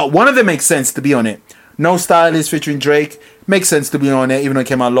 but one of them makes sense to be on it. No Stylist featuring Drake. Makes sense to be on it, even though it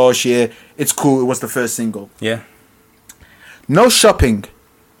came out last year. It's cool. It was the first single. Yeah. No Shopping.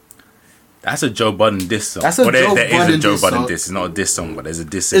 That's a Joe Budden diss song. There is a Joe Budden diss. It's not a diss song, but there's a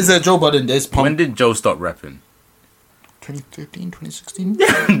diss song. Is there a Joe Budden diss? When did Joe stop rapping? 2015,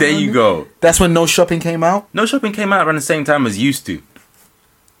 2016? There you go. That's when No Shopping came out? No Shopping came out around the same time as Used To.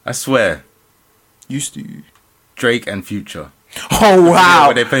 I swear. Used To. Drake and Future. Oh, wow.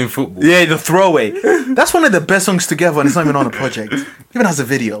 Where they're playing football. Yeah, the throwaway. That's one of the best songs together and it's not even on a project. Even has a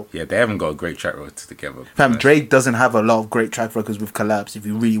video. Yeah, they haven't got a great track record together. Fam, Drake doesn't have a lot of great track records with collabs, if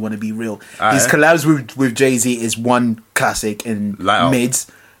you really want to be real. His collabs with Jay-Z is one classic in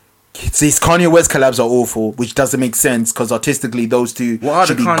mids. His Kanye West collabs are awful, which doesn't make sense because artistically those two what are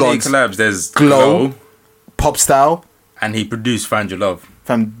should the be Kanye gods. collabs? There's Glow, Pop Style. And he produced Find Your Love.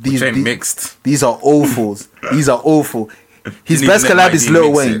 Fam, these ain't mixed. These are awful. These are awful. His best collab is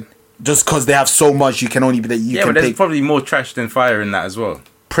Lil Wayne. Just because they have so much, you can only be that you can but there's pick. probably more trash than fire in that as well.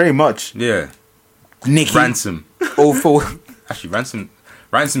 Pretty much. Yeah. Nicki. Ransom. Awful. Actually,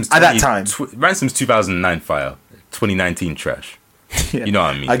 Ransom's at that time. Ransom's 2009 fire. 2019 trash. Yeah. You know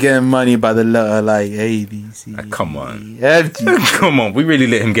what I mean? I get money by the letter like A, B, C. Come on. F, G. Come on. We really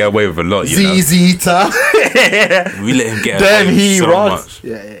let him get away with a lot, you know? Zeta. We let him get away with so much.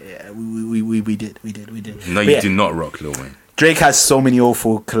 Yeah. We did. No, you do not rock Lil Wayne. Drake has so many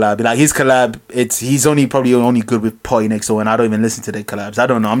awful collabs. Like his collab, he's probably only good with Party Next Door, and I don't even listen to their collabs. I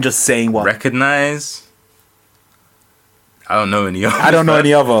don't know. I'm just saying what. Recognize. I don't know any other. I don't know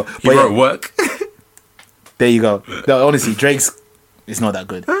any other. He wrote Work. There you go. No, honestly, Drake's it's not that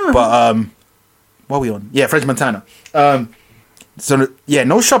good. But what are we on? Yeah, French Montana. So yeah,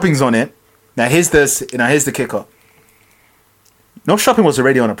 No Shopping's on it. Now here's the kicker. No Shopping was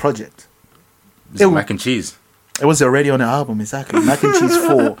already on a project. Mac and Cheese. It was already on the album, exactly. Mac and Cheese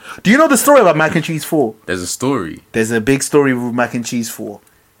 4. Do you know the story about Mac and Cheese 4? There's a story. There's a big story with Mac and Cheese 4.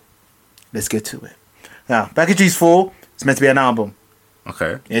 Let's get to it. Now, Mac and Cheese 4 is meant to be an album.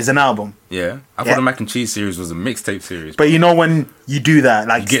 Okay. It's an album. Yeah. I thought the Mac and Cheese series was a mixtape series. But you know when you do that,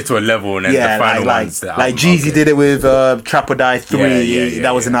 like... You get to a level and then the final one's the album. Like Jeezy did it with Trap or Die 3.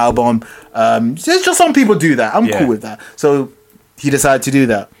 That was an album. Just some people do that. I'm cool with that. So, he decided to do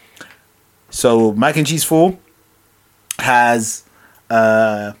that. So, Mac and Cheese 4 has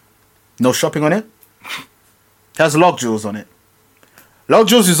No Shopping on it. Has Lockjaws on it.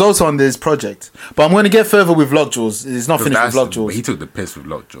 Lockjaws is also on this project. But I'm going to get further with Lockjaws. It's not finished with Lockjaws. He took the piss with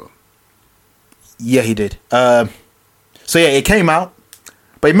Lockjaw. Yeah, he did. So yeah, it came out.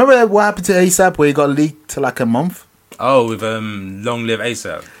 But remember what happened to ASAP where he got leaked to like a month? Oh, with Long Live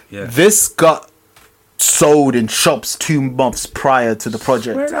ASAP. Yeah. This got sold in shops 2 months prior to the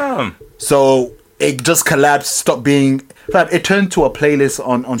project. So it just collapsed, stopped being... It turned to a playlist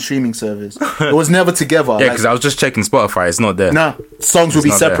on streaming servers. It was never together. Yeah, because I was just checking Spotify. It's not there. Nah, songs would be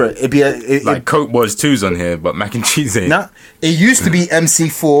separate. It'd be like Coke Boys 2's on here, but Mac and Cheese ain't. Nah, it used to be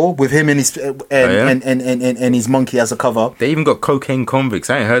MC4 with him and his and his monkey as a cover. They even got Cocaine Convicts.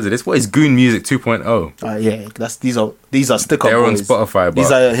 I ain't heard of this. What is Goon Music 2.0? Yeah, these are stick-up They're boys. on Spotify. But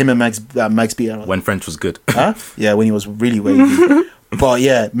these are him and Max B. When French was good. Huh? Yeah, when he was really wavy. But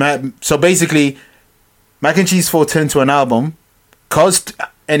yeah, so basically, Mac and Cheese 4 turned to an album.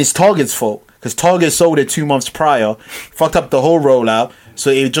 And it's Target's fault because Target sold it 2 months prior, fucked up the whole rollout, so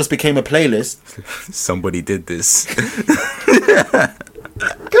it just became a playlist. Somebody did this.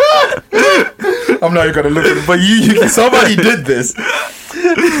 I'm not even gonna look at it, but somebody did this.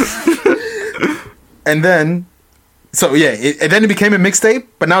 And then, and then it became a mixtape,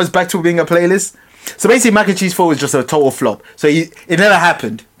 but now it's back to being a playlist. So basically, Mac and Cheese 4 was just a total flop. So it never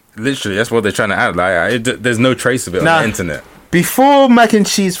happened. Literally, that's what they're trying to add. Like, there's no trace of it on the internet. Before Mac and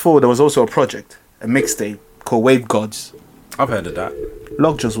Cheese 4, there was also a project, a mixtape called Wave Gods. I've heard of that.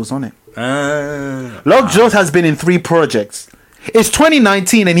 Lockjaws was on it. Lockjaws has been in 3 projects. It's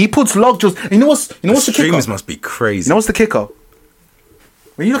 2019 and he puts Lockjaws. You know what's the kicker? Streams must be crazy. You know what's the kicker?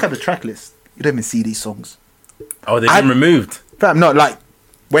 When you look at the track list, you don't even see these songs. Oh, they've been removed. Fam, no, like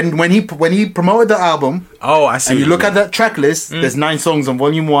when he promoted the album. Oh, I see. And you look at that track list. There's 9 songs on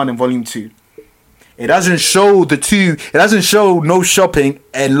Volume 1 and Volume 2. It doesn't show the 2. It doesn't show No Shopping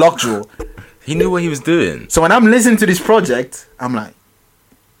and Lockjaw. He knew what he was doing. So when I'm listening to this project, I'm like,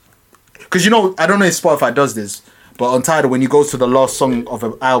 because I don't know if Spotify does this, but on Tidal, when you go to the last song of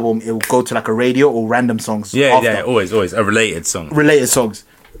an album, it will go to like a radio or random songs. Yeah, always a related song. Related songs.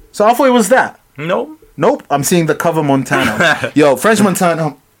 So I thought it was that. Nope. I'm seeing the cover Montana. Yo, French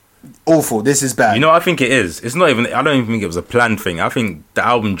Montana. Awful. This is bad. You know what I think it is? It's not even. I don't even think it was a planned thing. I think the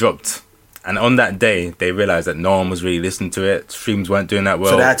album dropped. And on that day, they realised that no one was really listening to it. Streams weren't doing that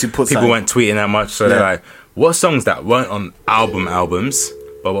well. So they had to put people weren't tweeting that much. So they're like, what songs that weren't on albums,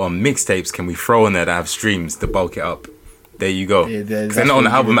 but were on mixtapes can we throw in there that have streams to bulk it up? There you go. Because they're not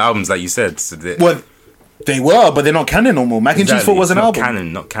on albums like you said. So they were, but they're not canon no more. Mac and Cheese 4 was an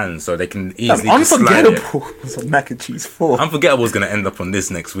album. Not canon. So they can easily Unforgettable. So Mac and Cheese 4. Unforgettable is going to end up on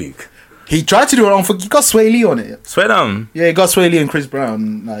this next week. He tried to do it on. He got Sway Lee on it. Sway down. Yeah, he got Sway Lee and Chris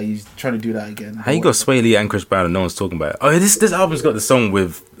Brown. He's trying to do that again. How you got Sway Lee and Chris Brown and no one's talking about it? Oh, this album's got the song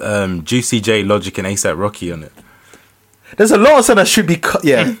with Juicy J, Logic, and ASAP Rocky on it. There's a lot of songs that should be cut.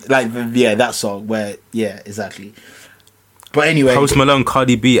 Yeah, that song where exactly. But anyway, Post Malone,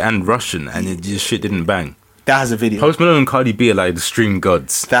 Cardi B, and Russian, and it just shit didn't bang. That has a video. Post Malone and Cardi B are like the stream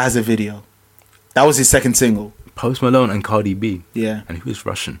gods. That has a video. That was his second single. Post Malone and Cardi B. Yeah. And who is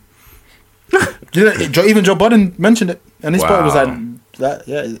Russian? Even Joe Budden mentioned it, and his part was like that.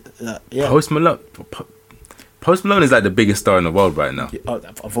 Yeah. Post Malone is like the biggest star in the world right now.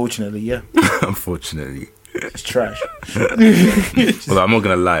 Unfortunately, yeah. Unfortunately, it's trash. Well, I'm not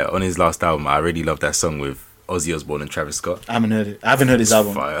gonna lie. On his last album, I really love that song with Ozzy Osbourne and Travis Scott. I haven't heard it. I haven't heard his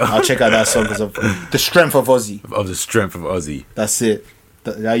album. Fire. I'll check out that song because of the strength of Ozzy. Of the strength of Ozzy. That's it.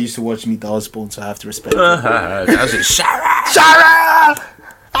 I used to watch Meet the Osbourne, so I have to respect it. That's it. Shara!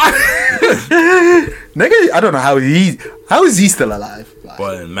 Nigga, I don't know how is he still alive?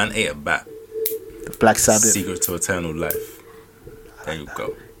 Boy, man ate a bat. The Black Sabbath. Secret to eternal life. There you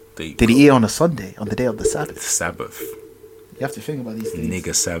go. Did he eat on a Sunday, on the day of the Sabbath? Sabbath. You have to think about these things.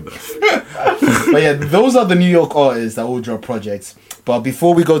 Nigga Sabbath. But yeah, those are the New York artists that all drop projects. But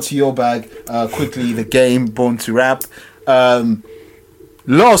before we go to your bag, quickly, the game, Born to Rap.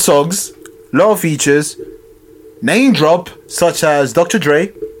 Lot of songs, lot of features. Name drop, such as Dr.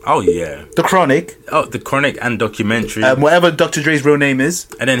 Dre, Oh yeah. The Chronic. Oh, the Chronic and documentary. Whatever Dr. Dre's real name is.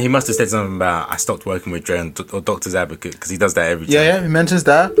 And then he must have said something about I stopped working with Dre or Doctor's Advocate because he does that every time. Yeah, he mentions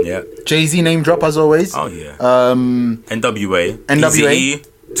that. Yeah. Jay-Z name drop as always. Oh yeah. NWA. Eazy-E,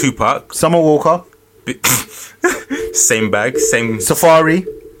 Tupac. Summer Walker. Same bag, same. Safari.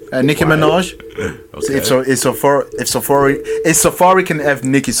 Nicki Minaj. Okay. If Safari can F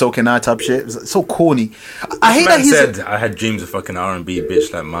Nicki, so can I type shit. It's so corny. I hate that he said I had dreams of fucking R&B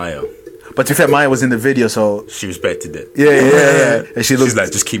bitch like Maya. But to be fair, Maya was in the video, so she respected it. Yeah. And she's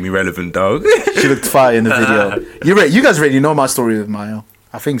like, just keep me relevant, dog. She looked fire in the video. You guys already know my story with Maya.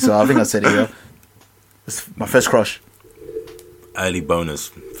 I think so. I think I said it. Yeah. It's my first crush. Early bonus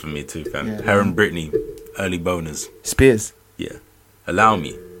for me too, fam. Yeah, her and Britney, early bonus. Spears. Yeah. Allow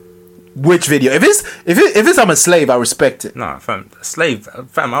me. Which video? If it's I'm a slave, I respect it. Nah, fam, slave,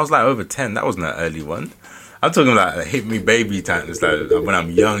 fam. I was like over 10. That wasn't an early one. I'm talking like hit me baby time. It's like when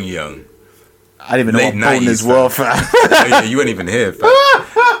I'm young. I didn't even know what bonus was, fam. Oh, yeah, you weren't even here, fam.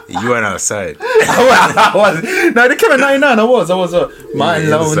 You weren't outside. I was. No, they came at 99. I was. My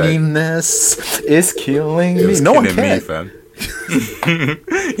loneliness is killing me. No one cared. Me, fam.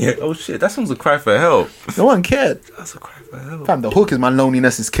 Yeah. Oh shit, that song's a cry for help. No one cared. That's a cry for help. Fam, the hook is my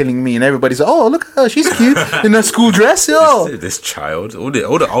loneliness is killing me, and everybody's like, "Oh, look at her, she's cute in her school dress, yo." This child, all the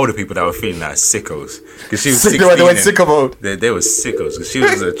older people that were feeling that sickos, because she was 16. They went sicko mode. They were sickos because she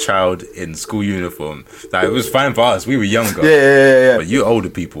was a child in school uniform. Like it was fine for us. We were younger. Yeah. But you older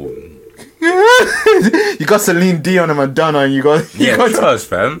people. You got Celine Dion and Madonna, and you got trust,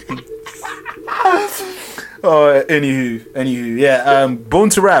 fam. Oh, anywho, yeah. Born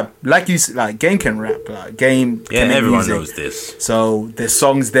to Rap, like Game can rap, Game. Yeah, everyone knows this. So there's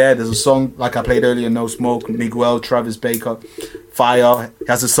songs there. There's a song like I played earlier, No Smoke, Miguel, Travis Baker, Fire. He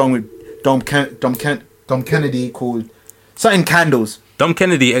has a song with Dom Kennedy called something Candles. Dom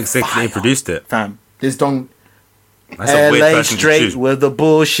Kennedy executively produced it. Fam, this Dom. That's a weird person straight to choose. with the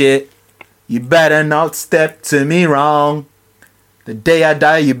bullshit. You better not step to me wrong. The day I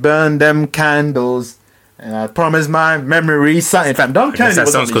die, you burn them candles. And I promise my memory something. Fam, Dom Kennedy. That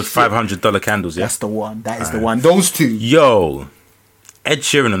sounds called $500 candles. Yeah, that's the one. That is the one. Those two. Yo, Ed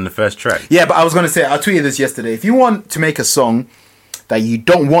Sheeran on the first track. Yeah, but I was gonna say I tweeted this yesterday. If you want to make a song that you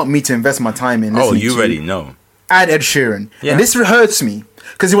don't want me to invest my time in, you already know. Add Ed Sheeran. Yeah. And this hurts me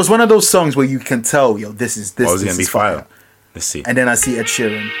because it was one of those songs where you can tell, yo, this is gonna be fire. Let's see. And then I see Ed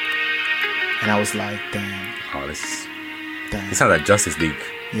Sheeran, and I was like, damn. Oh, this sounds like Justice League.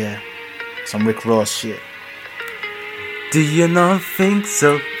 Yeah, some Rick Ross shit. Do you not think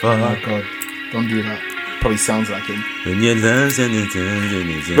so far? Oh my god, don't do that. Probably sounds like him. When you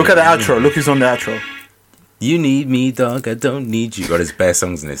look at the outro. Look who's on the outro. You need me, dog. I don't need you. God, there's bare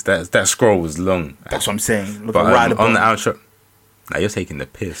songs in this. That scroll was long. That's what I'm saying. Look but on the outro. Nah, you're taking the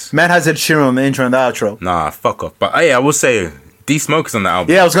piss. Man has Ed Sheeran on the intro and the outro. Nah, fuck off. But I will say, D Smoke's on the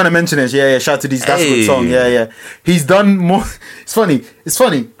album. Yeah, I was gonna mention it. Yeah. Shout out to D. That's a good song. Yeah. He's done more. It's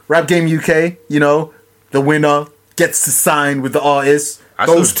funny. Rap Game UK. You know, the winner gets to sign with the artist.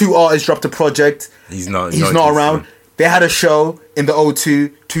 Those two artists dropped a project. He's not around. They had a show in the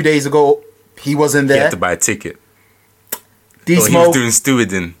O2 2 days ago. He wasn't there. He had to buy a ticket. D Smoke. He was doing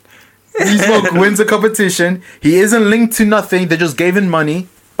stewarding. D Smoke wins a competition. He isn't linked to nothing. They just gave him money.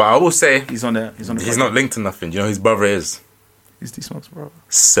 But I will say he's on there. He's not linked to nothing. You know who his brother is? He's D Smoke's brother.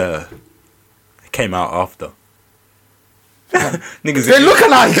 Sir. It came out after. Niggas, they look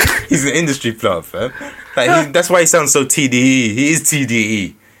alike. He's an industry plant, fam. Like that's why he sounds so TDE. He is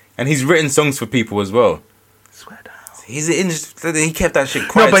TDE, and he's written songs for people as well. Swear down. He's an industry. He kept that shit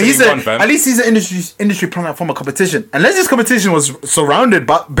quiet. No, but at least he's an industry plant from a competition. Unless this competition was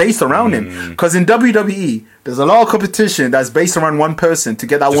based around him, because in WWE there's a lot of competition that's based around one person to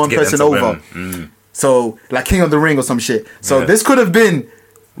get that one person over. So like King of the Ring or some shit. So this could have been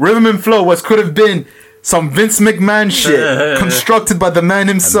Rhythm and Flow. What could have been some Vince McMahon shit constructed by the man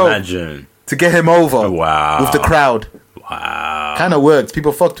himself. Imagine. To get him over. Wow. With the crowd. Wow. Kind of worked.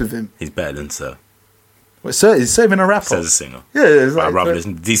 People fucked with him. He's better than Sir. Well, Sir is even a rapper. Sir's a singer. Yeah, it's I'd rather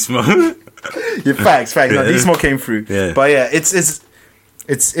listen to D Smoke. Yeah, facts. No, D Smoke came through. Yeah. But yeah,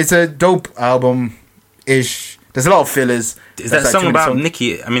 it's a dope album ish. There's a lot of fillers. Is that song about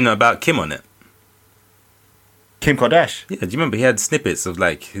about Kim on it? Kim Kardashian. Yeah, do you remember he had snippets of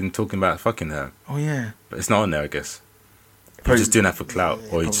like him talking about fucking her? Oh yeah. But it's not on there, I guess. He's just doing that for clout,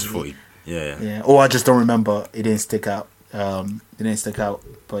 or he just thought he... Yeah. Or I just don't remember. It didn't stick out.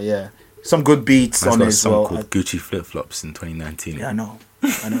 But yeah, some good beats on it as well. Called Gucci Flip Flops in 2019. Yeah, I know.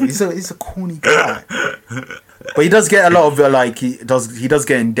 He's a corny guy, but he does get a lot of he does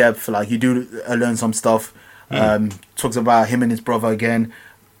get in depth. Like you do learn some stuff. Talks about him and his brother again.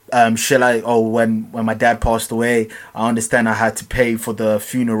 when my dad passed away, I understand I had to pay for the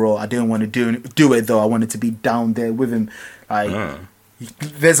funeral. I didn't want to do it though. I wanted to be down there with him. Like,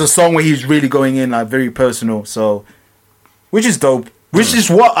 there's a song where he's really going in, like, very personal. So, which is dope. Which is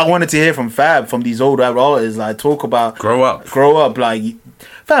what I wanted to hear from Fab, from these old rap artists. Like, talk about grow up. Like,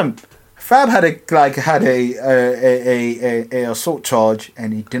 Fab had a assault charge,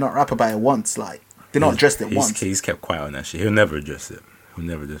 and he did not rap about it once. Like, did not address it once. He's kept quiet on that shit. He'll never address it.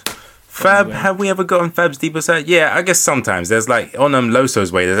 Fab, have we ever gotten Fab's deeper side? Yeah, I guess sometimes. There's like on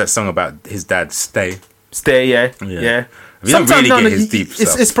Loso's Way. There's that song about his dad. Stay. Yeah. We don't really get his deep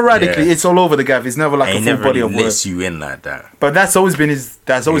stuff. It's sporadically. Yeah. It's all over the gaff. It's never like a full body of work. Lets you in like that. But that's always been been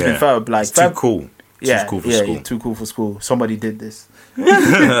Fab. Like, it's too cool. Yeah, too cool for school. Too cool for school. Somebody did this.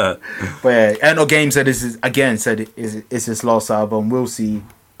 But yeah, and Game said it's his last album. We'll see.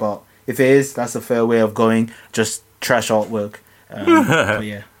 But if it is, that's a fair way of going. Just trash artwork. But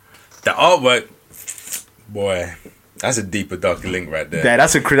yeah. The artwork, boy, that's a deeper, darker link right there. Yeah,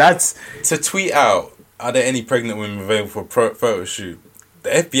 that's to tweet out. Are there any pregnant women available for a photo shoot? The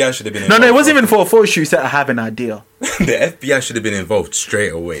FBI should have been involved. No, it wasn't even for a photo shoot. He said, I have an idea. The FBI should have been involved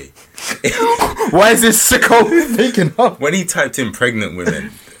straight away. Why is this sicko thinking up? When he typed in pregnant women,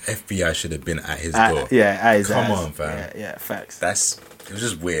 FBI should have been at his door. Yeah, at his Come on, fam. Yeah, facts. It was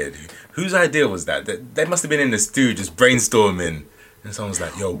just weird. Whose idea was that? They must have been in the studio just brainstorming. And someone was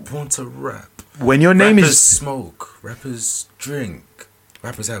like, yo, born to rap. When your name rappers smoke, rappers drink,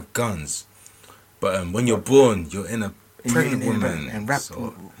 rappers have guns. But when you're born, you're in a pregnant woman. And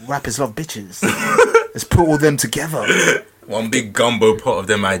rappers love bitches. Let's put all them together. One big gumbo pot of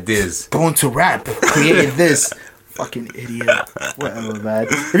them ideas. Born to rap. Created this. Fucking idiot. Whatever, man.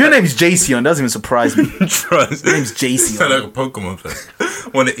 If your name's Jayceon, it doesn't even surprise me. Trust. Your name's Jayceon. Sound like a Pokemon player.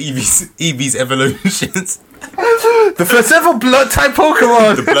 One of Eevee's evolutions. The first ever blood type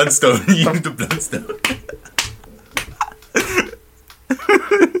Pokemon. The Bloodstone. You need the Bloodstone.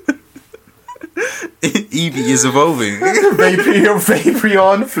 Eevee is evolving.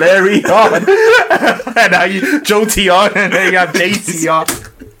 Vaporeon, Flareon, and now you Jolteon, and then you have Jayceon.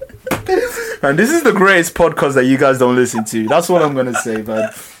 And this is the greatest podcast that you guys don't listen to. That's what I'm gonna say,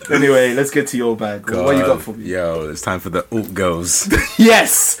 man. Anyway, let's get to your bag. What you got for me? Yo, it's time for the alt girls.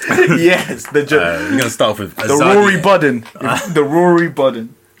 Yes. We're gonna start off with the Rory Budden. The Rory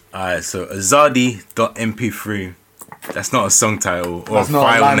Budden. Alright, so Azadi.mp3. That's not a song title or a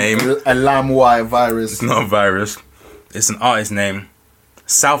file name. A LambWire virus. It's not a virus. It's an artist name.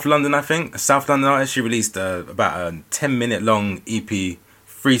 South London, I think. A South London artist. She released about a 10-minute long EP,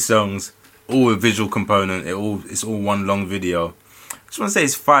 3 songs, all with visual component. It's all one long video. I just want to say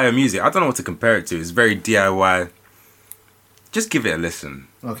it's fire music. I don't know what to compare it to. It's very DIY. Just give it a listen.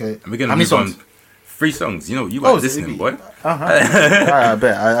 Okay. And we're gonna move on. 3 songs. You know, you are listening, boy. I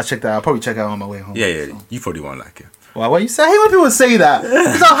bet. I checked that. I'll probably check it out on my way home. Yeah. You probably won't like it. Why you say? I hate when people say that.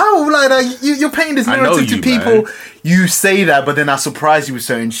 So how like you're painting this narrative to people. Man. You say that, but then I surprise you with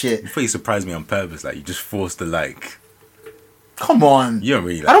certain shit. You thought you surprised me on purpose. Like you just forced the like. Come on. You don't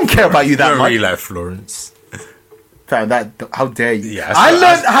really. Like I don't care about you that much. You don't really like Florence. Fam, how dare you? Yeah, I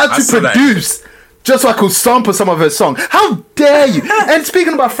learned how to produce. Just so I could sample some of her song. How dare you? And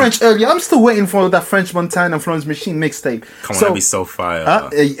speaking about French earlier, I'm still waiting for that French Montana and Florence Machine mixtape. Come on, that'd be so fire.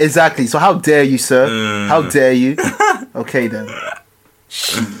 Exactly. So how dare you, sir? How dare you? Okay then.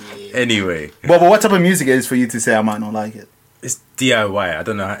 Anyway. But what type of music is for you to say I might not like it? It's DIY. I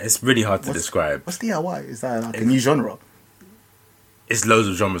don't know. It's really hard to describe. What's DIY? Is that like a new genre? It's loads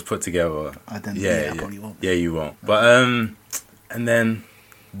of genres put together. I probably won't. Yeah, you won't. But and then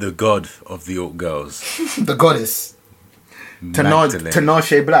the god of the alt girls. The goddess.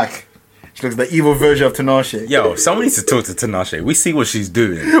 Tinashe Black. She looks like the evil version of Tinashe. Yo, someone needs to talk to Tinashe. We see what she's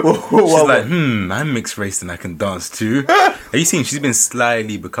doing. She's like, I'm mixed race and I can dance too. Have you seen? She's been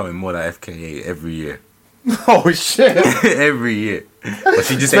slightly becoming more like FKA every year. Oh shit! Every year, but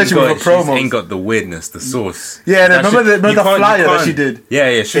she just ain't got the weirdness, the sauce. Yeah, remember the flyer that she did.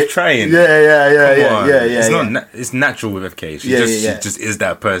 Yeah, she's trying. Yeah. It's natural with FK. She just is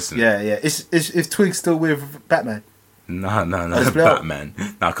that person. Yeah. Is Twig still with Batman? No, Batman.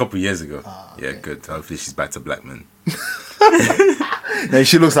 A couple of years ago. Okay. Yeah, good. Hopefully she's back to Blackman. No,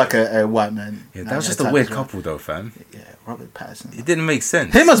 she looks like a white man. Yeah, that was just a weird couple though, fam. Yeah, Robert Pattinson. It didn't make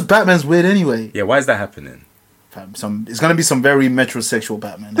sense. Him as Batman's weird anyway. Yeah, why is that happening? Fam, it's gonna be some very metrosexual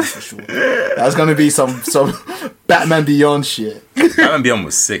Batman, that's for sure. That's gonna be some Batman Beyond shit. Batman Beyond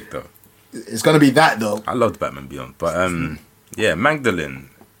was sick though. It's gonna be that though. I loved Batman Beyond, but yeah, Magdalene.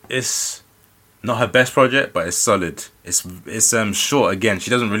 It's Not her best project, but it's solid. It's short again.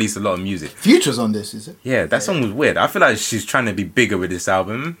 She doesn't release a lot of music. Future's on this, is it? Yeah, that song was weird. I feel like she's trying to be bigger with this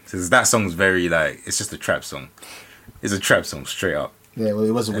album because that song's very like it's just a trap song. It's a trap song straight up. Yeah, well,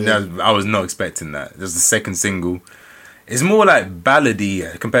 it was weird. I was not expecting that. It was the second single. It's more like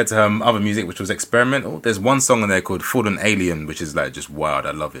ballady compared to her other music, which was experimental. There's one song on there called "Fallen Alien," which is like just wild.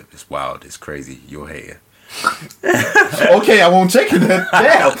 I love it. It's wild. It's crazy. You'll hate it. Okay, I won't check it then.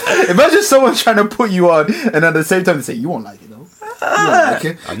 Damn. Imagine someone trying to put you on and at the same time they say, you won't like it though. You won't like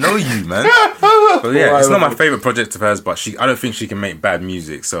it. I know you, man. But yeah, it's not my favourite project of hers, but I don't think she can make bad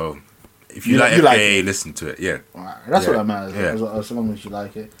music. So if you like FKA, listen to it. Yeah. Alright, that's what that matters. Yeah. As long as you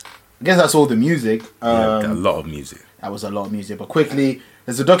like it. I guess that's all the music. A lot of music. That was a lot of music. But quickly,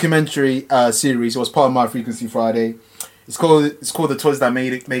 there's a documentary series. It was part of My Frequency Friday. It's called The Toys That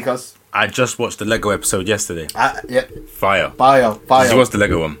Make Us. I just watched the Lego episode yesterday. Yeah. Fire. Did you watch the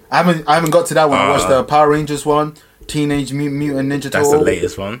Lego one? I haven't got to that one. I watched the Power Rangers one, Teenage Mutant Ninja Turtle. That's the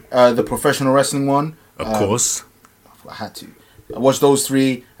latest one. The professional wrestling one. Of course. I had to. I watched those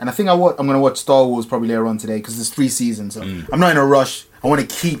 3, and I think I'm going to watch Star Wars probably later on today because there's 3 seasons. So I'm not in a rush. I want to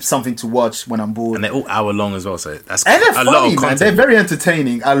keep something to watch when I'm bored. And they're all hour long as well, so that's and they're funny, man. They're very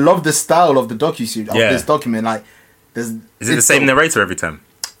entertaining. I love the style of the docuseries of this document. Like, is it the same narrator every time?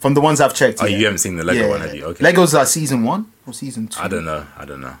 From the ones I've checked. Oh, you haven't seen the Lego one, have you? Okay. Lego's like season 1 or season 2. I don't know.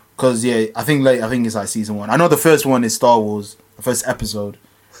 Because I think it's like season 1. I know the first one is Star Wars, the first episode,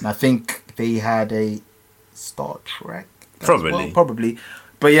 and I think they had a Star Trek. Probably.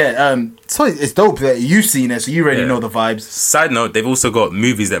 But yeah, so it's dope that you've seen it, so you already know the vibes. Side note, they've also got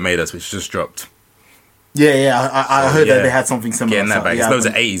Movies That Made Us, which just dropped. Yeah, I heard that they had something similar. Getting that back. It's loads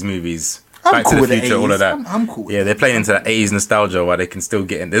of 80s movies. Back to the Future, all of that. I'm cool. Yeah, they're playing into that 80s nostalgia while they can still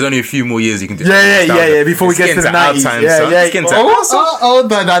get in. There's only a few more years you can just. Yeah. Before we get to the 90s.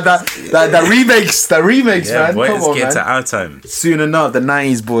 That remakes, yeah, man. Boy, Come let's on, get man. to our time. Soon enough, the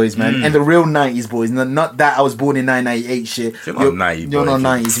 90s boys, man, and the real 90s boys. Not that I was born in 1998 shit. You're not 90s. You're not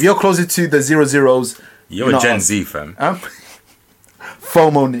 90s. If you're closer to the 00s, you're a Gen Z fam.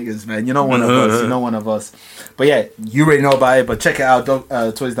 FOMO niggas, man. You're not one of us. You're not one of us. But yeah, you already know about it. But check it out.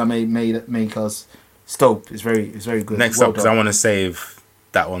 Toys That Make Us. It's dope. It's very good. Next up, because I want to save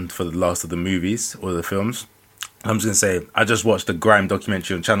that one for the last of the movies or the films. I'm just gonna say I just watched the Grime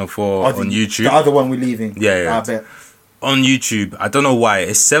documentary on Channel 4 on YouTube. The other one we're leaving. Yeah. I bet. On YouTube, I don't know why.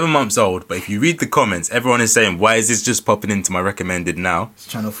 It's 7 months old, but if you read the comments, everyone is saying, "Why is this just popping into my recommended now?" It's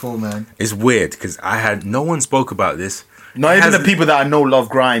Channel 4, man. It's weird because no one spoke about this. Not even the people that I know love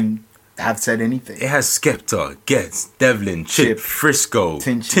Grime have said anything. It has Skepta, Getz, Devlin, Chip, Frisco,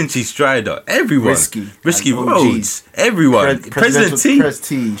 Tinchy Strider, everyone. Risky Rhodes, everyone. President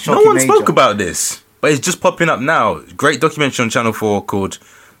T. No one spoke about this, but it's just popping up now. Great documentary on Channel 4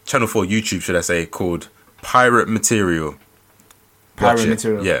 Channel 4 YouTube, should I say, called Pirate Material.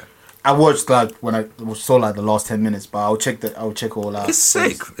 Material. Yeah. I watched when I saw the last 10 minutes, but I'll check all out. It's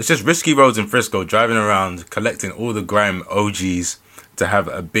sick. It's just Risky Rhodes and Frisco driving around collecting all the Grime OGs to have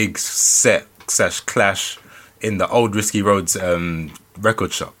a big set / clash in the old Risky Rhodes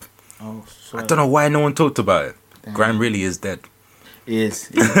record shop. Oh, I don't know why no one talked about it. Damn. Grime really is dead. It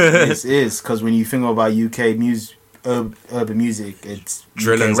is because when you think about UK urban music, it's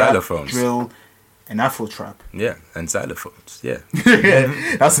drill and xylophone. Drill and Afro trap. Yeah, and xylophones. Yeah.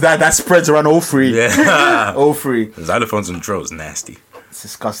 that spreads around all 3. Yeah. All 3. Xylophones and drills, nasty. It's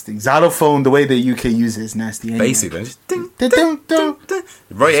disgusting. Xylophone, the way the UK uses it is nasty. Anyway. Basically, just ding, ding, ding, ding, ding.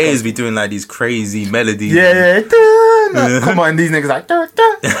 Roy Ayers be doing these crazy melodies. Yeah. Come on, these niggas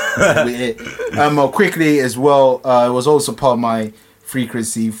quickly as well. It was also part of my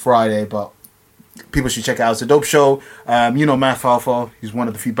Frequency Friday, but people should check it out. It's a dope show. Math Alpha. He's one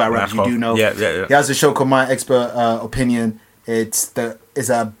of the few battle rappers you do know. Yeah. He has a show called My Expert Opinion. It's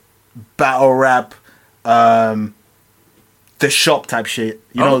a battle rap, the shop type shit.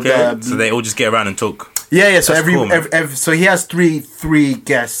 So they all just get around and talk. Yeah. So so he has three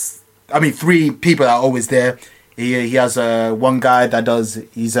guests. I mean, 3 people that are always there. He has one guy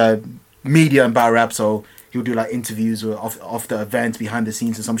he's a media and battle rap, so he'll do interviews of the event behind the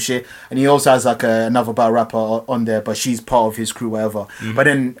scenes and some shit. And he also has another battle rapper on there, but she's part of his crew, whatever. Mm-hmm. But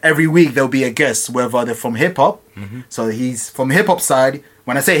then every week there'll be a guest, whether they're from hip hop. Mm-hmm. So he's from hip hop side.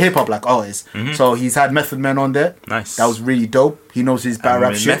 When I say hip hop, artists. Mm-hmm. So he's had Method Man on there. Nice. That was really dope. He knows his battle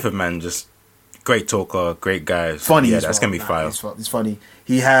rap shit. Method Man, just great talker, great guy. Funny. Yeah, that's gonna be fire. It's funny.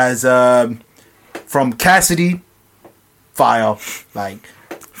 He has from Cassidy, fire.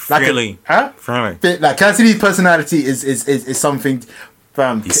 Really? Friendly. Cassidy's personality is something,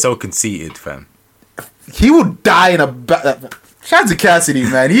 fam. He's so conceited, fam. He would die in a Shout out to Cassidy,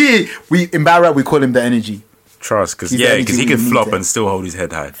 man. In battle rap we call him the energy. Trust, because he can flop and still hold his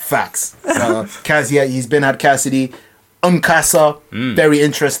head high. Facts. Cassidy, he's been had Cassidy. Uncasa, very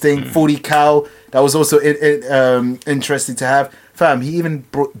interesting. 40 Cal, that was also interesting to have. Fam, he even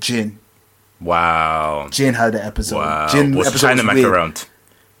brought Jin. Wow. Jin had the episode. Wow. Jin was episode China Mac around?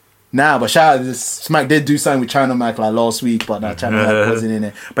 Nah, but shout out to Smack did do something with China Mac like last week, but China Mac wasn't in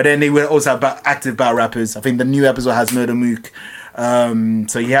it. But then they were also active battle rappers. I think the new episode has Murder Mook.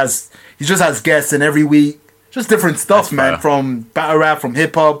 So he just has guests in every week. Just different stuff, that's man. Fire. From battle rap, from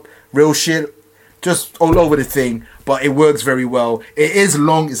hip hop, real shit, just all over the thing. But it works very well. It is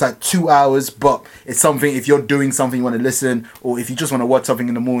long. It's like 2 hours, but it's something. If you're doing something, you want to listen, or if you just want to watch something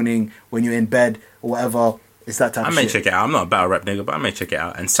in the morning when you're in bed or whatever, it's that type of shit. I may check it out. I'm not a battle rap nigga, but I may check it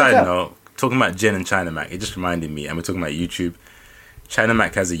out. And side note, talking about Jin and China Mac, it just reminded me, and we're talking about YouTube. China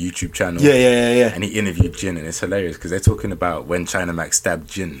Mac has a YouTube channel. Yeah. And he interviewed Jin, and it's hilarious because they're talking about when China Mac stabbed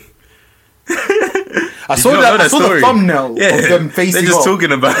Jin. I saw the thumbnail of them facing They're just off.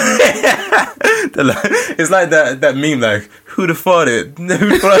 talking about it's like that meme, like, who'd have thought it?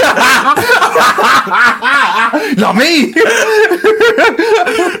 Not me.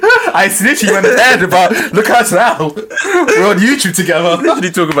 I literally went ahead about look at us now. We're on YouTube together.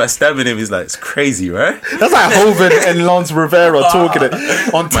 Literally talking about stabbing him. He's like, it's crazy, right? That's like Hovind and Lance Rivera talking it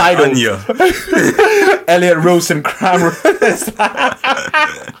on Tidal. Elliot Rose and Cram.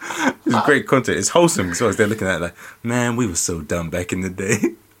 It's great content. It's wholesome as well as they're looking at it like, man, we were so dumb back in the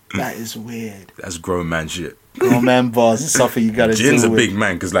day. That is weird. That's grown man shit. Grown man bars is something you gotta do. Jin's a big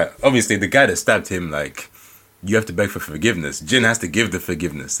man because, like, obviously the guy that stabbed him, like, you have to beg for forgiveness. Jin has to give the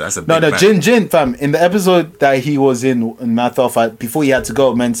forgiveness. That's a big man. Jin, fam. In the episode that he was in Math Off, before he had to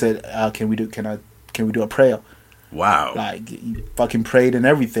go, man said, "Can we do a prayer?" Wow. Like he fucking prayed and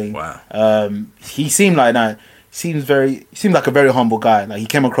everything. Wow. He seemed like that. He seemed like a very humble guy. Like he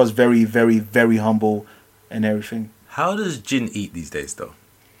came across very, very, very humble and everything. How does Jin eat these days, though?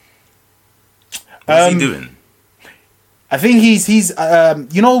 What's he doing? I think he's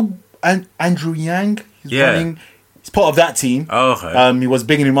Andrew Yang. He's running. He's part of that team. Oh, okay. He was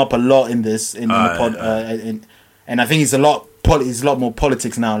bigging him up a lot in the pod, and I think he's a lot more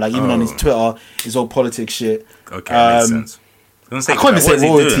politics now. Like even on his Twitter, it's all politics shit. Okay, makes sense. I can't even say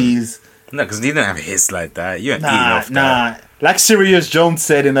royalties. No, because he didn't have hits like that. You ain't eating off that. Like Sirius Jones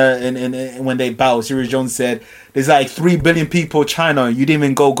said in when they battled, Sirius Jones said, "There's like 3 billion people in China. You didn't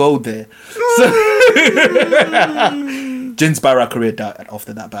even go there." So Jin's battle career died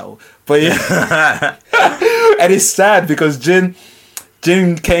after that battle, but yeah, and it's sad because Jin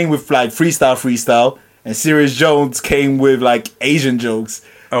came with like freestyle, and Sirius Jones came with like Asian jokes.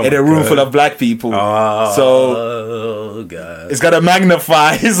 In a room full of black people. So God. It's gotta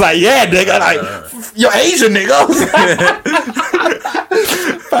magnify. It's like, yeah, nigga, like you're Asian, nigga.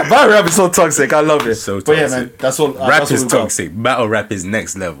 Battle rap is so toxic. I love it. So toxic. But yeah, man, that's all. Rap is toxic. Battle rap is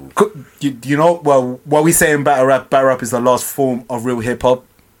next level. You know, well, what we say in battle rap is the last form of real hip hop.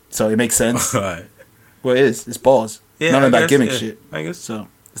 So it makes sense. Right. Well, it is. It's bars. Yeah, None of that gimmick shit. I guess so.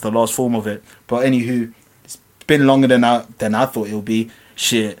 It's the last form of it. But anywho, it's been longer than I thought it would be.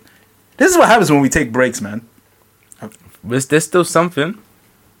 Shit. This is what happens when we take breaks, man. There's still something.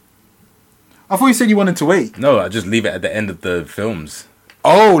 I thought you said you wanted to wait. No, I just leave it at the end of the films.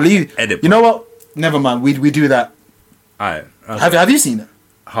 Oh, leave. Edit. You know what? Never mind. We do that. Alright. Okay. Have you seen it?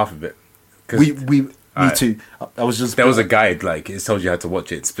 Half of it. Me too. I was just. There was a guide, like it told you how to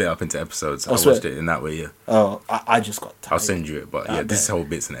watch it, split up into episodes. I watched it in that way. Yeah. Oh, I just got tired. I'll send you it, but yeah, this whole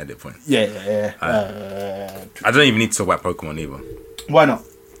bit's an edit point. Yeah. I don't even need to talk about Pokemon either. Why not?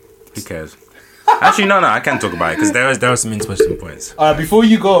 Who cares? Actually, no, I can talk about it because there are some interesting points. Before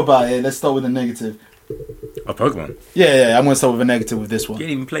you go about it, let's start with a negative. Oh, Pokemon? Yeah, I'm going to start with a negative with this one. You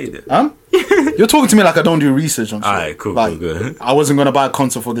ain't even played it. You're talking to me like I don't do research on shit. Alright, cool, like, good. I wasn't going to buy a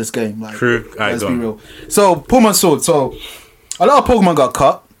console for this game. Like, true. Let's be real. So, Pokemon Sword. So, a lot of Pokemon got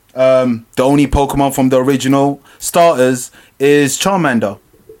cut. The only Pokemon from the original starters is Charmander.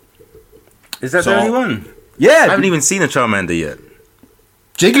 Is that the only one? Yeah. I haven't even seen a Charmander yet.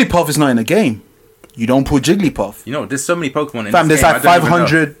 Jigglypuff is not in the game. You don't put Jigglypuff. You know, there's so many Pokemon in Fam, this there's game. like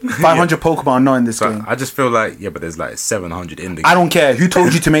 500 Pokemon not in this game. I just feel like, yeah, but there's like 700 in the game. I don't care. Who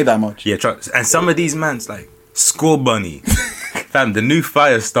told you to make that much? Yeah, and some of these mans, like, Score Bunny. Fam, the new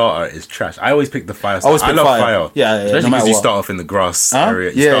fire starter is trash. I always pick the fire starter. I love fire. Yeah. Especially because you start off in the grass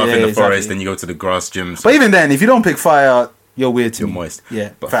area. You start off in the forest, then you go to the grass gym. So. But even then, if you don't pick fire, you're weird to me. You're moist.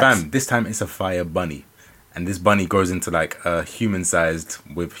 Yeah. But fam, this time it's a fire bunny. And this bunny grows into like a human-sized,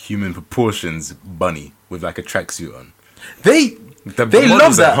 with human proportions bunny with like a tracksuit on. They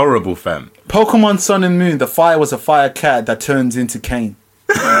love that. Are horrible, fam. Pokemon Sun and Moon, the fire was a fire cat that turns into Kane.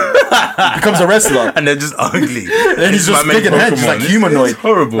 Becomes a wrestler. And they're just ugly. And he's just big and head, just like humanoid. It's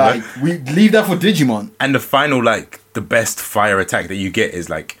horrible. Like, we leave that for Digimon. And the final, like, the best fire attack that you get is,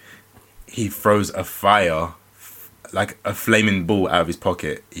 like, he throws a fire, like a flaming ball out of his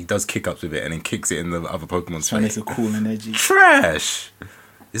pocket. He does kick-ups with it and then kicks it in the other Pokemon's Trying to make it cool and edgy. Trash!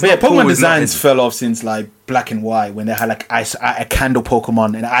 But yeah, Pokemon designs fell off since like Black and White when they had like a candle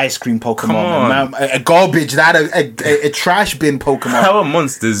Pokemon, an ice cream Pokemon, a garbage that had a trash bin Pokemon. How are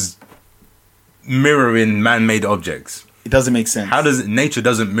monsters mirroring man-made objects? It doesn't make sense. How does nature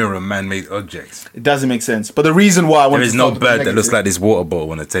doesn't mirror man-made objects? It doesn't make sense. But the reason why there is no bird that looks like this water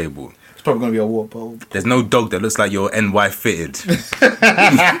bottle on a table. It's probably gonna be a water bottle. There's no dog that looks like your NY fitted.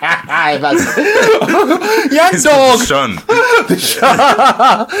 Yeah, dog. Sean.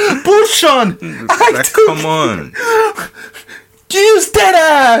 Bullshon. Come on. Use dead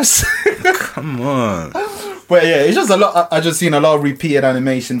ass. Come on. But yeah, it's just a lot. I just seen a lot of repeated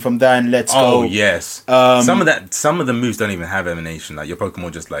animation from that and Let's Go. Oh yes. Some of the moves don't even have animation. Like your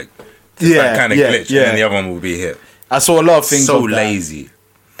Pokemon just like kind of glitch, and then the other one will be hit. I saw a lot of things. So lazy.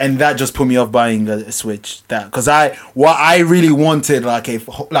 And that just put me off buying a Switch. Because what I really wanted,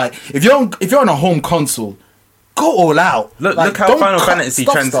 if you're on a home console, go all out. Look how Final Fantasy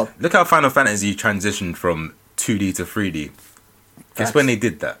transitioned from 2D to 3D. Guess when they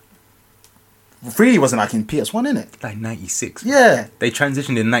did that? 3D wasn't like in PS1, innit? Like 96. Yeah. They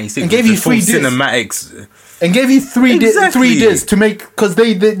transitioned in 96. And gave you 3 discs. Cinematics. And gave you 3 discs to make... Because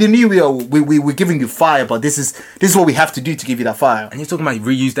they knew we're giving you fire, but this is what we have to do to give you that fire. And you're talking about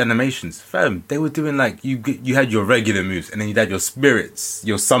reused animations. Fam, they were doing like... You had your regular moves, and then you had your spirits,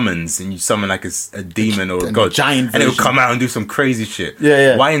 your summons, and you summon like a demon or a god. Giant and it would come out and do some crazy shit.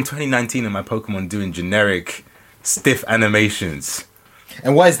 Yeah. Why in 2019 are my Pokemon doing generic, stiff animations?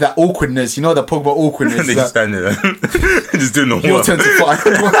 And why is that awkwardness? You know that Pokemon awkwardness. They just stand there, just doing the your turn to fight.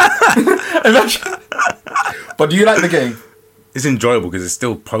 But do you like the game? It's enjoyable because it's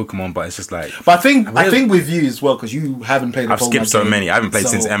still Pokemon, but it's just like. But I think with you as well, because you haven't played. I've skipped so many. I haven't played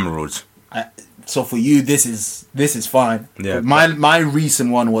since Emerald. So for you, this is fine. Yeah. My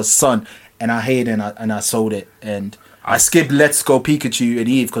recent one was Sun, and I hated it and I sold it, and I skipped Let's Go Pikachu and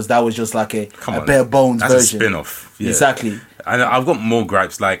Eve because that was just like a bare bones version. That's a spin-off. Yeah. Exactly. And I've got more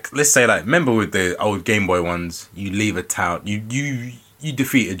gripes. Like, let's say, like, remember with the old Game Boy ones, you leave a town, you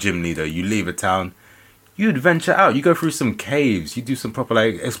defeat a gym leader, you leave a town, you adventure out, you go through some caves, you do some proper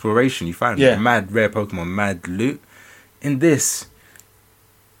like exploration, you find mad rare Pokemon, mad loot. In this,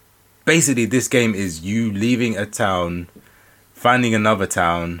 basically, this game is you leaving a town, finding another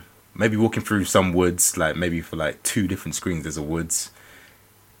town, maybe walking through some woods, like maybe for like 2 different screens there's a woods.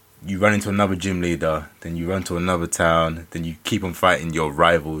 You run into another gym leader, then you run to another town, then you keep on fighting your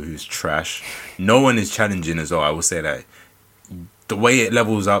rival who's trash. No one is challenging as well, I will say that. The way it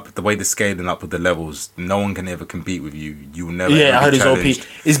levels up, the way the scaling up with the levels, no one can ever compete with you. You will never. Yeah, I heard it's OP.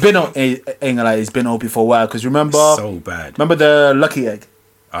 It's been OP for a while because remember. So bad. Remember the Lucky Egg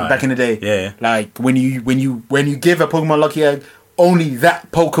back in the day. Yeah. Like when you give a Pokemon Lucky Egg, only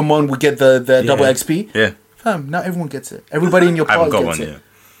that Pokemon would get the double XP. Yeah. Fam, not everyone gets it. Everybody in your party gets it. Yet.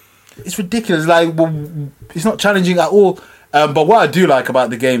 It's ridiculous. Like, it's not challenging at all. But what I do like about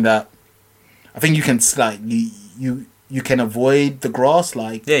the game that I think you can you can avoid the grass,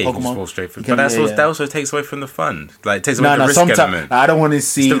 like you Pokemon. can just fall straight through. But that also takes away from the fun. Like, it takes away the risk element. I don't want to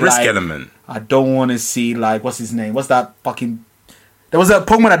see it's the risk element. I don't want to see like what's his name? What's that fucking? There was a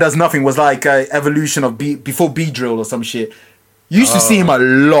Pokemon that does nothing. Was like a evolution of before Beedrill or some shit. You used to see him a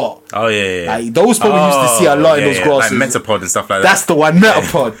lot. Oh yeah. Like those Pokemon used to see a lot in those grasses. Like Metapod and stuff like that. That's the one,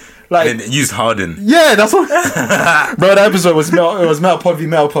 Metapod. Like, and then used Harden. Yeah, that's what. Bro, that episode was Metapod v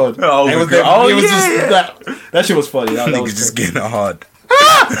Metapod. That shit was funny. That was just getting it hard.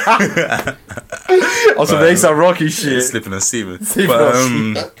 Also, they some Rocky shit. Slipping and semen.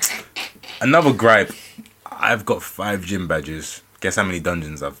 Another gripe. I've got 5 gym badges. Guess how many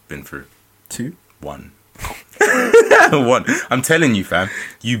dungeons I've been through? 2. 1. 1. I'm telling you, fam.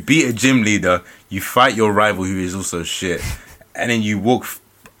 You beat a gym leader. You fight your rival who is also shit, and then you walk.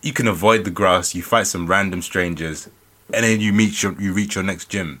 You can avoid the grass. You fight some random strangers, and then you reach your next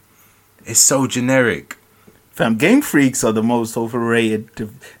gym. It's so generic. Fam, Game Freaks are the most overrated.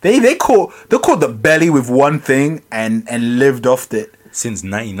 They caught the belly with one thing and lived off it since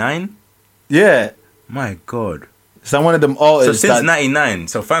 '99. Yeah, my God. So one of them artists. So since '99,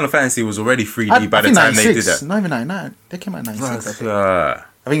 so Final Fantasy was already 3D by the time they did that. Not even '99. They came out '96. I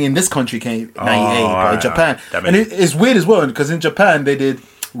think in this country came '98, but in Japan, and it's weird as well because in Japan they did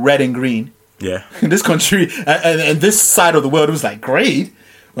red and green. Yeah. In this country and this side of the world, it was like green.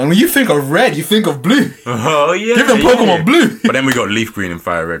 And when you think of red, you think of blue. Oh yeah. Give them Pokemon blue. But then we got leaf green and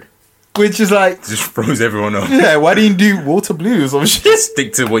fire red. Which is like... Just froze everyone off. Yeah, why didn't you do water blue or some shit?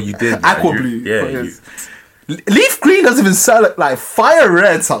 Stick to what you did. Aqua blue. Yeah. Leaf green doesn't even sound like fire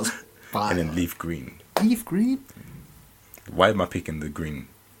red sounds fire. And then leaf green. Leaf green? Why am I picking the green?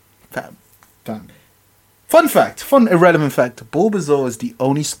 Fam. Fun irrelevant fact. Bulbasaur is the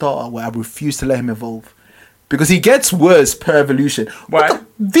only starter where I refuse to let him evolve. Because he gets worse per evolution. Why?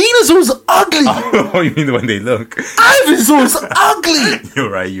 Venusaur's ugly. Oh, you mean the way they look? Ivysaur's ugly. You're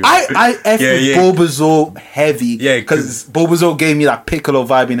right. I F with Bulbasaur heavy. Yeah, because Bulbasaur gave me that Piccolo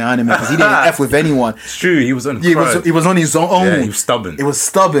vibe in the anime because he didn't F with anyone. It's true. He was on. He was on his own. Yeah, he was stubborn. It was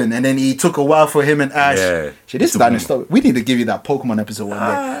stubborn, and then he took a while for him and Ash. Yeah. Shit, this is that stubborn. We need to give you that Pokemon episode one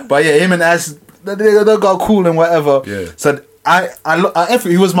day. But yeah, him and Ash, they got cool and whatever. Yeah. So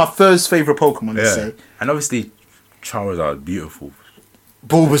he was my first favorite Pokemon to say. And obviously, Charizard, beautiful.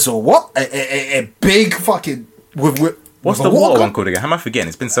 Bulbasaur, what? A big fucking... What's the water one called again? How am I forgetting?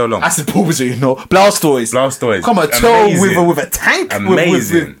 It's been so long. I said Bulbasaur, you know. Blastoise. Come on, toe with a tank.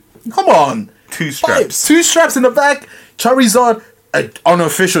 Amazing. Come on. 2 straps. 2 straps in the back. Charizard, an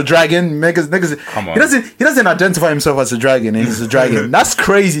unofficial dragon. Niggas. Come on. He doesn't identify himself as a dragon, and he's a dragon. That's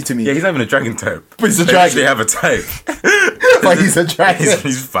crazy to me. Yeah, he's not even a dragon type. But he's a dragon. They have a type. But he's a dragon.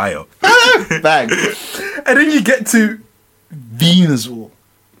 He's fire. Bang. And then you get to Venusaur.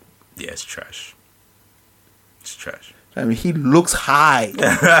 Yeah, it's trash. It's trash. I mean, he looks high.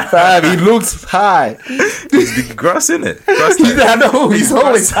 Fam, he looks high. He's the grass, in it. I know, he's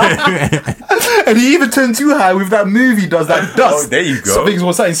always high. And he even turned too high with that move he does, that dust. Oh, there you go. Something's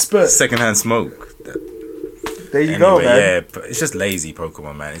what's that in spurt. Secondhand smoke. There you go, man. Yeah, but it's just lazy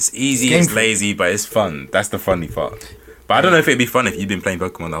Pokemon, man. It's easy, it's lazy, but it's fun. That's the funny part. But I don't know if it'd be fun if you've been playing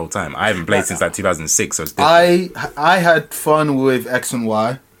Pokemon the whole time. I haven't played since like 2006, so it's different. I had fun with X and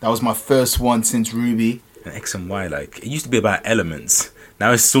Y. That was my first one since Ruby. And X and Y, like, it used to be about elements.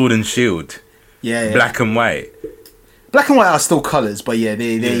 Now it's Sword and Shield. Yeah. Black and white. Black and white are still colours, but yeah,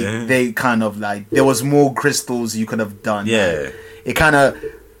 they kind of like, there was more crystals you could have done. Yeah. Like, it kind of...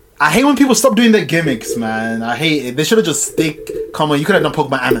 I hate when people stop doing their gimmicks, man. I hate it. They should have just come on, you could have done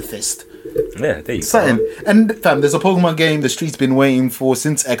Pokemon Amethyst. Yeah, there you go. And fam, there's a Pokemon game the street's been waiting for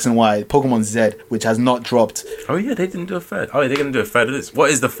since X and Y, Pokemon Z, which has not dropped. Oh yeah, they didn't do a third. Oh, they're going to do a third of this. What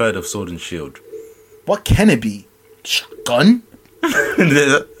is the third of Sword and Shield? What can it be? Gun?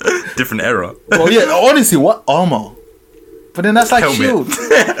 Different era. Oh yeah, honestly, what armor? But then that's like Helmet. Shield.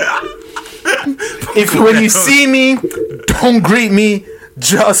 If when you see me, don't greet me,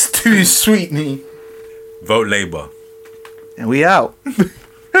 just to sweet me. Vote Labour. And we out.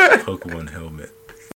 Pokemon helmet.